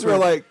both of us sweeper. were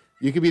like,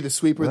 You could be the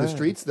sweeper of the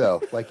streets,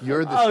 though. Like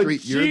you're the Oh,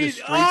 street. You're the geez.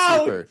 street Oh,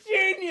 sweeper.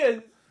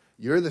 genius!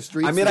 You're the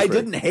street. I mean, I sweeper.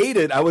 didn't hate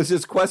it. I was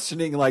just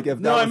questioning, like, if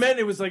No, that I was- meant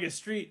it was like a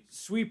street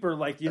sweeper,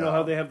 like you know Oh.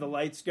 how they have the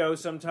lights go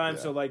sometimes,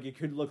 Yeah. so like it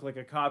could look like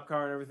a cop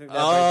car and everything.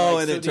 Oh,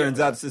 Like, and so it the- turns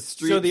out it's a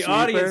street So the sweeper?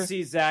 audience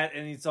sees that,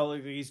 and he's all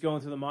like, he's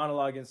going through the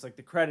monologue, and it's like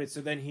the credits. So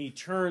then he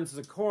turns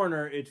the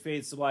corner, it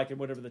fades to black, and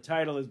whatever the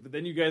title is. But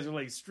then you guys are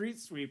like street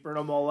sweeper, and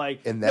I'm all like,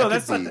 And that no, could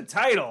that's not be- the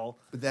title.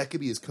 But that could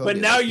be his code. But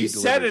name, now like he you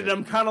said delivers it,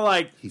 I'm kind of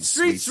like He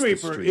street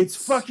sweeps the sweeper. It's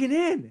streets. fucking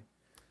in.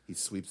 He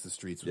sweeps the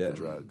streets with Yeah, the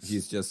drugs.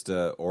 he's just,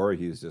 or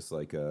he's just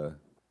like,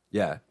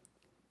 yeah,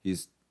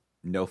 he's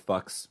no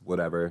fucks,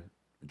 whatever,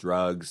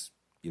 drugs.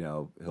 You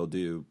know, he'll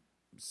do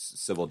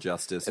civil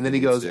justice, and then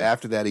if he needs goes to.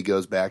 after that. He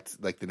goes back to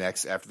like the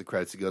next after the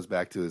credits. He goes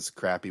back to his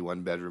crappy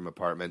 1-bedroom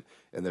apartment,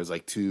 and there's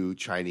like 2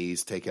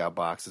 Chinese takeout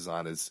boxes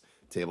on his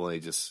table, and he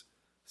just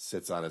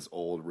sits on his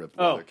old ripped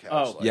leather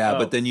couch. like, Yeah, Oh.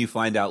 but then you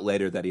find out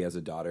later that he has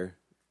a daughter.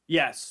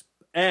 Yes,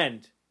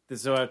 and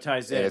this is how it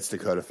ties in. and it's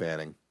Dakota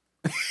Fanning.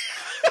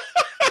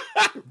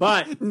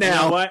 But Now. you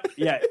know what?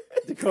 Yeah,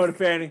 Dakota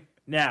Fanning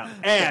now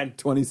and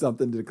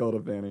 20-something Dakota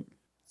Fanning.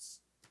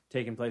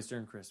 taking place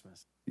during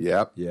Christmas.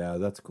 Yep. Yeah,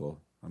 that's cool.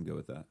 I'm good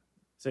with that.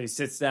 So he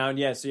sits down.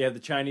 Yeah, so you have the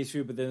Chinese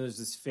food, but then there's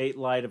this fate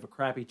light of a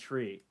crappy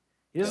tree.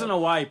 He doesn't know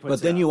why he puts.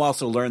 But then it you up.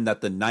 also learn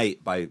that The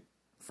Night by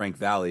Frank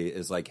Valli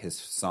is like his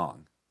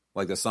song,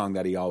 like the song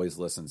that he always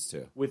listens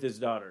to. with his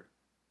daughter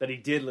that he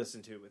did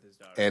listen to with his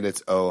daughter. And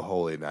it's Oh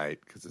Holy Night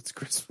because it's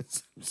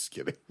Christmas. I'm just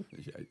kidding.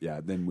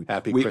 Yeah. Then we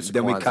Happy we, Chris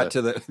then we Kwanzaa. cut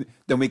to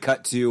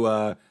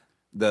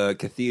the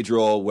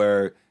cathedral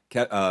where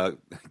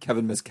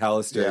Kevin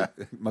McAllister,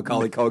 Yeah.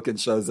 Macaulay Culkin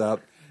shows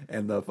up,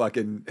 and the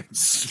fucking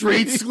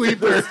Street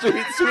sweeper.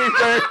 street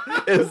sweeper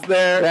is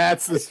there.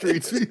 That's the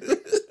street sweeper.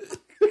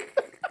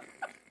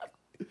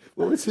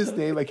 What was his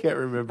name? I can't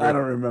remember. I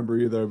don't remember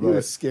either, He but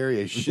was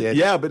scary as shit.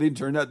 yeah, but he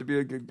turned out to be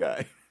a good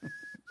guy.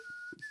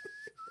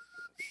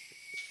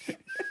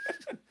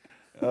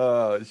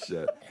 Oh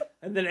shit!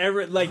 And then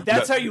everyone, like,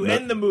 that's how you No.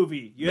 end the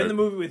movie. You No. end the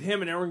movie with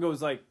him, and everyone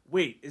goes like,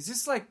 "Wait, is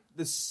this like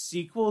the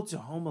sequel to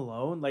Home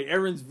Alone?" Like,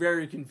 everyone's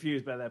very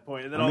confused by that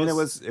point. And then I mean, all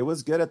it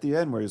was good at the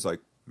end where he's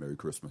like, "Merry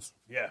Christmas."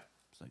 yeah.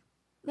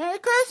 Merry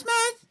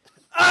Christmas.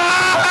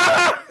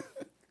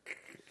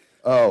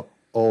 Oh,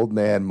 old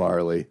man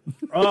Marley.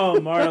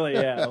 Oh, Marley,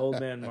 yeah, old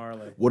man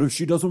Marley. What if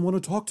she doesn't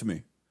want to talk to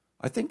me?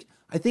 I think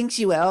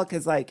she will,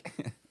 because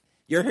like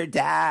you're her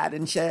dad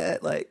and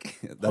shit. Like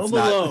that's Home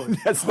not. Alone.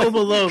 That's Home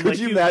Alone. Could like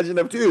you imagine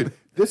if, dude?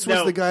 This was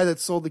No. the guy that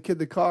sold the kid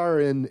the car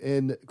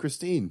in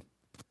Christine.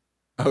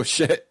 Oh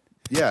shit!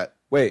 Yeah,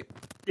 Wait,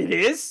 It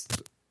is.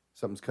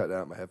 something's cutting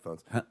out in my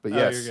headphones. But Oh,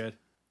 yes, you're good.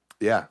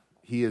 yeah,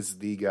 he is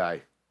the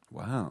guy.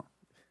 wow,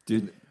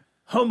 dude.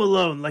 Home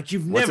Alone, like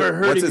you've What's never it-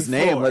 heard What's it his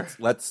before. name?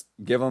 Let's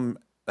give him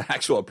the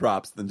actual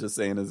props than just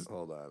saying his.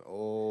 Hold on,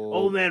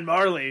 Old man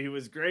Marley, who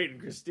was great in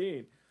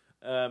Christine.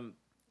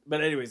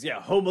 But anyways,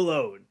 yeah, Home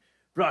Alone,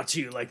 brought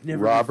to you like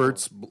never.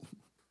 Roberts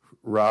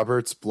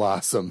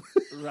Blossom.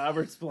 before.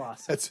 Robert's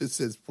Blossom. That's who it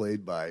says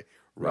played by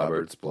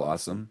Roberts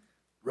Blossom.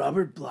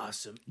 Robert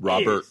Blossom.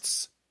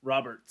 Roberts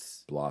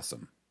Roberts.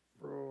 Blossom.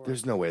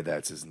 There's no way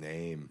that's his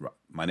name.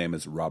 My name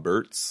is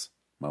Roberts.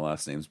 My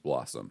last name's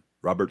Blossom.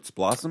 Roberts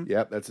Blossom.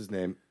 Yep, that's his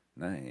name.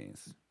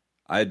 Nice.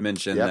 I had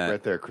mentioned Yep, that.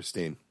 right there,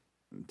 Christine.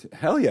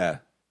 Hell yeah.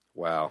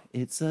 Wow.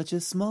 It's such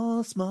a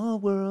small, small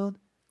world,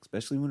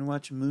 especially when we're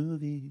watching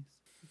movies.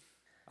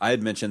 I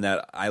had mentioned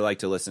that I like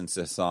to listen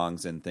to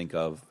songs and think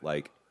of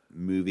like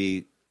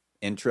movie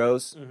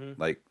intros,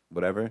 like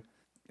whatever.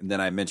 And then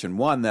I mentioned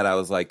one that I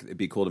was like, it'd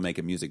be cool to make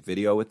a music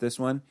video with this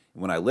one.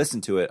 And when I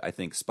listen to it, I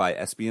think spy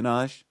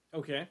espionage.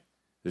 Okay,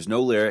 There's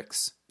no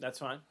lyrics, that's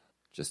fine.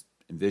 just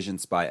envision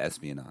spy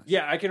espionage.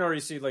 Yeah, I can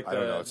already see like I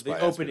don't know. It's the by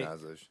opening.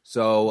 espionage.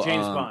 So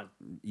James Bond.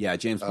 Yeah,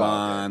 James okay.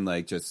 Bond,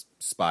 like just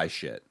spy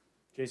shit.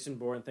 Jason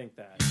Bourne, think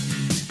that.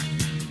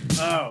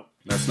 Oh,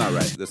 That's not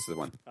right. This is the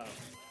one. Oh.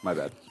 My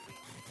bad.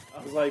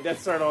 I was like, that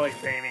started all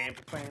like bang,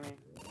 bang, bang.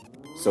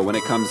 So when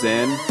it comes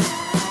in,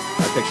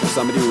 I picture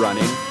somebody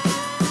running.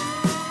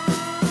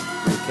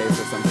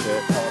 Briefcase or some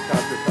shit.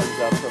 Helicopter comes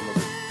up from the,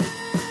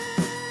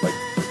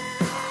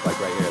 like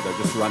right here. They're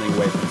just running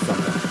away from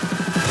something.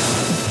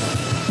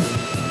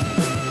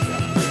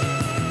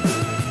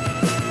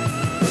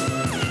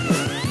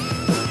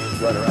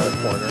 Run around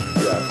a corner.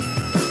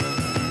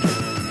 Yeah.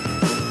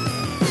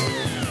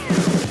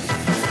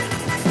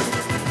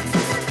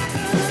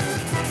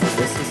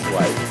 This is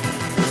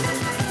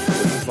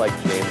like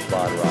James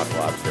Bond Rock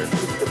Lobster.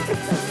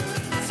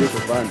 Super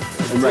fun.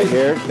 And right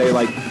here, they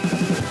like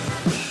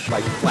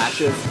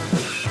flashes,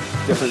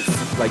 different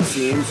like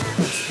scenes,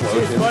 See,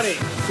 explosions.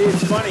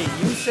 it's funny.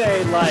 You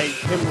say like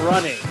him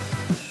running,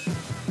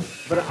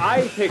 but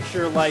I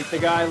picture like the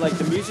guy, like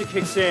the music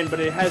kicks in, but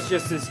it has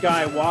just this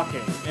guy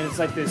walking, and it's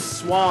like this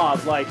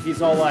suave, like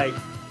he's all like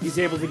he's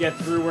able to get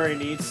through where he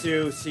needs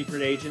to,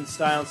 secret agent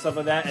style and stuff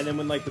like that. And then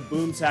when like the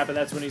booms happen,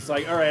 that's when he's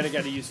like, all right, I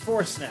got to use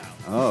force now.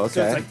 Oh, okay.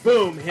 So it's like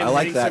boom, him I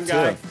like hitting that, some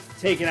guy, too.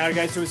 taking out a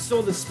guy. So it's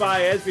still the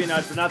spy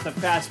espionage, but not the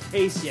fast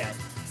pace yet.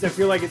 So I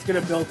feel like it's gonna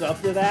build up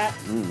to that.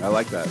 I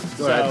like that.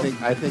 So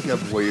I think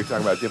of where you're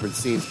talking about different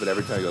scenes, but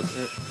every time he goes,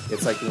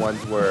 it's like the ones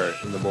where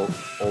in the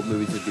old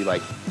movies it'd be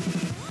like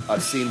a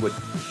scene would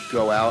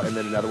go out and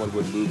then another one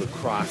would move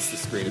across the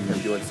screen of him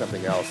doing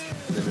something else,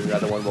 and then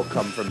another one will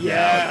come from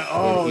Yeah, down.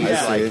 oh, and he's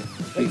yeah. like Like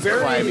he's very-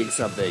 climbing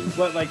something.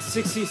 What, like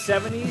 60s,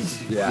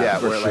 70s? Yeah,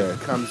 for where it sure.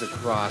 like comes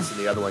across and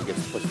the other one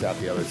gets pushed out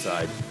the other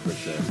side. For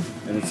sure.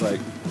 And it's like,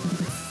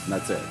 and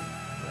that's it.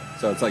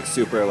 So it's like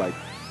super like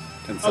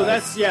concise. Oh,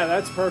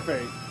 that's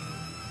perfect.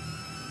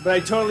 But I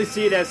totally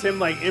see it as him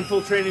like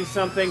infiltrating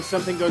something.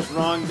 Something goes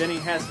wrong, then he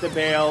has to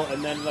bail,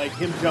 and then like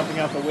him jumping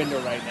out the window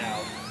right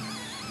now.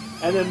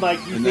 And then like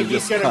you And think then he's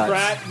just gonna cuts.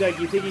 crash, like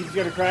you think he's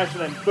gonna crash,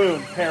 and then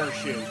boom,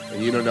 parachute.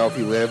 And you don't know if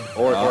he lived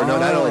or no,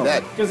 not only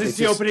that. Because it's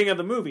the just- opening of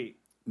the movie.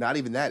 Not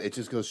even that. It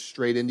just goes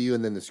straight into you,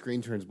 and then the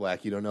screen turns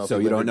black. You don't know. If So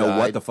he you lived don't or know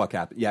what died. the fuck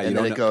happened. Yeah, you And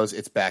don't then know. it goes.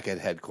 It's back at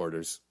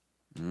headquarters.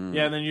 Yeah,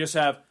 and then you just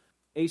have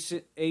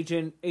Agent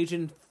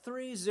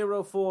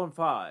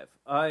 3045.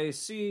 I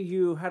see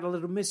you had a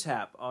little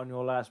mishap on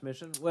your last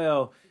mission.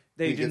 Well,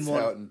 they He didn't gets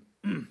want. out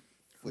and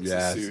flicks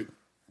Yes. his suit.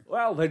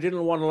 Well, they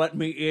didn't want to let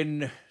me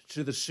in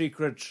to the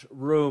secret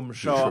room,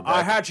 so Trebek.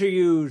 I had to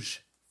use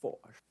force.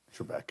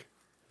 Trebek.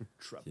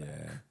 Yeah.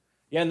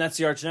 Yeah, and that's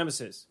the arch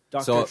nemesis,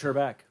 Dr. So-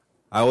 Trebek.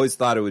 I always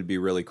thought it would be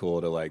really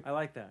cool to like I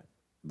like that.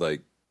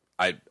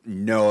 I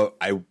know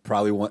I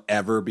probably won't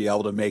ever be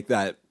able to make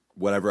that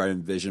whatever I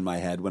envision in my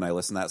head when I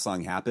listen to that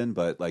song happen,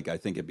 but like I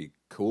think it'd be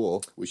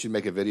cool. We should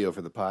make a video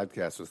for the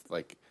podcast with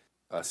like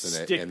us in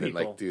Stick it, and then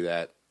people. like do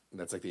that. And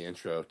that's like the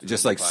intro. To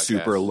Just the like podcast.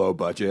 super low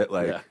budget.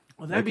 Like Yeah.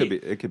 Well, it could be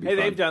Hey, fun.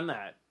 they've done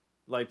that.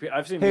 Like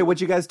I've seen. Hey, people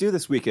what'd you guys do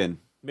this weekend?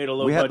 made a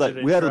low we had budget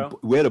like we had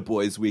intro. a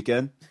boys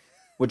weekend.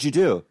 What'd you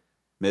do?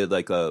 Made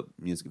like a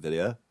music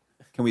video.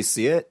 Can we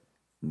see it?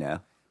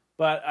 No.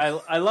 But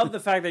I love the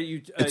fact that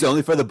you. It's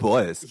only for the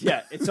boys.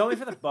 Yeah, it's only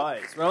for the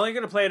boys. We're only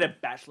going to play it at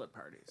bachelor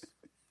parties.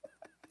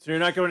 So you're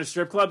not going to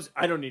strip clubs?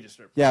 I don't need a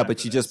strip club. Yeah,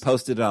 but you this. just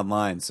posted it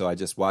online, so I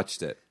just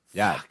watched it.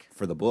 Yeah,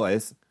 for the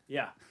boys.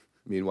 Yeah.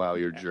 Meanwhile,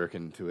 you're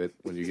jerking to it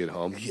when you get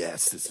home.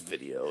 Yes, this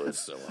video is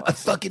so I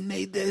fucking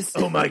made this.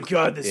 Oh my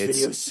god, this It's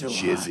video is so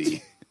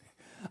jizzy.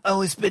 I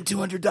only spent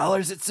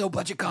 $200. It's so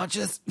budget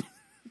conscious. hot.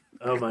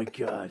 Oh my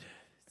god,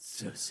 it's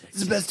so sexy.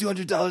 It's the best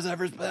 $200 I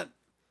ever spent.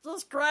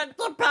 Just crack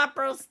the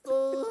pepper,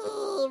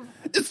 Steve.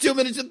 It's 2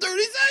 minutes and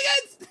 30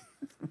 seconds.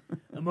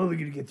 I'm only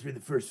gonna get through the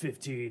first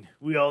 15.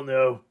 We all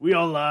know. We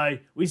all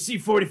lie. We see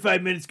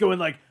 45 minutes going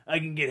like, I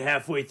can get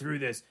halfway through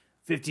this.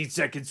 15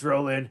 seconds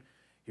roll in.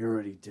 You're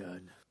already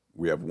done.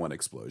 We have one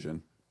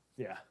explosion.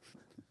 Yeah.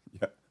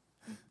 Yeah.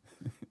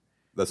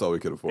 That's all we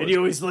could afford. And you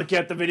always look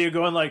at the video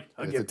going like,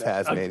 I'll It's a get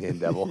back. Tasmanian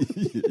devil.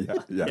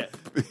 yeah.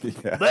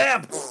 Yeah.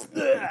 Bam!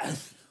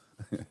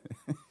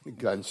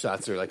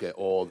 Gunshots are like an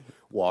old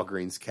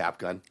Walgreens cap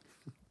gun.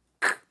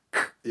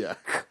 Yeah.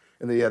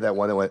 And then you had that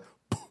one that went,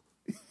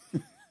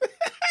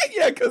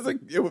 Yeah, because it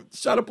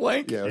shot a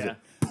blank. yeah, it was Yeah.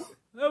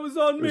 That was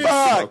on me.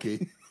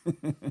 smoky.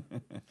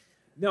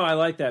 No, I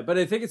like that, but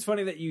I think it's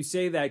funny that you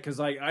say that because,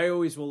 like, I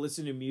always will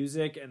listen to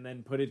music and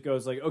then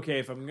goes like, okay,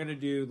 if I'm gonna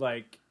do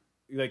like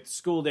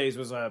School Days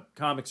was a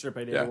comic strip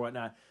I did Yeah. or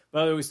whatnot,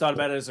 but I always thought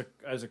about it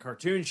as a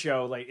cartoon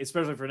show, like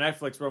especially for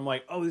Netflix, where I'm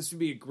like, oh, this would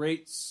be a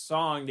great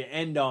song to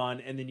end on,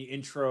 and then you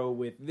intro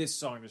with this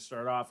song to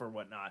start off or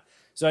whatnot.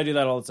 So I do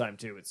that all the time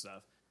too with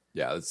stuff.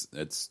 Yeah, it's.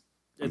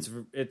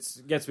 It's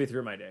gets me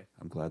through my day.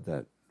 I'm glad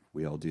that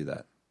we all do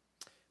that.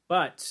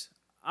 But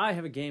I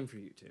have a game for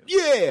you two.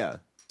 Yeah.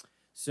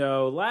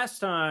 So last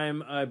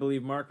time I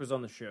believe Mark was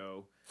on the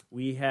show,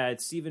 we had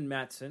Steven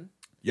Mattson.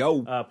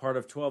 Yo. Part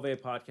of 12A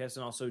podcast,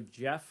 and also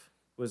Jeff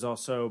was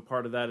also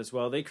part of that as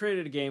well. They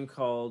created a game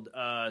called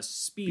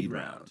Speed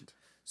Round.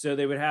 So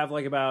they would have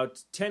like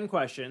about 10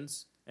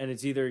 questions, and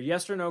it's either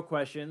yes or no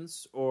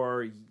questions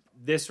or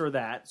this or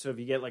that. So if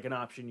you get like an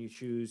option, you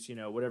choose,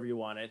 whatever you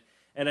wanted.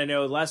 And I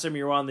know last time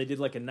you were on, they did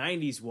like a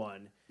 90s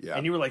one. Yeah.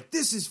 And you were like,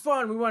 this is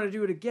fun. We want to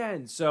do it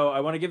again. So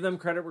I want to give them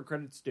credit where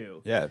credit's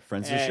due. Yeah,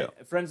 friends of the show.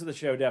 Friends of the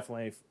show,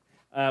 definitely.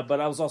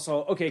 But I was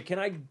also, okay, can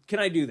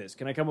I do this?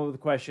 Can I come up with a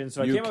question?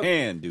 So You I came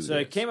can do So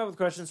I this. came up with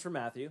questions for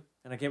Matthew,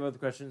 and I came up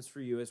with questions for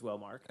you as well,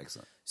 Mark.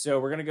 Excellent. So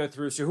we're going to go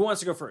through. So who wants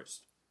to go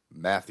first?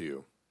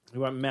 Matthew. We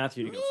want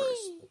Matthew to go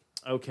first.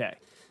 Okay.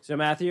 So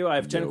Matthew, I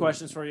have 10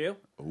 questions for you.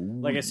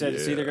 Like I said,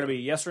 it's either going to be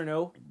yes or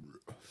no,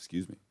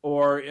 Excuse me.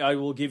 or I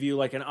will give you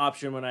like an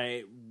option when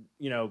I,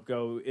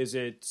 go, is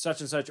it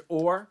such and such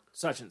or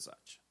such and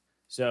such?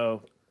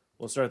 So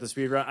we'll start the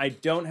speed round. I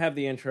don't have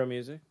the intro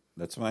music.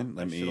 That's fine.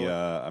 Let me.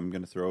 I'm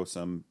gonna throw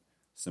some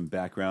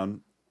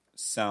background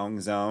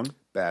sound zone.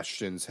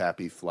 Bastion's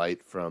Happy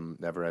Flight from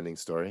Neverending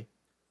Story.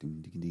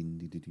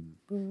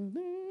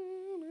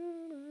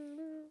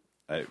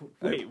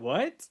 Wait,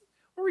 what?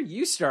 Where were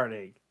you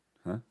starting?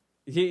 Huh?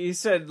 You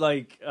said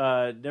like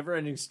never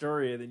ending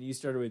story, and then you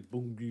started with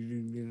boom.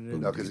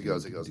 No, because it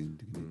goes.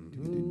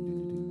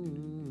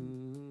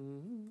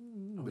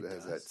 But it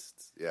has that,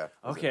 yeah.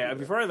 Okay,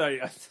 before I thought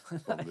you,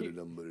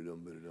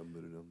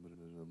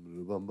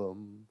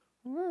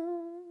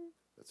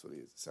 That's what he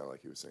sounded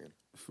like he was singing.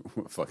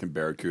 Fucking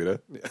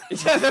Barracuda.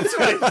 yeah, that's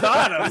what I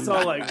thought. I was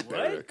all like, what?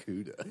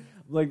 Barracuda.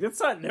 Like that's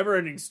not never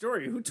ending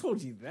story. Who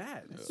told you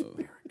that?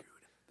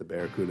 The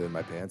Barracuda in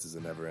my pants is a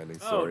never-ending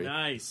Oh, story.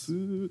 nice.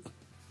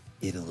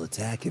 It'll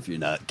attack if you're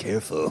not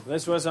careful.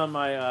 This was on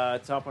my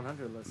top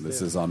 100 list. This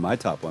too. is on my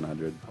top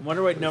 100. I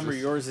wonder what number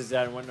yours is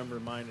at and what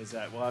number mine is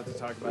at. We'll have to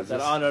talk about that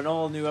on an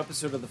all new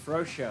episode of the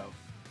Fro Show,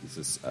 This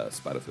is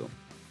Spiderfield.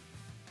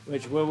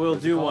 which we'll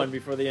do one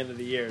before the end of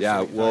the year. so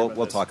Yeah, we can we'll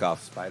about this. talk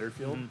off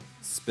Spiderfield?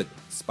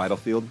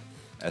 Spitalfield.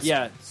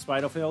 Yeah,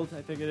 Spitalfield,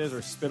 I think it is,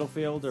 or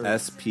Spitalfield, or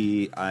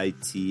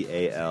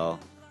Spital.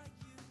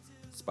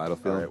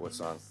 Spitalfield. All right, what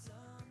song?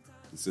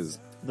 This is.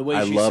 The way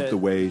I she love said- the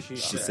way she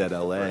she said. said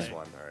L.A. First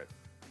one, all right.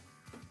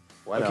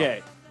 Why not?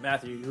 Okay,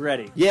 Matthew, you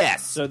ready?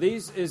 Yes. So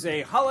these is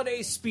a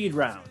holiday speed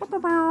round.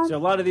 So a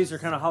lot of these are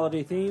kind of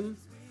holiday themed.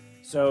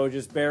 So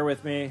just bear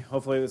with me.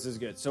 Hopefully this is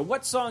good. So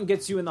what song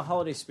gets you in the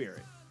holiday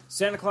spirit?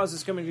 Santa Claus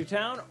is coming to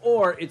town,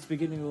 or it's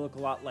beginning to look a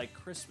lot like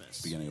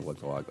Christmas? Beginning to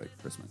look a lot like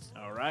Christmas.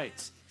 All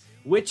right.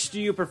 Which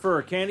do you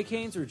prefer, candy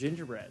canes or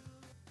gingerbread?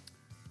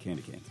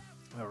 Candy canes.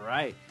 All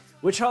right.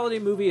 Which holiday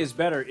movie is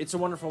better, It's a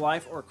Wonderful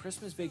Life or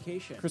Christmas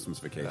Vacation? Christmas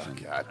vacation.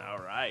 Oh, God. All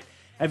right.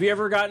 Have you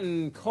ever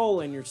gotten coal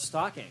in your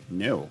stocking?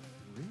 No.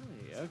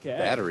 Really? Okay.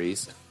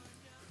 Batteries.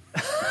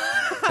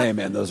 Hey,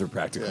 man, those are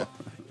practical.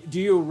 Do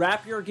you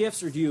wrap your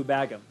gifts or do you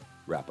bag them?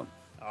 Wrap them.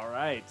 All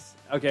right.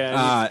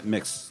 Okay.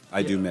 Mix.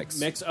 I do mix.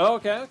 Mix. Oh,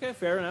 okay.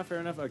 Fair enough.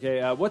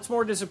 Okay. What's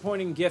more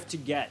disappointing gift to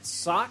get?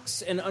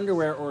 Socks and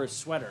underwear or a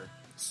sweater?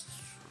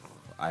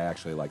 I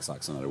actually like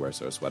socks and underwear,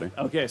 so a sweater.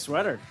 Okay,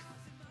 sweater.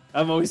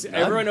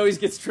 Everyone always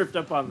gets tripped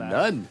up on that.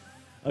 None.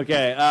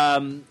 Okay,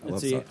 love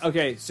let's see. socks.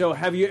 Okay, so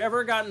have you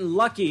ever gotten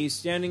lucky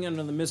standing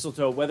under the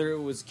mistletoe, whether it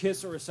was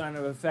kiss or a sign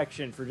of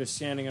affection for just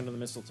standing under the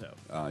mistletoe?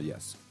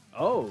 Yes.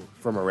 Oh.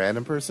 From a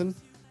random person?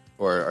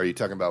 Or are you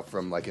talking about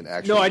from like an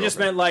actual No, I just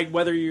girlfriend? meant like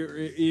whether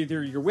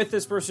you're with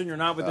this person, you're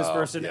not with this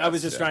person. I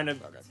was yes, just yeah. trying to.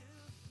 Okay.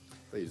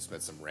 I thought you just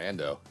meant some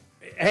rando.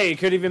 Hey, it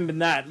could even been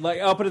that.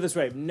 Like, I'll put it this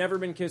way: never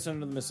been kissed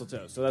under the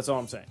mistletoe. So that's all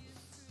I'm saying.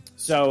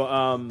 So,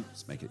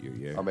 Let's make it your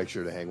year. I'll make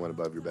sure to hang one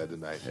above your bed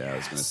tonight. Yeah, I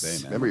was gonna say,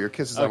 man. Remember, your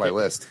kiss is on my Okay.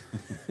 list.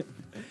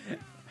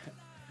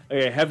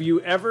 okay, have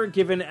you ever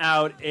given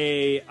out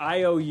a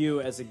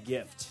IOU as a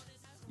gift?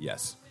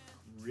 Yes.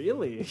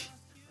 Really?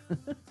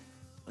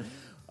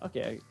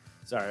 Okay.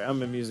 Sorry,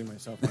 I'm amusing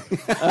myself.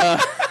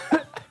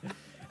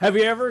 Have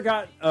you ever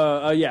got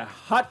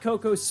hot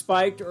cocoa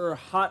spiked or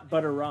hot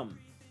butter rum?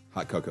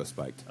 Hot cocoa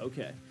spiked.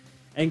 Okay.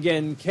 And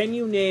again, can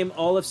you name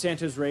all of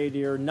Santa's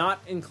reindeer, not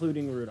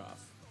including Rudolph?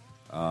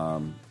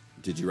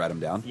 Did you write them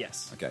down?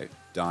 Yes. Okay.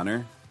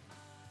 Donner,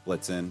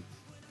 Blitzen,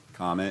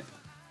 Comet,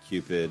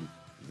 Cupid,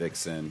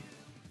 Vixen.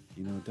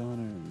 You know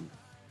Donner.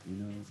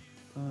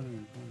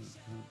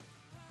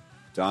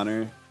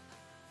 Donner.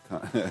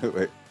 Wait,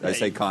 did I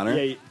say Connor?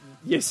 Yeah,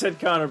 you said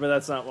Connor, but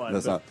that's not one.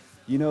 That's But- not.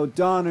 You know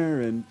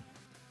Donner and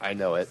I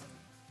know it.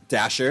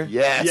 Dasher.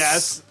 Yes.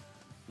 Yes.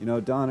 You know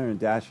Donner and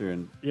Dasher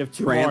and You have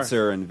two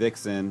Prancer and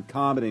Vixen,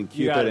 Comet and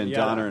You got Cupid it, and you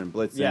got Donner it. and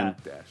Blitzen. Yeah.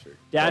 Dasher.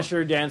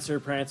 Dasher, Dancer,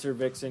 Prancer,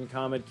 Vixen,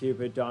 Comet,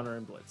 Cupid, Donner,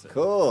 and Blitzen.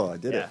 Cool. I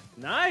did Yeah.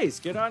 Nice.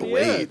 Good on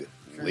Blade.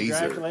 you. Laser.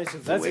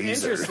 Congratulations. That's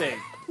Laser. interesting.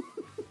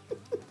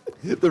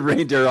 it. The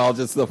reindeer are all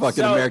just the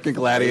fucking So- American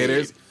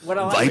gladiators. What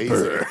I like,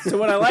 Viper. so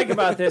what I like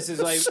about this is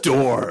like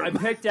Storm. I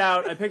picked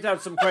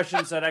out some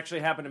questions that actually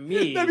happened to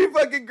me. That'd be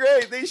fucking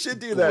great. They should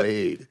do that.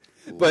 Blade.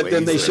 But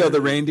then they Laser. show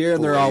the reindeer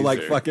and they're all like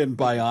Blazer. fucking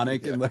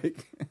bionic and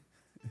like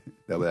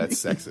No, but that's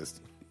sexist.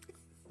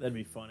 That'd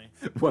be funny.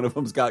 one of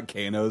them's got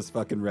Kano's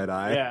fucking red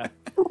eye. Yeah.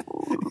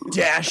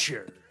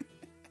 Dasher.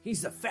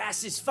 He's the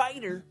fastest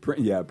fighter.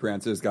 Yeah,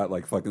 Prancer's got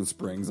like fucking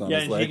springs on Yeah,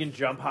 his and he leg. can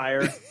jump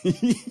higher.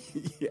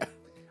 Yeah.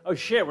 Oh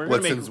shit, we're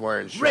gonna Blitzen's make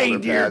wearing shoulder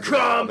reindeer pads.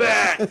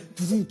 combat.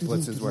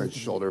 Blitzen's wearing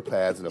shoulder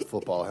pads and a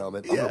football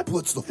helmet. I'm gonna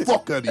blitz the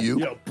fuck out of you.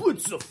 Yo,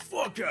 blitz the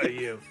fuck out of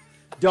you.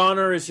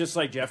 Donner is just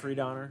like Jeffrey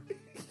Donner.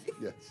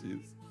 Yeah.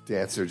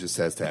 Dancer just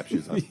has tap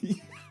shoes on.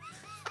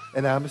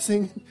 And I'm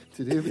singing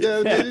to do.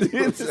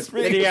 Just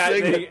And, he got,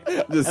 and, he-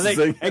 Just and,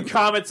 sing. and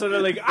comments are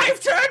like, I've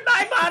turned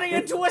my money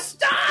into a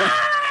star.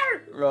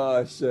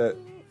 Oh shit.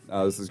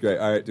 Oh, this is great.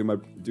 All right,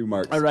 do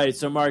Mark's. All right,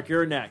 so Mark,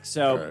 you're next.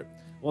 So All right.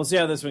 we'll see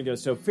how this one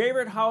goes. So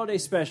favorite holiday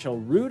special,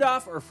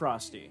 Rudolph or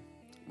Frosty?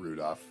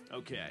 Rudolph.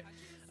 Okay.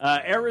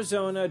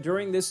 Arizona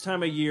during this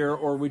time of year,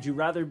 or would you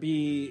rather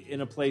be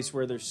in a place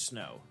where there's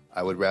snow?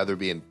 I would rather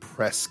be in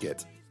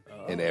Prescott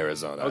in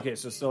Arizona. Okay,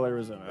 so still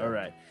Arizona. All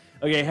right.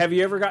 Okay, have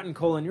you ever gotten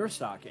coal in your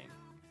stocking?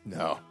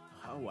 No.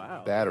 Oh,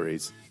 wow.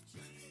 Batteries.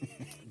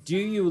 Do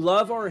you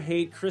love or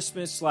hate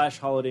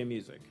Christmas/holiday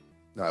music?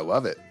 No, I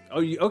love it.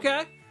 Oh,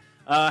 okay.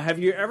 Have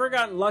you ever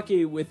gotten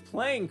lucky with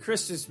playing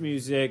Christmas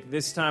music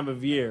this time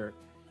of year?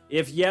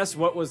 If yes,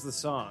 what was the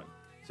song?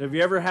 So have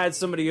you ever had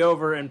somebody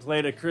over and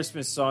played a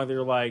Christmas song that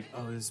you're like,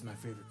 oh, this is my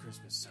favorite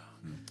Christmas song?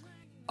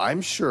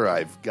 I'm sure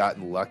I've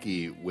gotten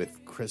lucky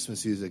with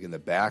Christmas music in the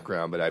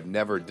background, but I've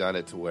never done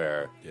it to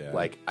where, Yeah.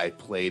 like, I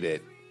played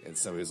it and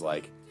somebody's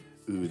like,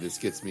 ooh, this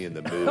gets me in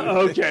the mood.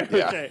 Okay,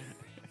 Yeah. okay.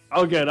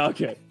 All good,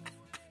 okay.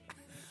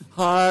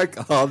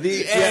 Hark all the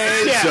Yeah.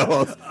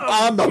 angels.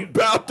 I'm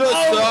about to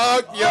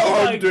suck Oh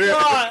your my dick.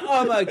 god!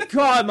 Oh my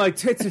god! My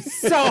tits are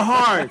so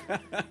hard.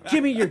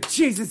 Give me your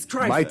Jesus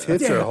Christ. My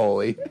tits Damn. are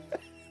holy.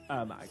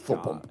 Oh my Bum.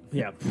 god!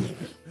 Yeah.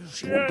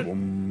 Shit.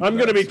 I'm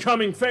gonna be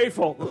coming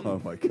faithful. Oh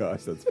my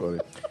gosh, that's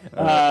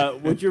funny.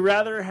 Would you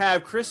rather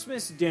have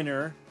Christmas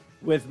dinner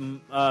with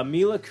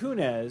Mila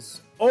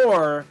Kunis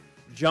or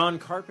John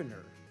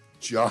Carpenter?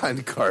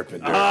 John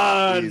Carpenter.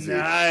 Ah, Easy.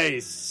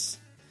 nice.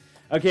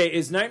 Okay,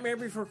 is Nightmare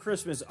Before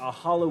Christmas a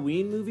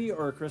Halloween movie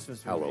or a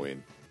Christmas movie?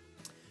 Halloween.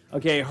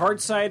 Okay, hard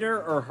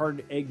cider or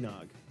hard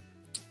eggnog?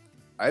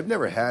 I've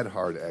never had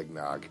hard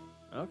eggnog,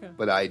 Okay.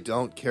 but I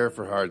don't care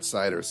for hard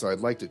cider, so I'd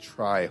like to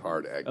try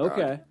hard eggnog.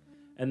 Okay.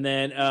 And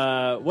then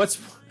what's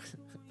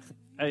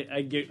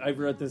I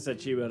wrote this at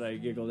Chiba and I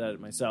giggled at it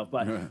myself,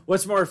 but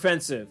what's more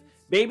offensive?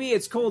 Baby,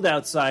 it's cold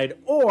outside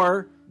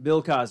or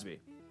Bill Cosby?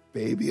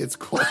 Baby, it's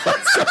cold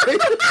outside.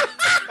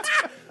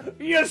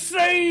 You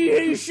see,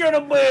 he should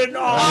have been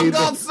on need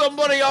Got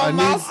somebody on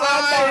my my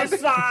side.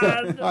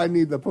 side. I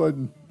need the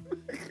pudding.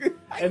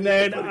 And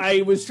then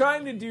I was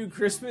trying to do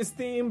Christmas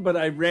theme, but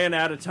I ran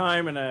out of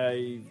time and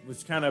I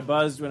was kind of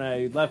buzzed when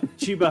I left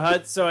Chiba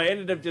Hut, so I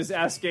ended up just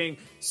asking,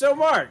 so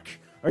Mark,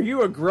 are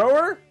you a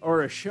grower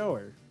or a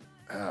shower?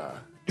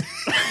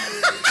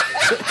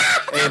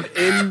 An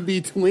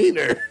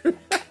in-betweener.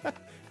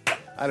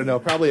 I don't know,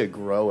 probably a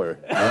grower.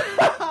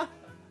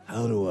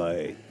 How do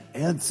I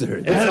answer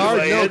It's that? hard,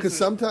 Anyway, no, it's- because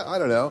sometimes I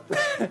don't know.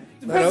 Depends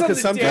on the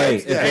Because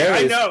sometimes day. it Hey, I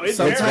varies. know, it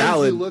Sometimes varies.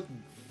 valid.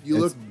 you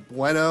look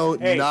bueno,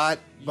 Hey, not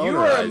you're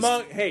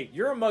bonerized.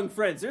 you're among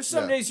friends. There's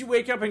some Yeah. days you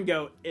wake up and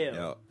go, ew.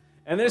 Yeah.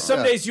 And there's some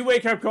Yeah. days you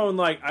wake up going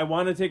like, I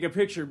want to take a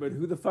picture, but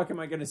who the fuck am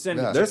I going to send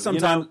Yeah. it to? There's You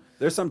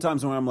know?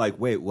 sometimes when I'm like,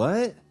 wait,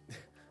 what?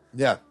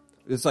 Yeah,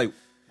 It's like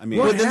I mean,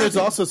 But then there's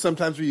also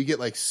sometimes where you get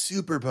like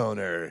super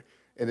boner,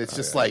 and it's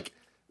just like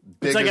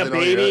bigger It's like a than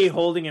all your- baby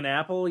holding an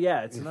apple.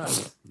 Yeah, it's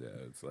nuts. yeah,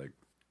 it's like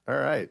All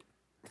right.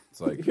 it's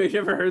like You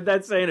ever heard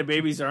that saying? A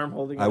baby's arm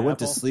holding an I apple? went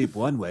to sleep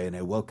one way and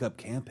I woke up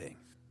camping.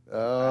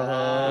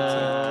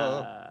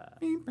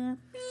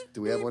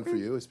 Do we have one for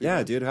you?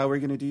 Yeah, dude, how are we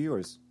gonna do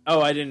yours?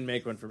 Oh, I didn't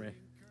make one for me.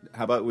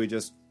 How about we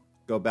just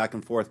go back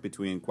and forth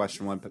between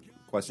question 1,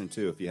 question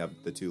 2, if you have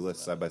the two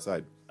lists side by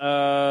side.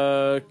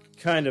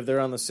 Kind of. They're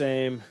on the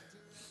same.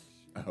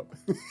 Oh.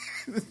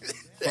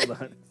 Hold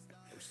on.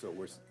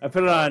 We're I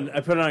put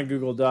it on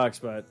Google Docs,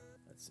 but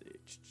let's see.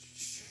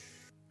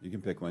 You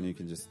can pick one. You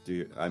can just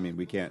do. I mean,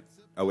 we can't.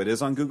 Oh, it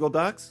is on Google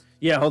Docs.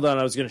 Yeah, hold on.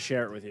 I was going to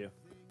share it with you.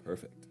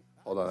 Perfect.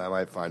 Hold on, I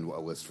might find a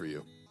list for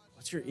you.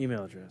 What's your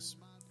email address?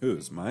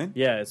 Whose? Mine?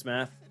 Yeah, it's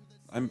Math.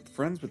 I'm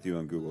friends with you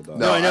on Google Docs.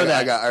 No, I know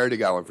that. I already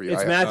got one for you.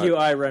 It's I, Matthew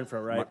I.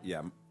 Renfro, right?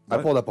 Yeah. I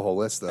what? pulled up a whole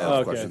list though. Oh, of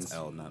okay. questions. It's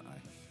L, not I.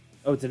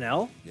 Oh, it's an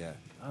L? Yeah.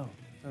 Oh,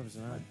 that was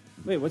an I.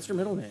 Wait, what's your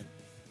middle name?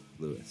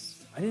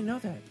 Lewis. I didn't know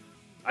that.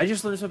 I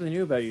just learned something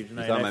new about you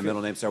tonight. You thought I my feel-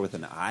 middle name start with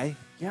an I?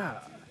 Yeah.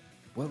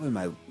 What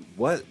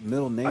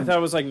middle name? I thought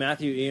it was like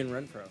Matthew Ian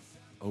Renfro.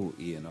 Oh,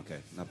 Ian. Okay,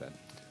 not bad.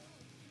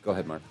 Go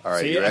ahead, Mark. All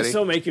right, See, you I ready?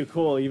 still make you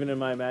cool, even in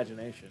my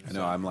imagination. I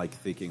know. I'm like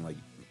thinking like,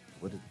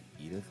 what,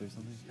 Edith or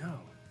something? No.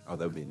 Oh,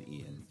 that would be an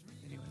Ian.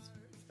 Anyways.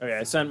 Okay,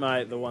 I sent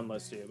the one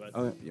list to you, but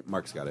Oh, yeah,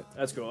 Mark's got it.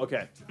 that's cool.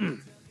 Okay.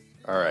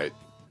 All right.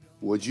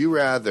 Would you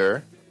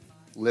rather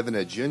live in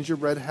a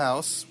gingerbread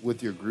house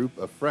with your group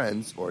of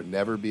friends or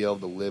never be able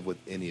to live with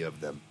any of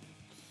them?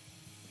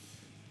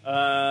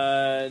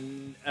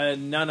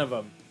 None of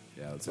them,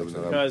 Yeah, let's None of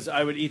them. because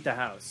I would eat the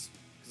house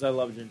because I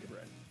love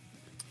gingerbread.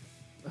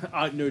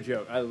 No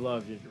joke, I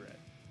love gingerbread.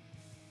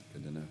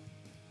 Good to know.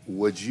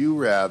 Would you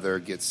rather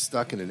get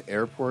stuck in an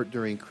airport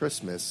during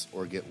Christmas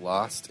or get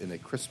lost in a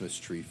Christmas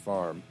tree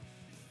farm?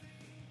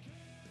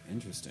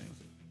 Interesting.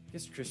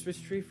 Guess Christmas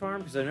tree farm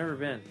because I've never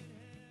been.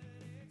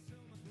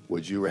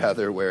 Would you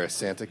rather wear a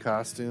Santa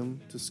costume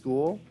to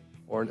school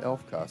or an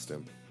elf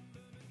costume?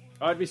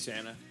 Oh, I'd be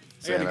Santa. I got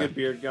Santa. a good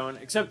beard going,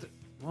 except,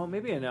 well,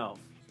 maybe an elf.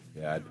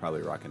 Yeah, I'd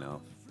probably rock an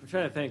elf. I'm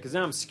trying to think because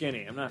now I'm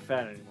skinny. I'm not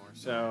fat anymore,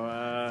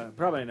 so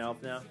probably an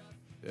elf now.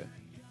 Yeah.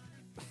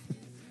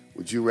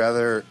 Would you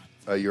rather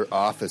your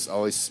office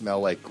always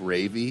smell like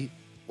gravy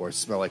or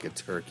smell like a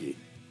turkey?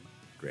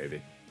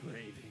 Gravy.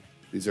 Gravy.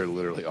 These are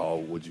literally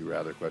all would you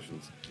rather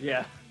questions.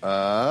 Yeah. We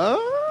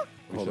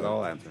Hold should on.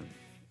 all answer.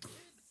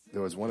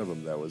 There was one of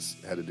them that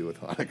had to do with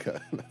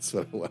Hanukkah. That's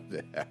what I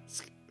wanted to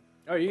ask.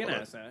 Oh, you can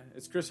ask that.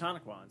 It's Chris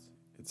Hanukkwan's.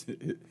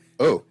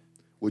 Oh,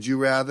 would you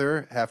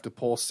rather have to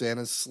pull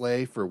Santa's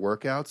sleigh for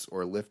workouts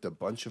or lift a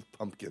bunch of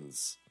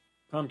pumpkins?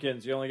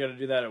 Pumpkins. You only got to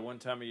do that at one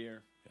time a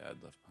year. Yeah,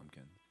 I'd love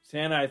pumpkin.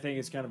 Santa, I think,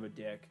 is kind of a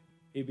dick.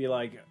 He'd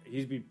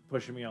be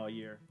pushing me all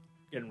year,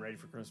 getting ready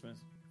for Christmas.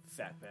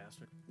 Fat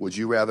bastard. Would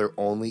you rather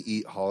only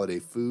eat holiday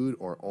food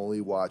or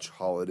only watch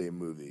holiday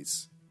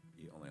movies?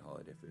 Eat only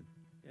holiday food.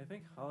 Yeah, I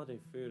think holiday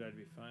food I'd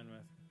be fine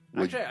with.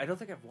 Would- Actually, I don't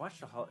think I've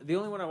watched the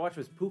only one I watched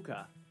was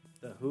Puka,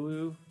 the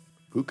Hulu.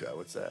 Puka,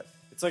 what's that?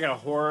 It's like a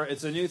horror.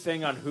 It's a new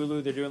thing on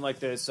Hulu. They're doing like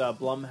this.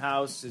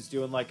 Blumhouse is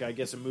doing like, I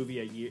guess, a movie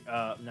a year.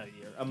 Not a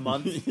year, a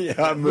month.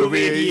 Yeah,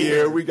 movie a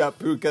year. We got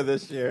Puka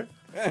this year.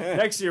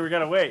 Next year we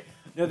gotta wait.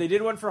 No, they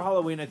did one for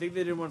Halloween. I think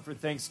they did one for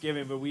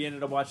Thanksgiving, but we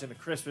ended up watching the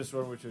Christmas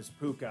one, which was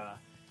Puka,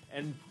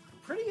 and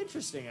pretty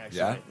interesting actually.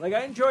 Yeah? Like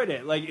I enjoyed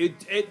it. Like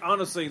it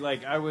honestly,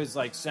 like I was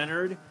like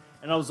centered,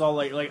 and I was all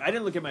like I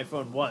didn't look at my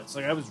phone once.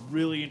 Like I was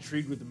really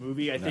intrigued with the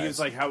movie. I think it's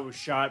Nice. like how it was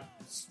shot,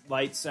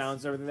 lights,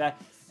 sounds, everything like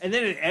that. And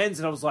then it ends,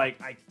 and I was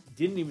like, I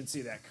didn't even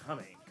see that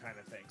coming, kind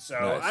of thing. So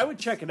Nice. I would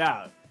check it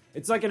out.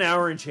 It's like an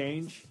hour and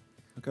change,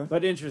 Okay.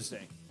 but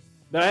interesting.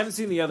 But I haven't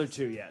seen the other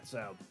two yet,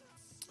 so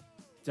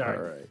sorry.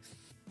 All right.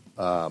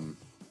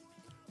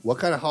 What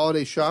kind of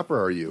holiday shopper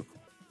are you?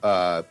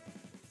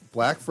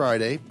 Black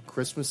Friday,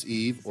 Christmas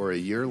Eve, or a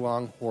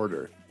year-long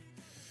hoarder?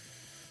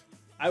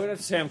 I would have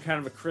to say I'm kind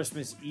of a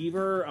Christmas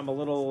Ever. I'm a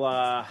little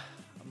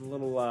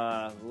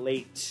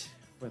late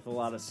with a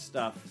lot of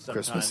stuff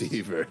sometimes. Christmas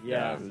Ever.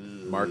 Yeah.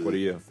 Mark, what are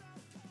you?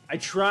 I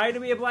try to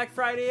be a Black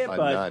Friday, I'm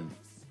but none.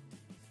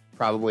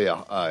 Probably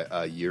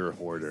a year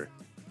hoarder.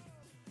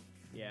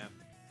 yeah.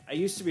 I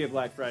used to be a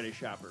Black Friday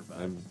shopper, but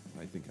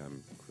I think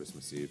I'm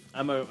Christmas Eve.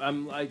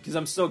 I'm like because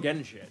I'm still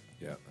getting shit.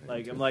 Yeah.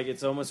 Like I'm like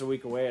it's almost a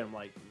week away, and I'm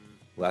like,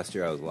 Last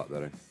year I was a lot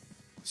better.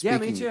 yeah,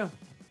 me too.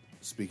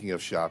 Speaking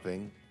of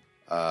shopping,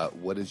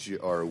 what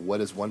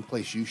is one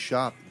place you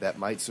shop that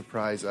might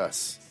surprise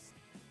us?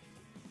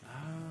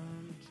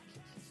 I'm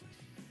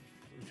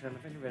trying to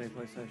think of any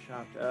place I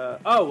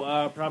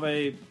shopped.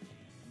 Probably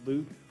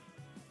Loot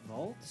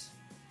Vault.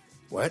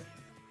 What?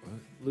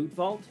 Loot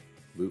Vault.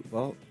 Loot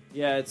Vault?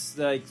 Yeah, it's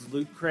like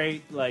Loot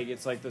Crate. Like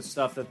it's like the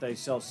stuff that they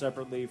sell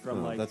separately from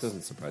No, like. that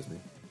doesn't surprise me.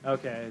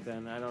 Okay,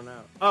 then I don't know.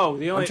 Oh,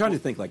 the only. I'm trying to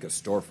think like a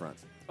storefront.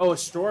 Oh, a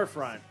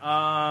storefront.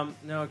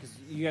 No, because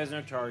you guys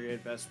know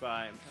Target, Best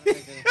Buy. I'm trying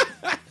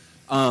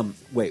to think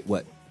Wait,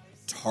 what?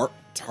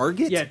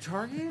 Target? yeah,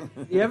 Target.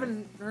 You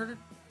haven't heard of?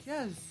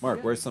 Yeah. Mark,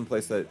 yeah. where's some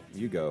place that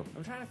you go?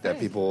 I'm trying to think. that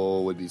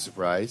people would be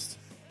surprised.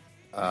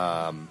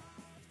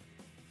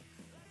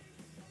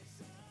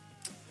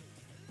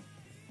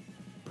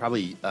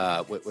 Probably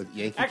what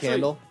Yankee Actually-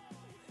 Candle,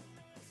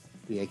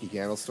 the Yankee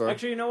Candle store.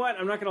 Actually, you know what?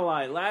 I'm not gonna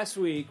lie. Last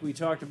week we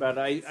talked about.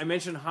 I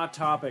mentioned Hot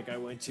Topic. I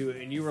went to,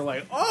 and you were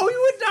like, "Oh,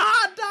 you went to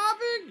Hot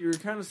Topic." You were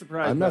kind of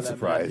surprised. I'm by not that,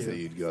 surprised Matthew. that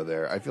you'd go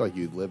there. I feel like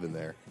you'd live in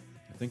there.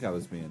 I think I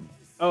was being.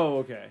 Oh,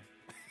 okay.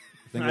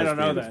 I, think I was don't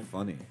know being that.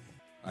 Funny.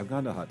 I've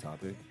gone to Hot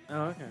Topic.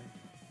 Oh, okay.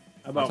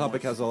 Hot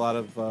Topic has a lot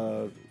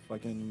of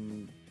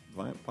fucking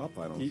pop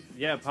vinyls.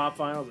 Yeah, pop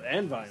vinyls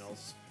and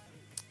vinyls.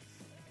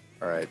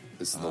 All right,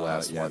 this is the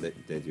last yeah, one.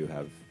 they do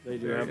have. They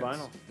do have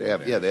variants. vinyl. They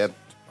have they have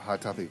Hot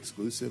Topic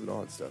exclusive and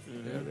all that stuff.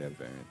 Yeah, they have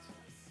variants.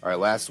 All right,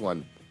 last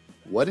one.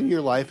 What in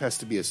your life has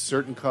to be a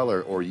certain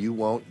color or you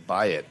won't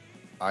buy it,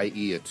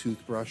 i.e., a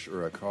toothbrush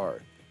or a car?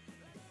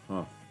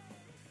 Huh.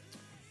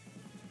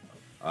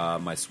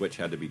 My Switch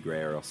had to be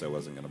gray, or else I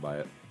wasn't going to buy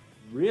it.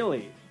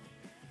 Really?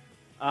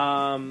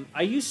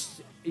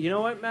 You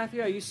know what,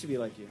 Matthew? I used to be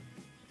like you.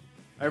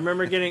 I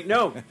remember getting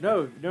no.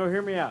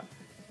 Hear me out.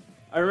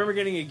 I remember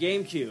getting a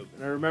GameCube,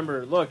 and I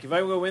remember, look, if I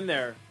go in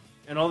there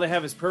and all they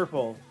have is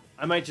purple,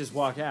 I might just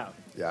walk out.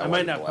 Yeah, I I might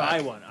wanted not black.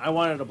 buy one. I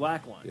wanted a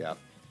black one. Yeah.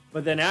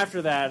 But then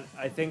after that,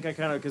 I think I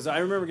kind of, because I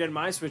remember getting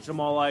my Switch,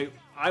 I'm all like,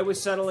 I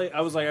was settling.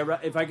 I was like,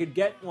 if I could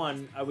get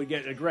one, I would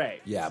get a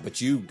gray. Yeah,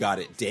 but you got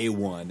it day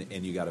one,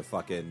 and you got a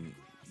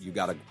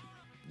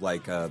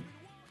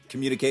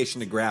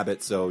communication to grab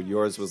it. So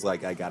yours was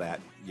like, I got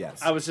it.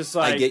 Yes, I was just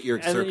like, I get your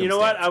and you know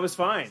what? I was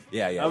fine.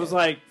 Yeah. I was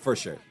like, for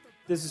sure.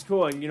 this is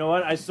cool. And you know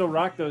what? I still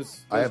rock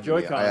those I have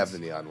Joy-Cons. I have the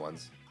neon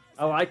ones.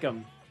 I like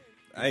them.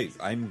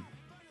 I'm.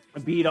 I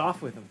beat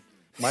off with them.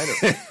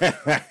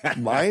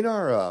 Mine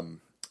are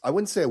I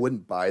wouldn't say I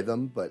wouldn't buy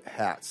them, but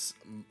hats.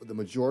 The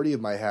majority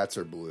of my hats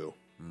are blue.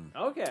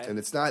 Okay. And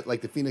it's not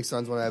like the Phoenix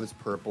Suns one I have is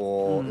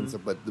purple and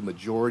stuff, but the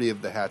majority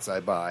of the hats I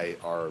buy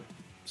are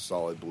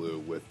solid blue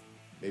with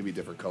maybe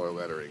different color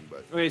lettering,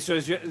 but Okay, so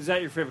is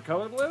that your favorite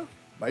color, blue?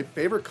 my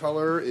favorite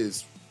color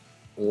is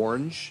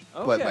orange,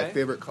 but my Okay.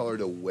 favorite color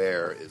to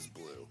wear is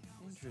blue.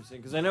 Interesting,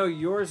 because I know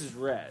yours is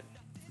red,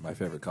 My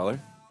favorite color?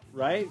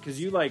 right?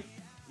 Because you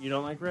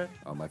don't like red?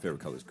 Oh, my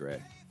favorite color is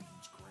gray.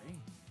 It's gray.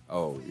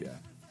 Oh yeah.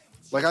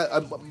 Like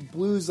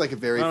blue's like a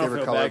very I don't favorite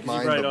feel color bad of 'cause you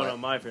mine, probably but don't know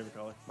my favorite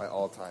color. my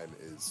all-time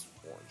is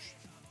orange.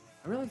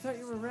 I really thought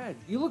you were red.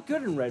 You look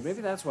good in red.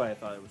 Maybe that's why I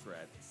thought it was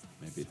red.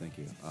 Maybe. Thank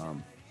you.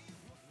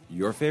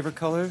 Your favorite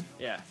color?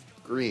 Yeah.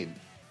 Green.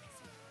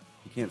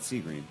 You can't see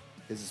green.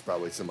 This is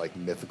probably some like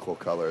mythical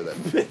color that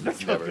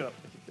it's never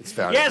it's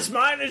found. Yes,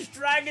 mine is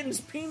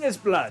dragon's penis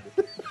blood.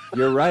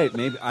 You're right.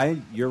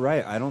 You're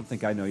right. I don't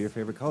think I know your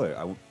favorite color.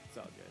 It's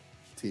all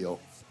good. Teal.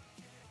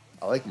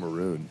 I like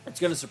maroon. It's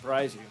gonna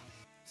surprise you.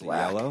 Is it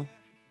Black. yellow?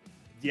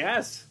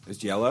 Yes,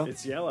 It's yellow.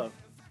 it's yellow.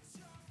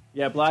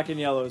 Yeah, black and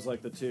yellow is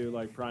like the two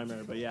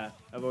primary, but yeah,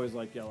 I've always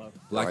liked yellow.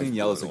 Black Mine's and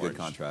yellow blue is a and good orange.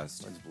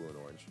 contrast. Mine's blue and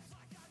orange.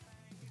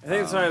 I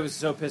think that's why I was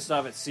so pissed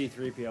off at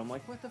C-3PO. I'm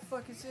like, what the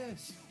fuck is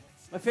this?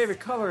 My favorite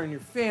color, and you're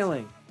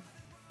failing.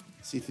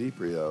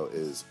 C-3PO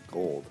is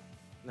gold.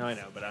 No, I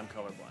know, but I'm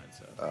colorblind,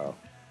 so. Oh.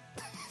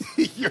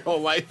 Your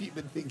whole life you've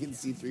been thinking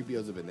C-3PO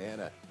is a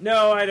banana.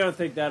 No, I don't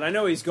think that. I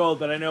know he's gold,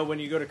 but I know when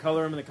you go to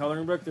color him in the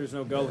coloring book, there's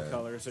no gold Yeah.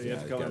 color, so you Yeah,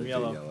 have to color gotta him do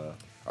yellow.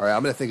 All right,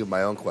 I'm going to think of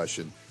my own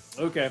question.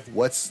 Okay.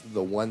 What's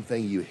the one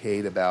thing you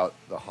hate about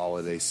the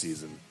holiday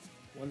season?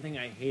 One thing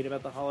I hate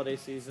about the holiday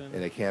season.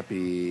 And it can't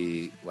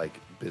be like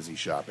busy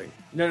shopping.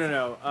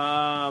 No.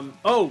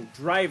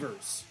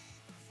 Drivers.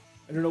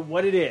 I don't know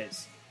what it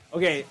is.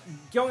 Okay,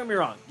 don't get me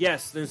wrong.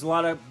 Yes, there's a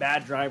lot of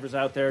bad drivers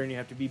out there, and you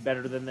have to be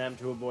better than them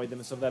to avoid them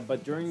and stuff like that.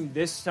 But during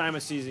this time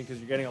of season, because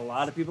you're getting a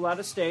lot of people out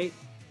of state,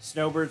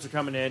 snowbirds are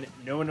coming in.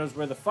 No one knows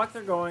where the fuck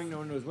they're going. No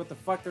one knows what the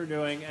fuck they're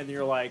doing, and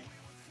you're like,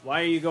 "Why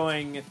are you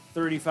going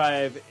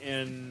 35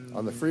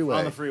 On the freeway.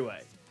 On the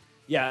freeway.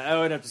 Yeah, I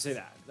would have to say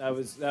that.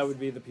 That would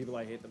be the people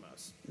I hate the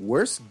most.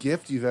 Worst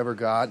gift you've ever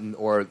gotten,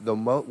 or the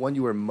one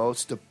you were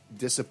most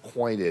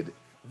disappointed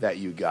that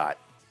you got?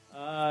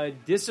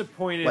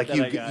 Disappointed Like that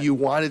I got. you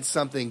wanted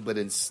something, but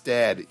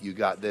instead you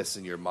got this,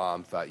 and your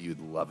mom thought you'd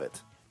love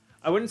it.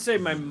 I wouldn't say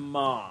my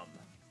mom.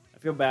 I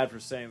feel bad for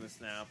saying this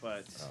now,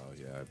 but Oh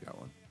yeah, I've got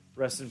one.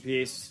 rest in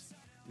peace,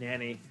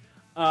 Nanny.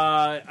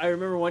 I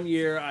remember one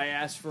year I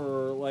asked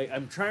for,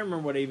 I'm trying to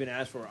remember what I even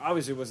asked for.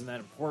 Obviously, it wasn't that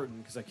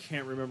important because I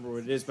can't remember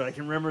what it is, but I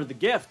can remember the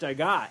gift I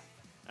got.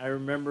 I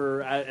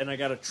remember, and I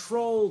got a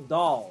troll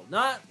doll.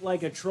 Not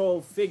like a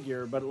troll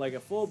figure, but like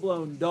a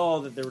full-blown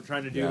doll that they were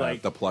trying to do, Yeah,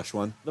 the plush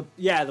one. the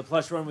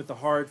plush one with the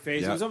hard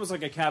face. It Yeah. was almost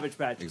like a Cabbage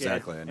Patch Kid.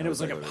 Exactly, I know And it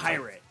was like a exactly what you're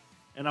pirate.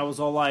 And I was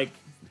all like,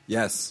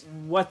 Yes,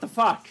 what the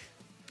fuck?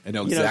 I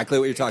know exactly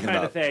what you're talking kind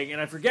about. of thing.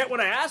 And I forget what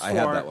I asked I for.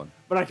 have that one.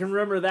 But I can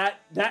remember that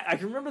I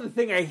can remember the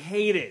thing I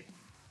hated,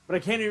 but I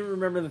can't even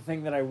remember the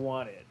thing that I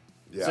wanted.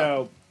 Yeah.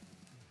 So,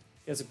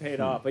 I guess it paid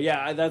off. But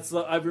yeah,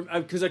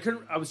 because I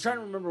couldn't. I was trying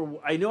to remember.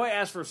 I know I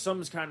asked for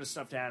some kind of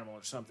stuffed animal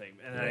or something,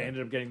 and I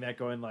ended up getting that.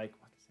 Going like,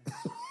 what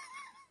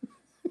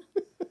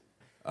is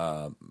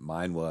that?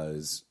 Mine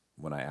was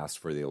when I asked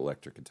for the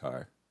electric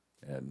guitar,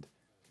 and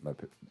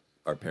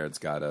our parents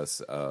got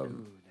us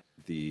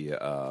the.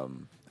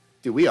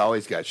 Dude, we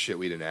always got shit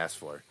we didn't ask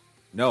for.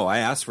 No, I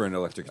asked for an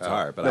electric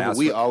guitar, but No, I asked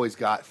we for, always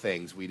got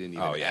things we didn't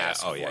even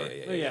ask for.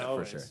 Yeah, for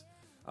always. sure.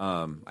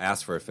 I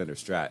asked for a Fender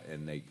Strat,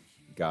 and they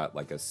got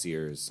like a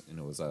Sears, and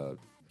it was a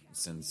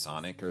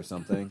Sensonic or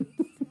something.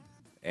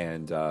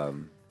 And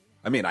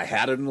I mean, I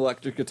had an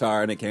electric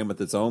guitar, and it came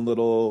with its own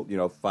little,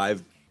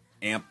 5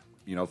 amp,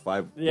 5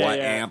 watt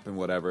amp and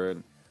whatever.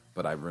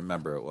 But I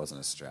remember it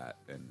wasn't a Strat,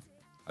 and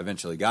I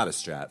eventually got a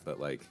Strat, but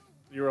like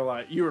You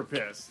were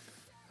pissed.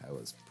 I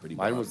was pretty.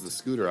 Mine bummed. was the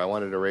scooter. I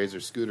wanted a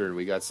Razor scooter, and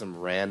we got some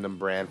random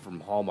brand from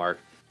Hallmark.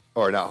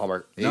 Or not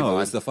Hallmark. No, Avon. it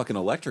was the fucking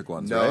electric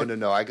ones. No, right?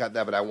 no. I got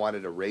that, but I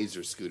wanted a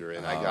Razor scooter,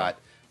 and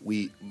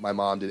my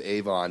mom did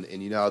Avon,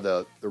 and you know how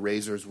the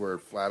Razors were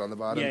flat on the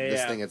bottom? Yeah,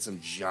 This yeah. thing had some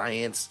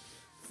giants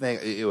thing.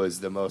 It was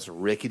the most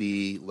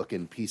rickety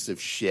looking piece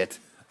of shit.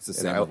 It's the And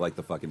same I- with like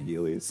the fucking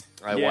Heelys.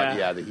 The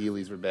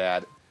Heelys were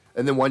bad.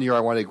 And then one year I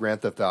wanted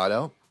Grand Theft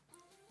Auto.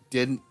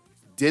 Didn't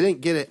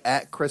get it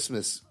at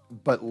Christmas,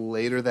 but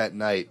later that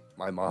night,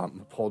 my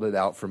mom pulled it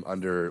out from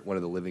under one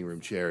of the living room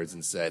chairs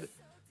and said,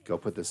 "Go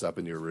put this up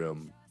in your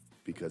room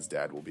because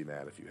Dad will be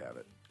mad if you have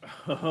it."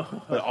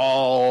 But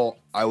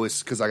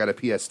because I got a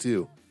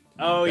PS2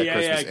 Oh at yeah,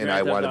 Christmas, yeah. and Grand I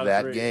Theft wanted Auto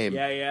that 3. game,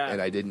 Yeah.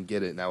 and I didn't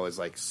get it, and I was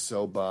like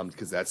so bummed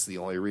because that's the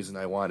only reason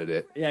I wanted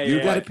it. Yeah, You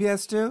yeah. got a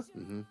PS2?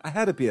 Mm-hmm. I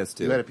had a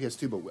PS2. You had a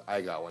PS2, but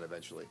I got one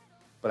eventually.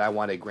 But I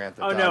wanted Grand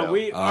Theft Oh Auto.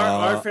 no,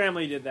 our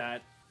family did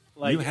that.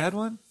 Like You had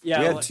one? Yeah,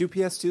 we had like- 2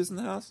 PS2s in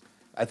the house.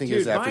 I think it Dude,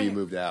 was after my- you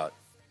moved out.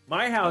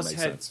 my house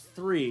makes had sense.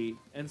 3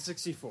 and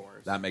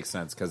 64s. That makes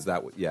sense because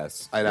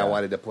yes, And yeah. I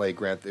wanted to play it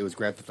was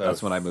Grand Theft Auto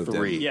That's when I moved in.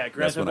 3. Yeah,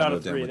 Grand That's Theft when I Auto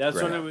moved in 3. with That's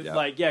when Grant, it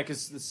was yeah.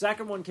 because the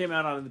second one came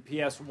out on the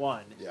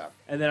PS1. Yeah.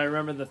 And then I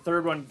remember the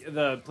third one,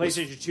 the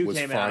PlayStation 2 was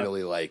came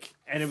finally out. like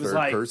And it was third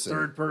like person.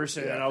 third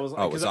person. Yeah. And I was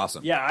like, Oh, it was 'cause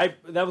awesome.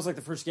 that was like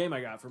the first game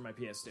I got for my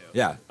PS2.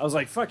 Yeah. I was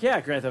like, fuck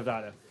yeah, Grand Theft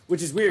Auto.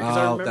 Which is weird because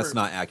I Oh, remember. that's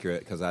not accurate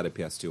because I had a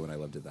PS2 when I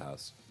lived at the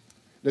house.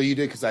 No, you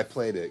did because I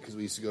played it because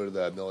we used to go to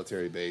the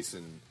military base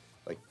and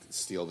like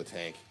steal the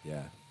tank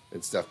Yeah.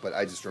 and stuff. But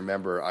I just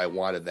remember I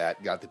wanted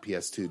that, got the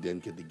PS2,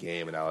 didn't get the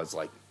game, and I was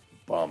like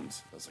bummed.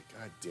 I was like,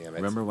 God damn it!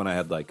 Remember when I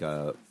had like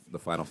the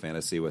Final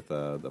Fantasy with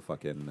the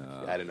fucking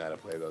I didn't know how to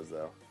play those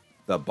though.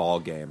 the ball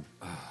game?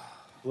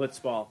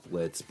 Blitzball.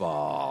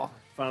 Blitzball.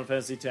 Final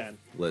Fantasy X.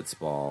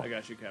 Blitzball. I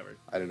got you covered.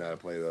 I didn't know how to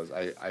play those.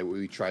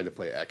 We tried to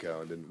play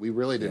Echo, and we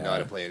really didn't know how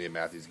to Yeah. play any of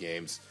Matthew's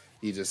games.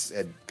 He just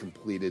had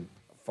completed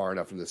far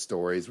enough in the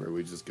stories where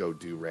we just go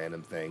do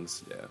random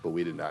things. Yeah. But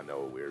we did not know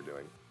what we were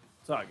doing.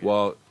 It's all good.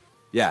 Well,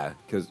 yeah,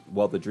 because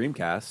the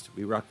Dreamcast,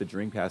 we rocked the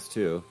Dreamcast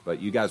too, but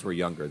you guys were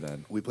younger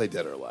then. We played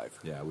Dead or Alive.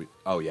 Yeah,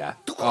 oh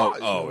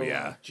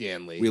yeah.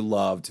 Jan Lee. We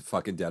loved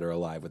fucking Dead or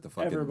Alive with the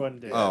fucking. Everyone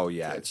did. Oh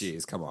yeah, Yes.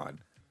 jeez, come on.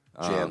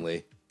 Jan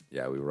Lee.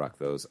 Yeah, we rocked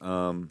those.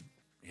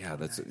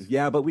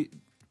 But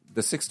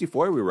the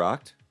 64 we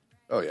rocked.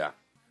 Oh yeah.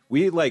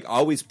 We like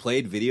always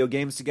played video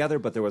games together,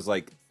 but there was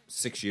like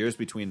 6 years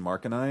between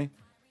Mark and I.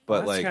 But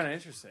that's like kind of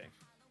interesting.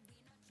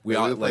 we We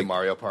all would play like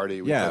Mario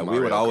Party. we play would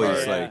Mario always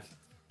Kart. Yeah. like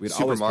we'd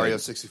Super always Mario play-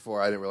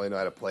 64. I didn't really know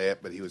how to play it,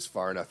 but he was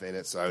far enough in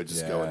it, so I would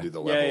just go Yeah. and do the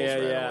Yeah, levels yeah,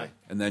 randomly. yeah.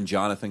 And then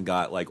Jonathan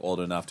got like old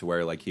enough to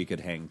where like he could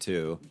hang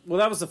too. Well,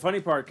 that was the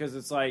funny part because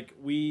it's like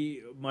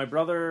my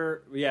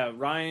brother,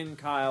 Ryan,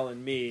 Kyle,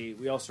 and me,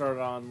 we all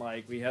started on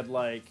like we had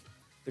like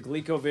the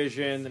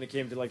ColecoVision, then it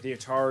came to like the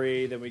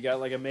Atari, then we got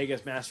like a Mega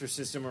Master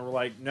System, and we're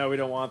like, no, we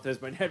don't want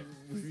this. My dad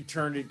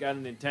returned it, got a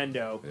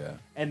Nintendo, Yeah.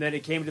 and then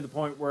it came to the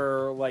point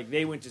where like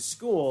they went to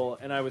school,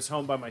 and I was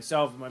home by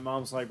myself, and my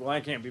mom's like, well, I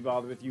can't be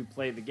bothered with you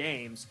play the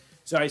games,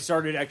 so I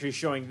started actually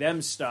showing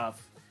them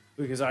stuff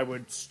because I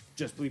would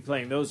just be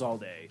playing those all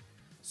day.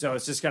 So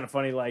it's just kind of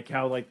funny, like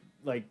how like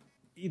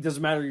it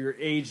doesn't matter your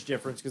age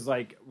difference because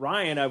like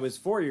Ryan, I was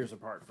 4 years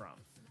apart from.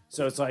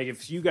 So it's like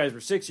if you guys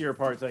were 6 year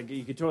apart, like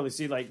you could totally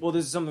see like, well,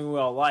 this is something we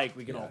all like.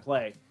 We can all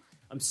play.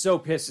 I'm so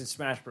pissed in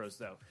Smash Bros.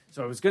 Though.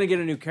 So I was gonna get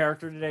a new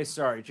character today.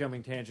 Sorry,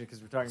 jumping tangent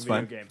because we're talking video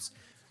fine. games.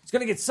 I was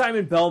gonna get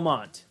Simon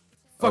Belmont.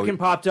 Fucking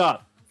popped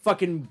up.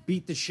 Fucking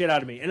beat the shit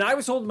out of me. And I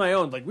was holding my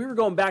own. Like we were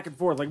going back and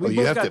forth. Like we Oh, both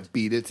you have got to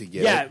beat it to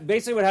get yeah, it?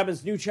 basically what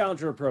happens, new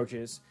challenger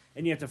approaches,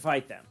 and you have to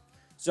fight them.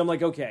 So I'm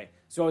like, okay.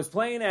 So I was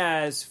playing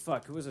as,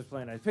 who was I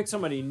playing? I picked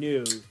somebody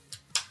new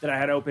that I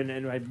had open,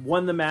 and I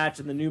won the match,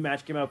 and the new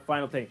match came out,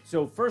 final thing.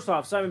 So first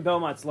off, Simon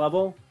Belmont's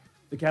level,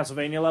 the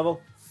Castlevania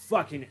level,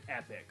 fucking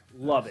epic.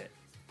 Love it.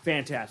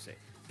 Fantastic.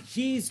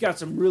 He's got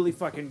some really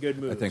fucking good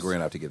moves. I think we're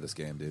gonna have to get this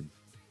game, dude.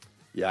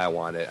 Yeah, I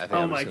want it. I think Oh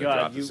I'm my just gonna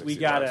drop god, the $60 we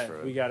for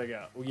gotta it.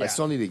 go. Yeah. I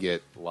still need to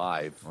get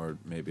live. Or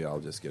maybe I'll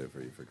just get it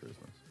for you for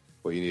Christmas.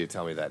 Well, you need to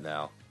tell me that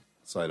now,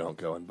 so I don't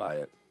go and buy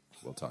it.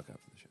 We'll talk after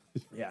the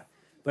show. Yeah.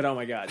 But oh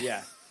my god,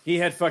 yeah. He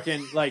had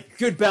fucking like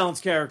good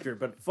balanced character,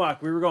 but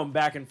fuck, we were going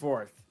back and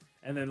forth.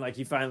 And then like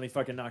he finally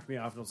fucking knocked me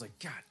off and I was like,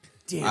 God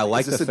damn. I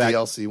like Is this the a fact.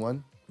 DLC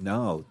one?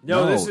 No,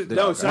 Simon the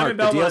Belmont.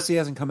 DLC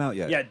hasn't come out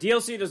yet. Yeah,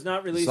 DLC does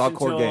not release It's all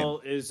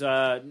core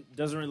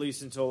doesn't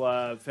release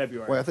until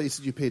February. Wait, I thought you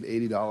said you paid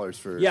 $80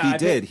 for. Yeah, He I did.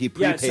 paid- He yeah.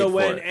 prepaid So for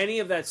when it. any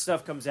of that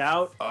stuff comes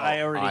out,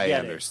 I already I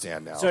get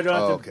understand it. now. So I don't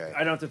have to. Okay. I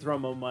don't have to throw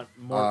more I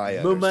money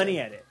understand.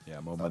 at it. Yeah,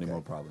 more money,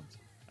 more problems.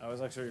 I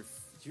was actually.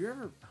 Do you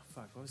ever? Oh,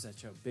 fuck, what was that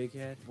show? Big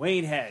Head.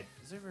 Wayne Head.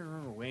 Does anyone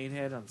remember Wayne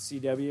Head on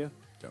CW?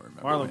 Don't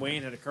remember. Marlon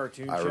Wayne had a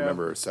cartoon I show.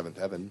 remember Seventh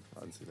Heaven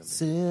on CW.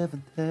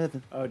 Seventh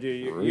Heaven. Oh,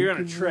 dude, you're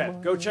on a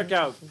trip. Go check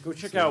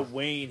out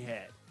Wayne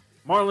Head.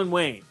 Marlon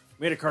Wayne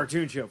made a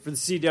cartoon show for the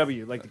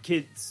CW, like the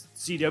kids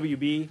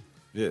CWB.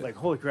 Yeah. Like,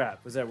 holy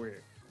crap, was that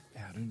weird?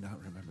 Yeah, I do not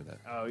remember that.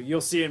 Oh,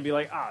 you'll see it and be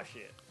like, ah,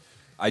 shit.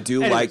 I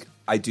do Anyways.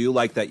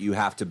 like that you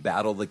have to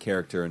battle the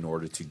character in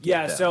order to get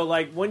Yeah, them. so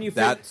like when you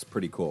That's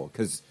pretty cool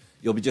because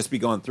you'll just be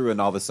going through and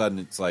all of a sudden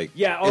it's like,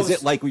 Yeah, all is of a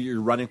it like when you're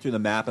running through the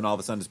map and all of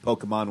a sudden it's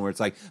Pokemon where it's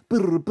like,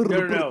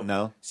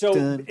 no. So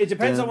Dun, it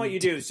depends dun, on what you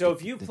do. So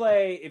if you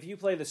play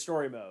the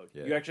story mode,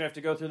 Yeah. you actually have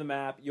to go through the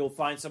map. You'll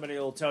find somebody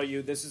that'll tell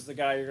you this is the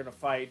guy you're going to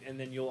fight, and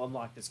then you'll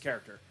unlock this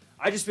character.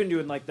 I just been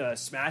doing like the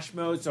Smash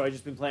mode, so I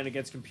just been playing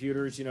against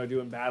computers,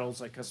 doing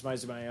battles, like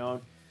customizing my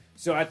own.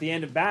 So at the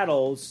end of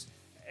battles,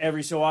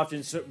 every so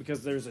often,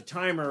 because there's a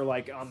timer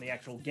like on the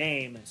actual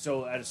game,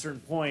 so at a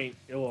certain point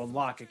it will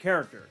unlock a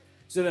character.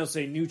 So they'll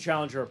say new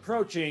challenger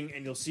approaching,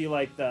 and you'll see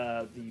like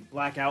the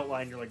black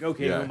outline. You're like,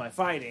 okay, Yeah. who am I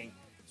fighting?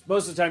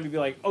 Most of the time, you'll be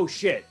like, oh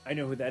shit, I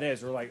know who that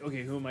is. Or like,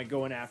 okay, who am I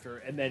going after?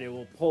 And then it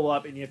will pull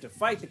up, and you have to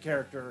fight the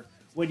character.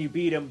 When you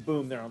beat them,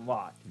 boom, they're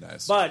unlocked.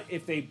 Nice. But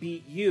if they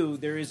beat you,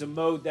 there is a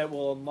mode that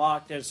will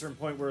unlock at a certain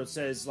point where it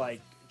says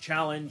like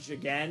challenge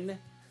again.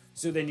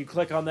 So then you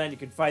click on that, and you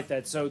can fight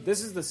that. So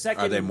this is the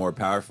second. Are they more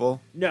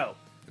powerful? No.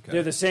 Okay.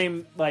 They're the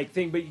same like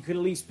thing, but you can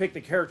at least pick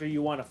the character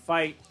you want to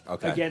fight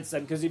Okay. against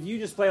them. Because if you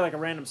just play like a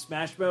random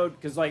Smash mode,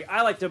 because like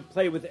I like to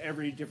play with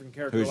every different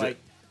character. Who's like it?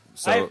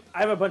 So I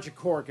have a bunch of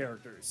core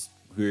characters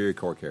who are your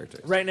core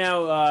characters? right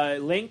now.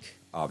 Link,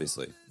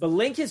 Obviously. but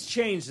Link has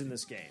changed in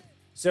this game.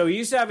 So he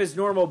used to have his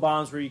normal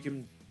bombs where you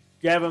can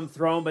grab them,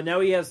 throw them, but now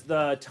he has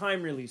the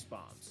time release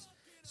bombs.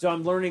 So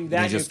I'm learning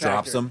that. he just new factor.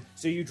 drops them?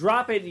 So you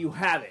drop it and you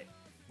have it.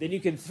 Then you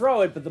can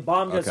throw it, but the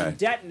bomb doesn't Okay.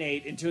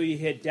 detonate until you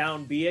hit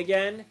down B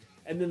again,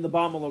 and then the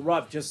bomb will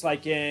erupt, just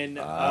like in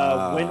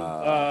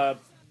Breath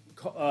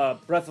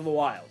of the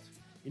Wild.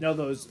 You know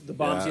the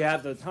bombs Yeah. you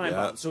have, the time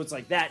Yeah. bombs. So it's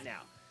like that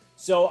now.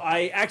 So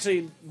I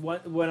actually,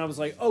 when I was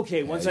like,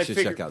 okay, once you I should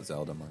figured check out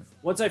Zelda more.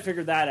 once I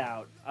figured that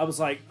out, I was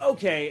like,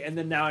 okay, and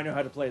then now I know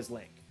how to play as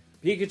Link.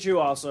 Pikachu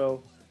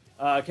also,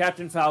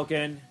 Captain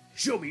Falcon.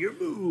 Show me your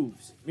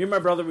moves. Me and my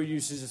brother would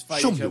used to just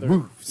fight each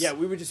other. Yeah,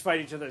 we would just fight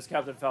each other as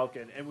Captain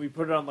Falcon, and we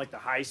put it on like the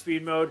high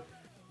speed mode.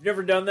 You've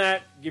never done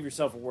that? Give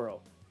yourself a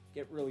whirl.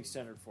 Get really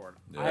centered for it.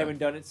 Yeah. I haven't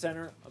done it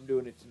center. I'm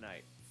doing it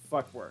tonight.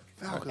 Fuck work.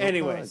 Falcon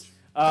Anyways,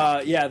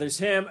 yeah, there's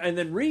him, and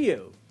then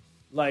Ryu.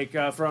 Like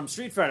from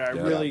Street Fighter, I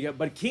Yeah. really got.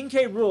 But King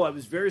K. Rool, I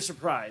was very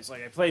surprised.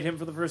 Like I played him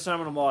for the first time,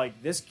 and I'm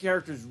like, this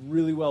character's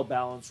really well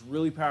balanced,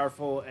 really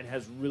powerful, and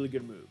has really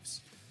good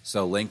moves.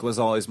 So Link was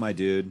always my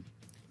dude.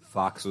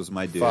 Fox was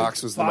my dude.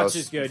 Fox was the Fox most.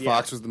 is good, yeah.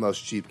 Fox was the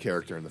most cheap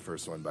character in the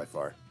first one by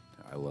far.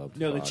 I loved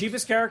No, the Fox.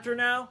 cheapest character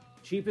now,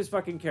 cheapest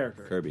fucking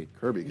character, Kirby.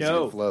 Kirby, 'cause No.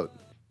 he can float.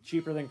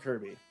 cheaper than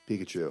Kirby.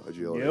 Pikachu,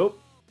 agility. Nope,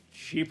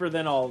 cheaper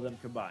than all of them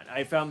combined.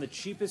 I found the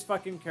cheapest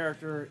fucking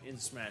character in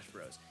Smash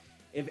Bros.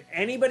 If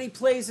anybody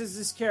plays as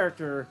this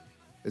character,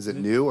 Is it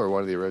new or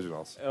one of the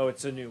originals? oh,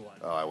 it's a new one.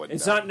 Oh, I wouldn't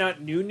It's know.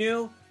 not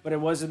new, but it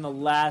was in the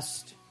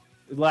last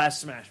Smash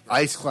Bros.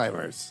 Ice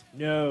Climbers.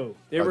 No,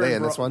 they Are were they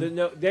in this one?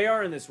 No, they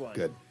are in this one.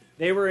 Good.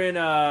 They were in.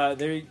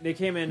 They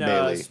came in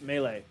Melee.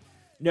 Melee.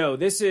 No,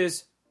 this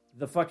is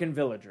the fucking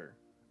villager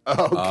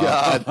Oh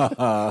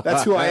God,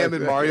 that's who I am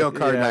in Mario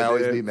Kart. and I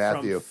always dude. beat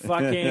Matthew. from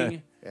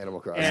fucking Animal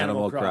Crossing. Animal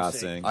Animal Crossing.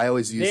 Crossing. I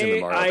always use him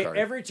in Mario Kart.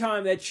 Every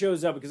time that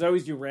shows up, because I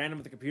always do random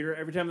with the computer.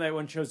 Every time that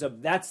one shows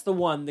up, that's the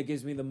one that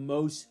gives me the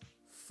most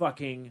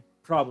fucking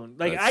problem.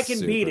 Like That's I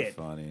can beat super it.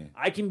 funny.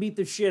 I can beat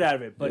the shit out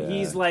of it, but Yeah.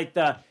 he's like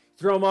the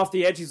throw him off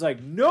the edge. He's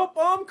like, nope,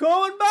 I'm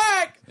coming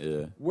back.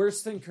 Yeah.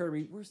 Worse than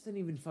Kirby. Worse than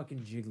even fucking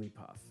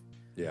Jigglypuff.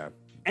 yeah.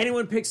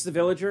 Anyone picks the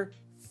villager,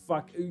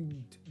 fuck,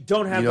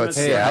 don't have You know them what's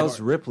as Hey, sad? how's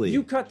Ripley?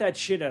 You cut that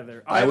shit out of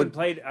there. I I would-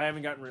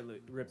 haven't gotten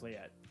Ripley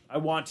yet. I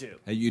want to,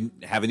 Hey, you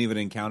haven't even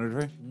encountered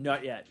her?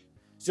 not yet.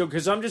 So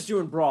because I'm just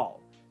doing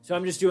Brawl, so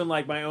I'm just doing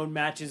like my own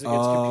matches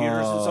against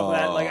computers and stuff like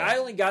that. Like I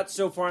only got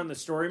so far in the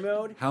story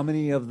mode. How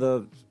many of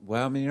the,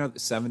 well, how many are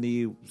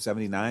 70,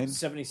 79?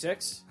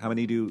 76. How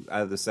many do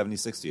out of the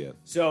 76 do you have?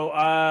 So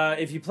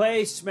if you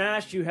play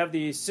Smash, you have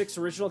the 6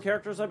 original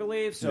characters, I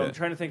believe. So Yeah. I'm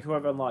trying to think who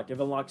I've unlocked.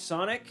 I've unlocked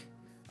Sonic.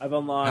 I've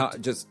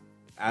unlocked. Just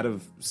out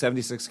of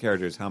 76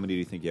 characters, how many do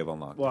you think you have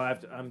unlocked? Well,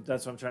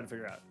 that's what I'm trying to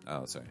figure out.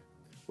 Oh, sorry.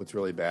 What's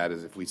really bad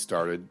is if we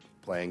started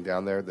playing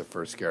down there, the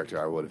first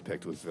character I would have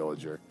picked was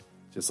Villager,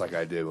 just like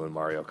I did in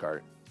Mario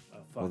Kart. Oh,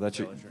 fuck, Well, that's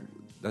your, Villager.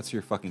 That's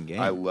your fucking game.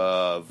 I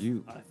love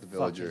you. the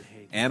Villager. Fucking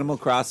hate Animal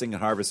Crossing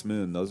and Harvest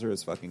Moon. Those are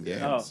his fucking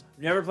games. Oh,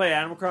 you never play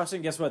Animal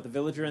Crossing? Guess what? The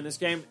Villager in this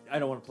game, I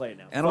don't want to play it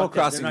now. Animal Fuck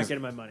them. Crossing They're not is-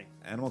 getting my money.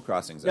 Animal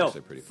Crossing is No,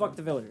 actually pretty fuck fun.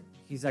 the Villager.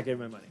 He's not getting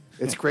my money.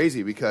 It's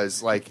crazy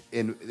because like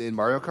in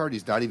Mario Kart,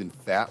 he's not even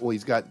fat. Well,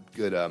 he's got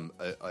good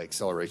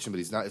acceleration, but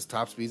he's not. His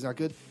top speed's not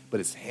good. But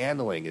his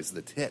handling is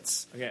the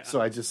tits. Okay, So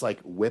I just like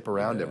whip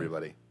around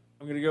everybody.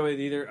 I'm gonna go with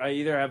I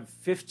either have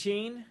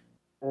 15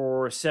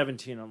 or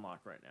 17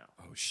 unlocked right now.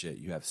 Oh shit!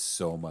 You have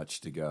so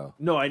much to go.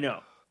 No, I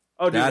know.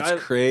 Oh, dude,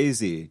 That's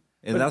crazy,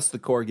 and that's the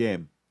core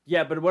game.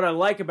 yeah, but what I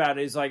like about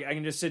it is like I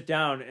can just sit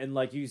down and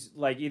like use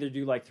like either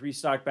do like 3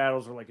 stock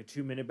battles or like a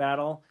 2-minute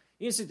battle.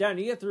 You can sit down,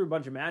 you get through a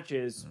bunch of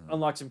matches,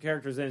 unlock some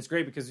characters, and it's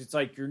great because it's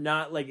like you're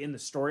not like in the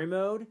story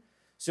mode.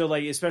 So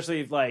like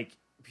especially if like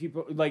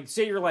people like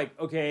say you're like,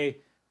 okay,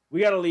 we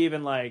got to leave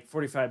in like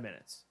 45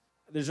 minutes.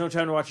 There's no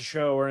time to watch a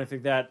show or anything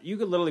like that. You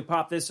could literally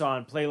pop this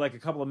on, play like a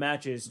couple of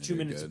matches, 2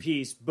 minutes good.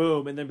 apiece,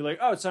 boom, and then be like,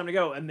 oh, it's time to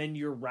go. And then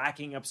you're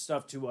racking up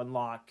stuff to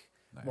unlock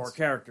more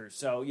characters.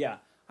 So yeah,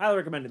 highly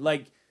recommended.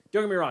 Like,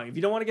 don't get me wrong. If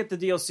you don't want to get the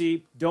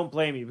DLC, don't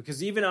blame me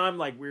because even I'm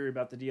like weary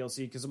about the DLC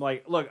because I'm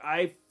like, look,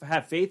 I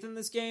have faith in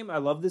this game. I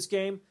love this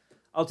game.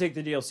 I'll take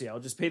the DLC. I'll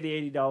just pay the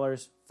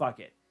 $80. Fuck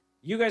it.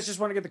 You guys just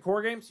want to get the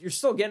core games? You're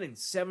still getting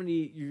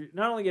 70. You're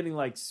not only getting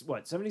like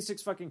what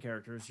 76 fucking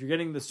characters. You're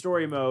getting the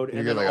story mode. You're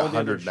and getting then like all the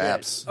other 100 shit.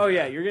 maps. Oh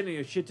yeah, you're getting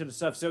a shit ton of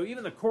stuff. So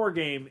even the core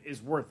game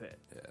is worth it.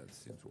 Yeah, it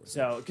seems worth it.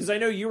 So because I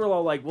know you were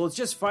all like, well, it's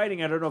just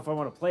fighting. I don't know if I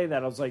want to play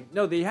that. I was like,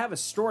 no, they have a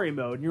story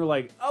mode, and you're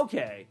like,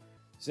 okay.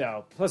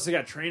 So plus they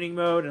got training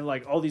mode and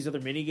like all these other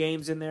mini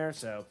games in there.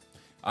 So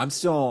I'm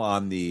still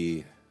on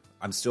the.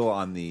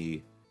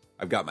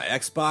 I've got my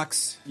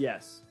Xbox.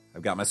 yes,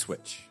 I've got my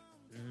Switch.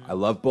 I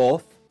love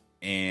both,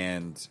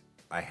 and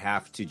I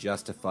have to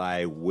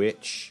justify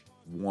which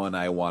one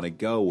I want to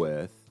go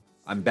with.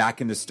 I'm back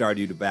into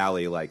Stardew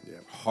Valley like To me,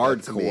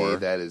 hardcore.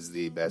 that is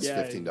the best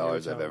Yeah, $15 you're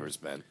I've telling ever me.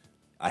 spent.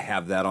 I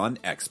have that on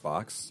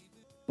Xbox.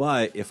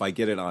 But if I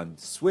get it on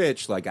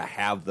Switch, like I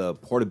have the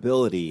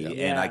portability and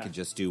Yeah. I can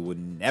just do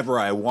whenever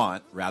I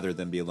want rather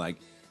than be like,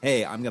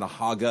 hey, I'm going to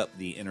hog up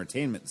the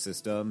entertainment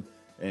system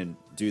and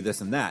do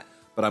this and that.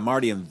 But I'm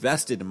already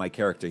invested in my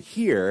character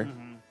here.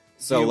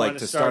 So You like wanna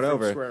to start start from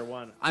over. square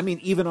one. I mean,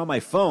 even on my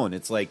phone,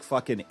 it's like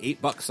fucking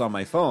 $8 on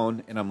my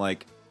phone. And I'm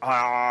like,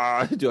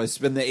 do I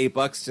spend the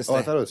 $8 just Oh, to...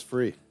 I thought it was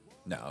free.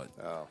 No.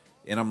 Oh.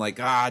 And I'm like,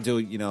 do I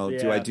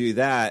Yeah. do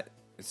that?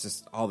 It's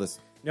just all this.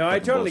 no, I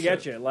fucking totally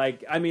bullshit. get you.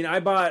 Like, I mean,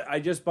 I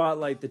just bought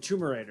like the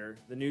Tomb Raider,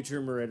 the new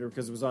Tomb Raider,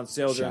 because it was on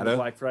sale during the Shadow?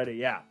 Black Friday.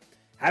 Yeah,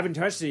 haven't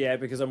touched it yet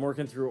because I'm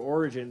working through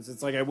Origins.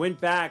 It's like I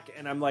went back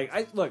and I'm like,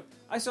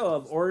 I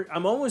still have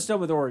I'm almost done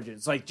with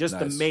Origins, like just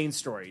Nice. the main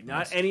story, not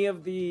Nice. any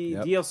of the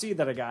Yep. DLC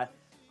that I got.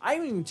 I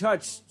haven't even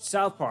touched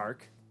South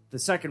Park, the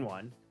second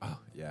one. Oh,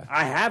 yeah.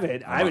 I have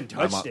it. I haven't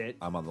touched it.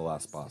 I'm on the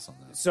last boss on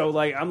that. So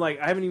like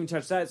I haven't even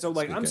touched that. So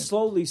like good I'm game.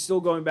 slowly still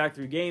going back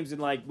through games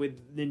and like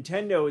with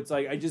Nintendo, it's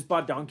like I just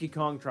bought Donkey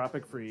Kong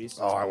Tropic Freeze,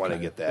 Oh, I want to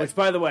get that. which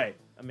by the way,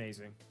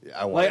 amazing. Yeah,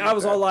 I want. Like I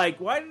was all like,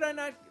 why did I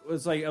not?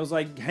 I was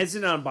like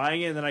hesitant on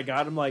buying it, and then I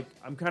got. I'm like,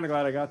 I'm kind of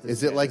glad I got this.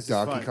 Is it again. like This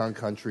Donkey fun. Kong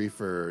Country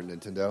for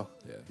Nintendo?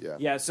 Yeah. Yeah.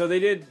 Yeah, so they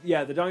did.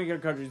 Yeah, the Donkey Kong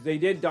Country. They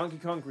did Donkey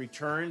Kong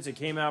Returns. It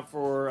came out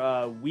for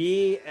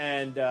Wii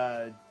and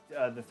the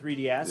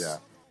 3DS. Yeah.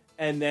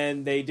 And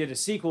then they did a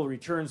sequel,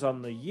 Returns,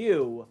 on the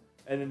U,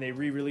 and then they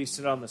re-released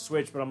it on the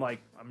Switch. But I'm like,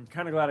 I'm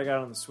kind of glad I got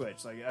it on the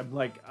Switch.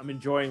 I'm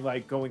enjoying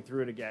like going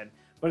through it again.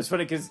 But it's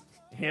funny because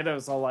Hannah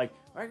was all like,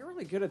 "I'm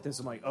really good at this."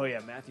 I'm like, "Oh yeah,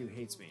 Matthew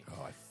hates me."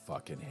 Oh, I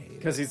fucking hate it.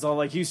 Because he's all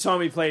like, you saw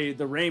me play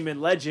the Rayman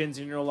Legends,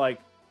 and you're like,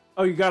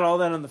 oh, you got all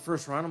that on the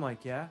first run? I'm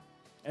like, yeah.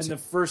 And the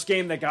first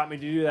game that got me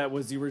to do that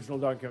was the original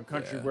Donkey Kong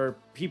Country, Yeah. where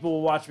people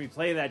will watch me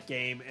play that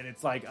game, and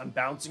it's like I'm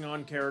bouncing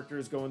on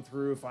characters, going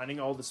through, finding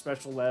all the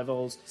special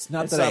levels. It's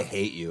not and that I stuff.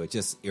 hate you. It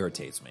just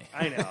irritates me.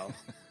 I know.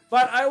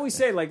 But I always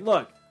say, like,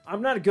 look,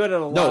 I'm not good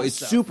at a lot No, of it's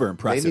stuff. super They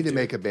impressive. need to dude.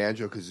 make a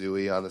Banjo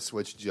Kazooie on the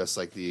Switch, just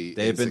like the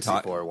They've been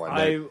N64 one.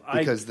 I-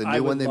 because the I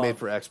new would one they love- made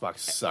for Xbox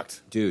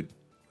sucked. Dude.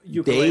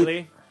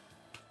 Ukulele,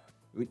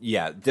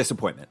 Yeah,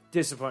 disappointment.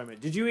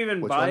 disappointment. Did you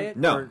even Which buy one? it?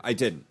 No, Or- I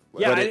didn't.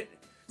 Yeah, But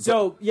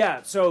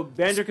so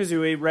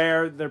Banjo-Kazooie,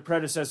 Rare, their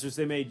predecessors,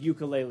 they made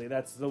Ukulele.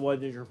 That's the one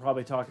that you're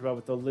probably talking about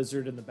with the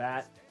lizard and the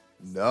bat.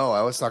 No,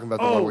 I was talking about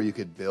the Oh. one where you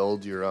could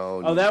build your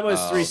own. Oh, that was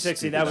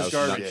 360. That was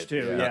stupid garbage shit. too.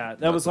 Yeah. Yeah, that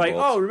Nuts was and like,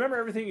 bolts. oh, remember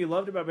everything you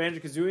loved about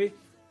Banjo-Kazooie?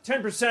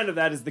 10% of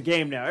that is the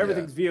game now.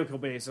 Everything's vehicle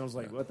based. And I was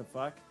like, what the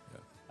fuck?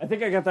 I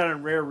think I got that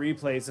on Rare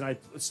Replays, and I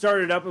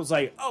started up. It was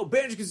like, oh,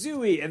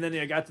 Banjo-Kazooie, and then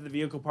I got to the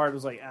vehicle part. It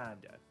was like, I'm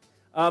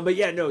done. But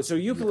yeah, no. So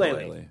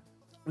ukulele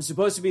was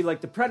supposed to be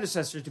like the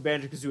predecessor to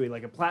Banjo-Kazooie,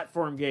 like a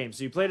platform game.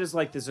 So you played as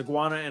like this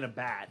iguana and a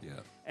bat. Yeah.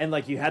 And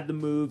like you had the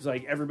moves,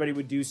 like everybody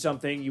would do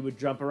something, you would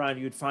jump around,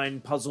 you would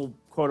find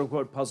quote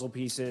unquote puzzle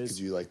pieces. Could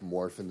you like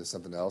morph into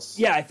something else?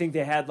 Yeah, I think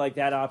they had like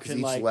that Because option,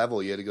 each like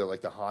level, you had to go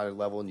like the haunted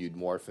level, and you'd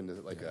morph into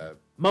like a.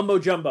 Mumbo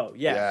Jumbo.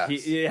 Yeah,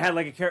 Yes. he had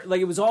like a character,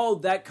 like it was all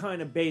that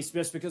kind of base,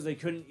 just because they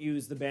couldn't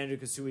use the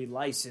Banjo-Kazooie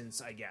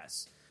license, I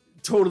guess.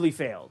 totally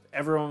failed.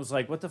 Everyone was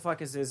like, what the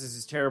fuck is this? This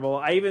is terrible.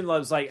 I even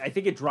was like, I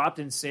think it dropped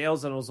in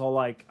sales, and I was all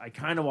like, I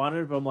kind of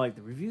wanted it, but I'm like,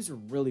 the reviews are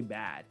really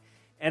bad.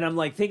 And I'm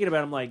like thinking about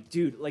it, I'm like,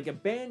 dude, like a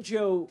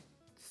Banjo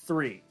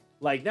 3,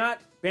 like not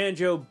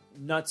Banjo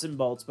nuts and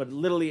bolts, but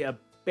literally a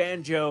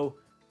Banjo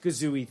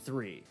Kazooie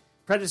 3,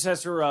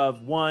 predecessor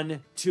of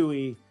 1,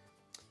 2E.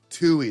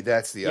 Tui,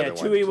 that's the other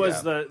one. Tui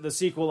was the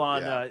sequel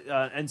on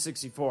Yeah.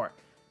 N64.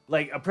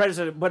 Like a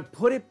predecessor, but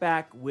put it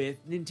back with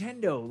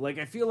Nintendo. Like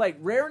I feel like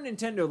Rare and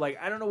Nintendo, like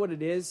I don't know what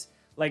it is.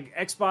 Like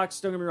Xbox,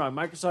 don't get me wrong,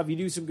 Microsoft, you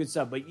do some good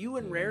stuff, but you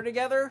and Rare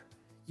together,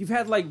 you've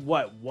had like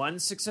what, one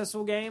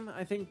successful game,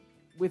 I think,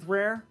 with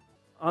Rare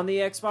on the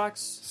Xbox?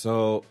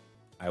 So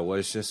I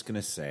was just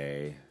gonna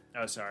say,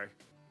 Oh, sorry.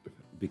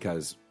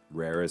 because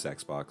Rare is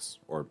Xbox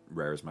or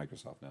Rare is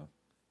Microsoft now.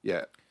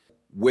 Yeah.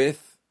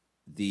 With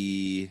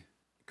the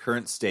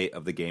current state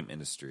of the game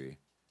industry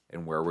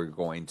and where we're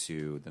going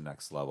to the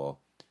next level,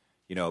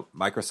 you know,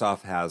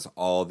 Microsoft has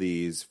all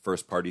these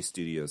first-party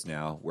studios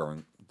now where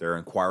they're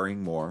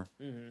acquiring more.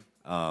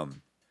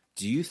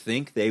 Do you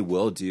think they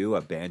will do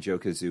a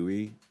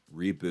Banjo-Kazooie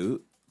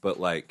reboot? But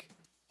like,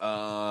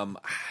 I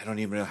don't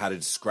even know how to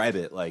describe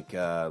it. Like,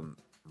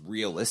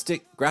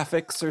 realistic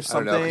graphics or I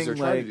something. don't know, because they're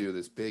trying like, to do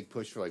this big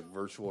push for like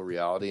virtual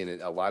reality,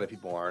 and a lot of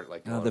people aren't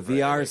like. no, going the for it.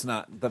 VR is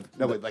not the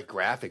No, but like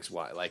graphics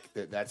wise, like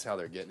that's how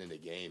they're getting into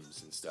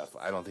games and stuff.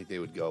 I don't think they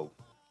would go.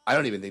 I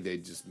don't even think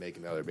they'd just make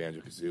another Banjo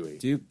Kazooie.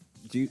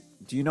 Do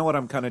you know what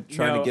I'm kind of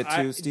trying to get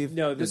to, Steve?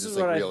 No, this It's is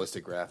like what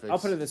realistic graphics. I'll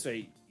put it this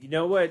way. You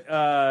know what?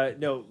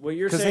 No, what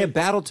you're Because saying. they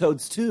have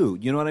Battletoads too.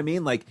 You know what I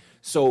mean? Like,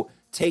 so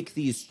take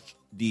these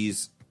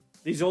these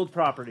old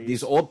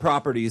properties. old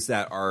properties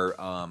that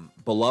are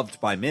beloved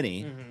by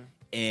many Mm-hmm.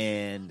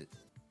 and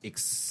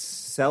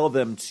excel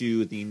them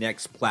to the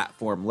next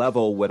platform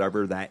level,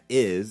 whatever that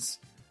is.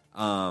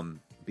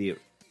 Be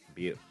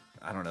it.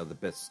 I don't know the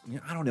best.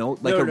 I don't know,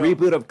 like No, a no.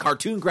 ritude of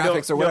cartoon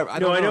graphics or whatever. I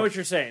don't know. I know what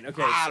you're saying.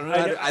 Okay, I don't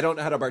know. I don't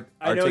know how to articulate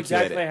I know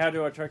exactly it. how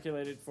to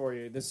articulate it for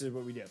you. This is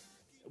what we do.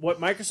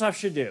 What Microsoft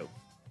should do: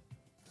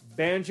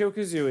 Banjo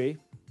Kazooie,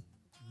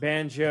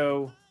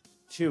 Banjo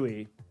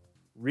Tooie,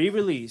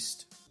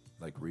 re-released,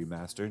 Like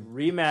remastered.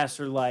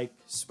 remastered like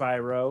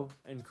Spyro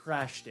and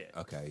Crash did.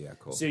 Okay, yeah,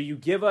 cool. So you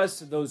give us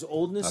those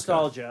old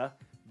nostalgia,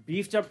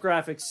 beefed up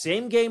graphics,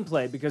 same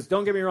gameplay. Because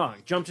don't get me wrong,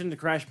 jumped into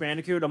Crash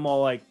Bandicoot, I'm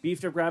all like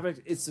beefed up graphics.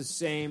 It's the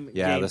same.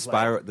 yeah,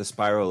 gameplay. the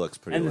Spyro looks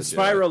pretty. and legit.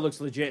 the Spyro looks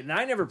legit. And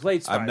I never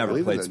played Spyro. I've I never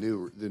believe played.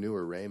 the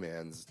newer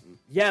Raymans.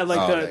 Yeah, like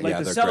Oh, the yeah,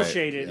 the they're cell great.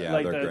 shaded, Yeah,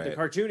 like they're the great.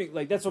 cartooning.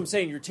 Like that's what I'm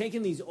saying. You're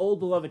taking these old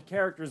beloved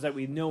characters that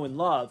we know and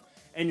love,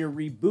 and you're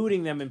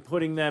rebooting them and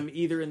putting them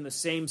either in the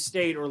same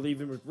state or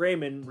leaving with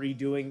Rayman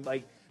redoing.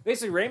 Like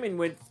basically, Rayman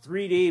went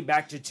 3D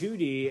back to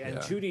 2D, and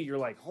Yeah. 2D. You're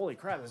like, holy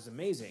crap, this is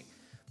amazing.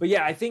 But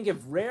yeah, I think if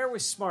Rare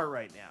was smart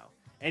right now,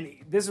 and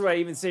this is what I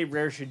even say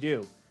Rare should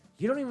do,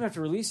 you don't even have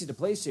to release it to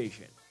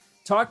PlayStation.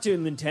 Talk to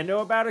Nintendo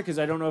about it, because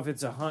I don't know if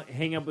it's a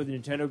hang up with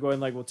Nintendo going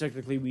like, well,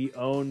 technically we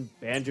own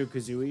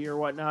Banjo-Kazooie or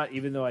whatnot,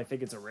 even though I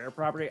think it's a Rare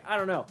property. I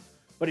don't know.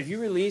 But if you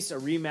release a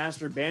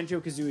remastered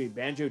Banjo-Kazooie,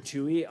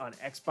 Banjo-Tooie on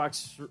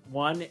Xbox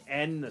One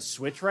and the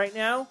Switch right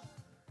now,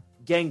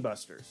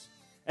 gangbusters.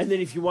 And then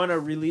if you want to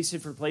release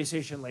it for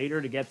PlayStation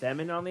later to get them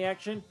in on the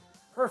action,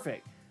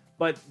 perfect.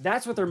 But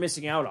that's what they're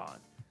missing out on.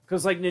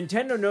 Because like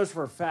Nintendo knows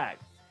for a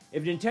fact,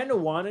 if Nintendo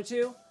wanted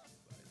to,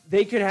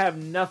 they could have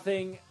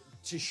nothing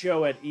to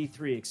show at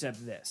E3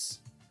 except this.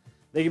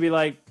 They could be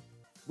like,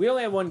 we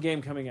only have one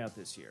game coming out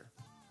this year,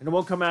 and it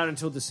won't come out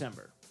until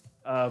December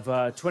of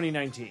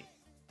 2019.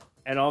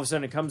 And all of a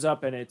sudden it comes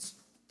up and it's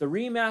the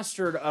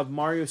remastered of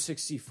Mario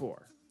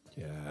 64.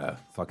 Yeah,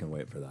 fucking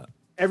wait for that.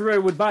 Everybody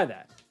would buy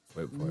that.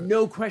 Wait for it.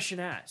 No question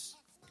asked.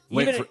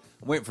 Wait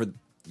for.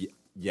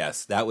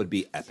 Yes, that would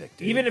be epic,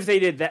 dude. Even if they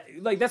did that,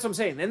 like that's what I'm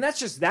saying. And that's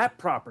just that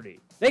property.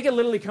 They could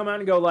literally come out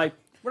and go like,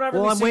 we're not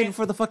well, releasing I'm waiting it.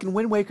 for the fucking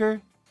Wind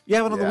Waker. You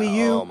have it on the Yeah, Wii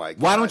U. oh my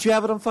Why God. don't you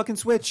have it on fucking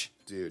Switch?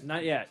 Dude,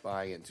 Not yet.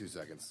 buying it in 2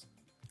 seconds.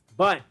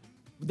 But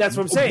that's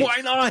what I'm saying. Why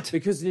not?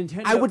 Because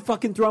Nintendo. I would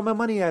fucking throw my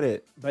money at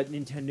it. But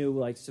Nintendo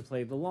likes to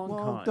play the long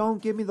Well, con.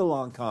 don't give me the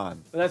long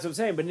con. But that's what I'm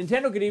saying. But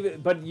Nintendo could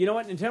even. But you know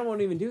what? Nintendo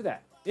won't even do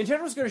that.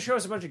 Nintendo's going to show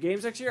us a bunch of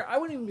games next year. I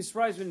wouldn't even be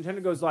surprised when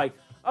Nintendo goes like,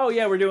 "Oh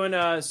yeah, we're doing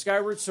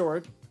Skyward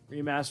Sword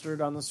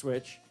remastered on the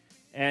Switch."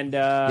 And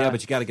Yeah,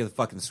 but you got to get the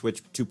fucking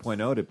Switch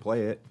 2.0 to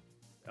play it.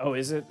 oh,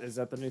 is it? Is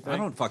that the new thing? I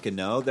don't fucking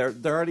know. They're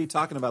already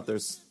talking about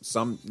there's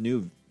some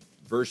new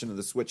version of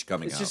the Switch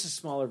coming It's out. just a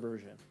smaller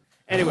version.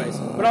 Anyways,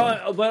 but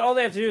all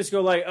they have to do is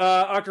go like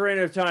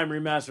Ocarina of Time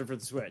remastered for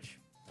the Switch.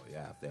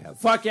 Yeah, if they have.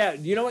 Fuck yeah!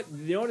 You know what?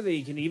 You know what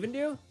they can even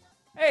do?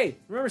 Hey,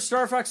 remember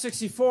Star Fox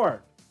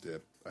 64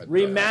 Dip.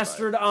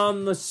 remastered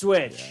on the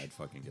Switch? Yeah, I'd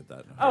fucking get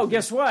that. Oh,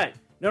 guess what?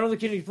 Not only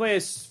can you play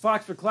as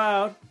Fox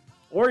McCloud,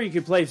 or you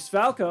could play as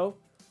Falco.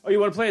 Oh, you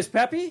want to play as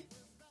Peppy?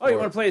 Oh, you Or-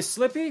 want to play as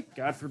Slippy?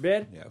 God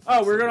forbid. Yeah, oh,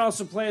 we're Slippy. going to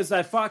also play as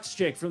that fox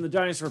chick from the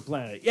Dinosaur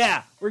Planet.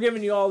 Yeah, we're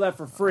giving you all that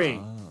for free.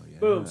 Oh, yeah.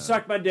 Boom,